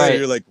an hour later,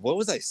 you're like, what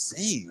was I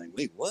saying? Like,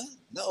 wait, what?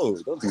 No,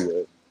 don't do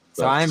that.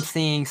 So I'm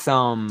seeing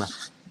some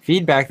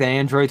feedback that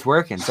Android's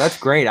working. So that's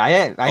great.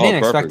 I didn't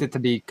expect it to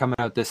be coming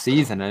out this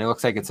season, and it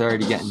looks like it's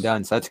already getting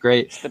done. So that's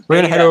great. We're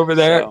gonna head over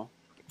there. So.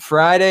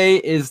 Friday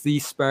is the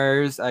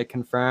Spurs. I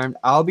confirmed.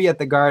 I'll be at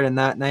the Garden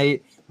that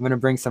night. I'm gonna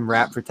bring some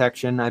rat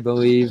protection, I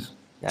believe.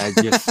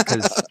 Just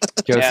because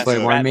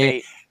Josue warned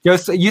me. You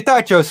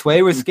thought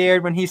Josue was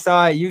scared when he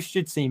saw it. You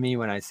should see me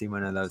when I see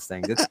one of those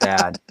things. It's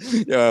bad.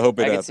 Yeah, I hope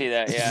it I can happens. see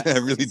that. Yeah, I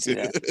really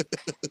do.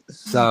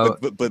 So,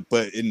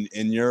 but in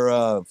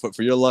your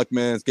for your luck,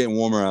 man, it's getting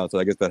warmer out, so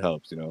I guess that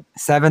helps.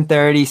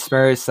 7:30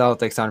 Spurs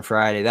Celtics on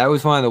Friday. That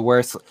was one of the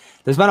worst.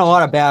 There's been a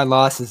lot of bad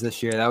losses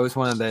this year. That was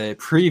one of the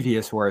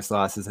previous worst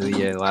losses of the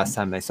year. The last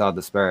time they saw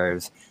the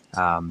Spurs,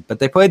 but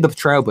they played the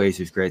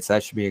Trailblazers great, so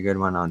that should be a good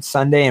one on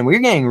Sunday. And we're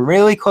getting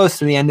really close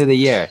to the end of the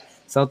year.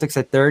 Celtics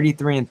at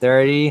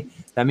 33-30.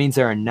 That means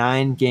there are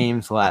 9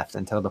 games left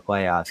until the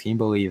playoffs. Can you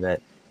believe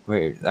it?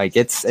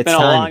 It's been time. a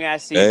long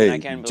ass season. Hey, I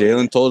can't believe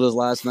Jalen it. told us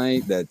last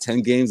night that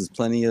 10 games is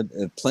plenty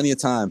of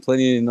time,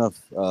 plenty enough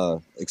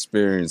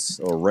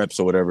experience or reps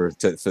or whatever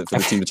for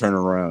the team to turn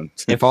around.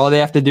 If all they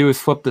have to do is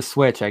flip the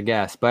switch, I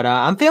guess. But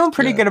I'm feeling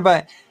pretty good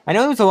about. I know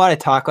there was a lot of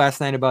talk last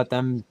night about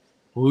them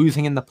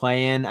losing in the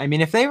play-in. I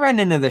mean, if they run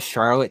into the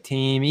Charlotte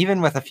team, even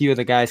with a few of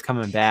the guys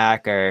coming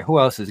back, or who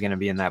else is going to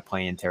be in that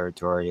play-in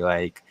territory,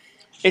 like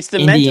it's the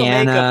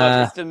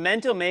Indiana.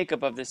 mental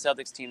makeup of the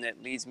Celtics team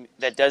that leads me.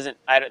 That's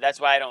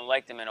why I don't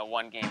like them in a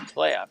one-game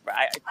playoff.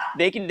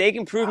 They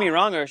can prove me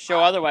wrong or show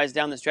otherwise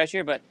down the stretch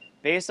here, but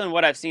based on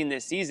what I've seen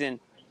this season,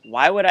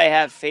 why would I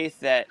have faith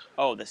that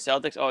the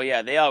Celtics? Oh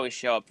yeah, they always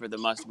show up for the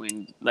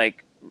must-win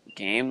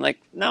game.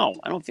 No,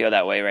 I don't feel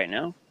that way right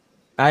now.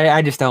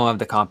 I just don't love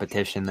the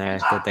competition there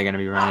that they're going to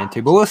be running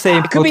into. But we'll see.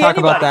 We'll talk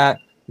about that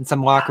in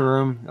some locker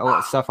room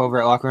stuff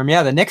over at locker room.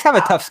 Yeah, the Knicks have a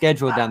tough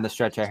schedule down the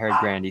stretch, I heard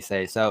Grandy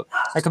say. So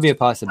that could be a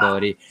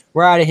possibility.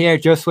 We're out of here.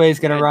 Josue's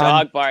going to run.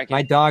 Dog barking.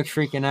 My dog's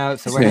freaking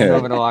out, so we're heading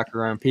over to the locker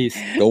room. Peace.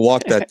 Go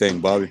walk that thing,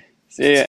 Bobby. See ya.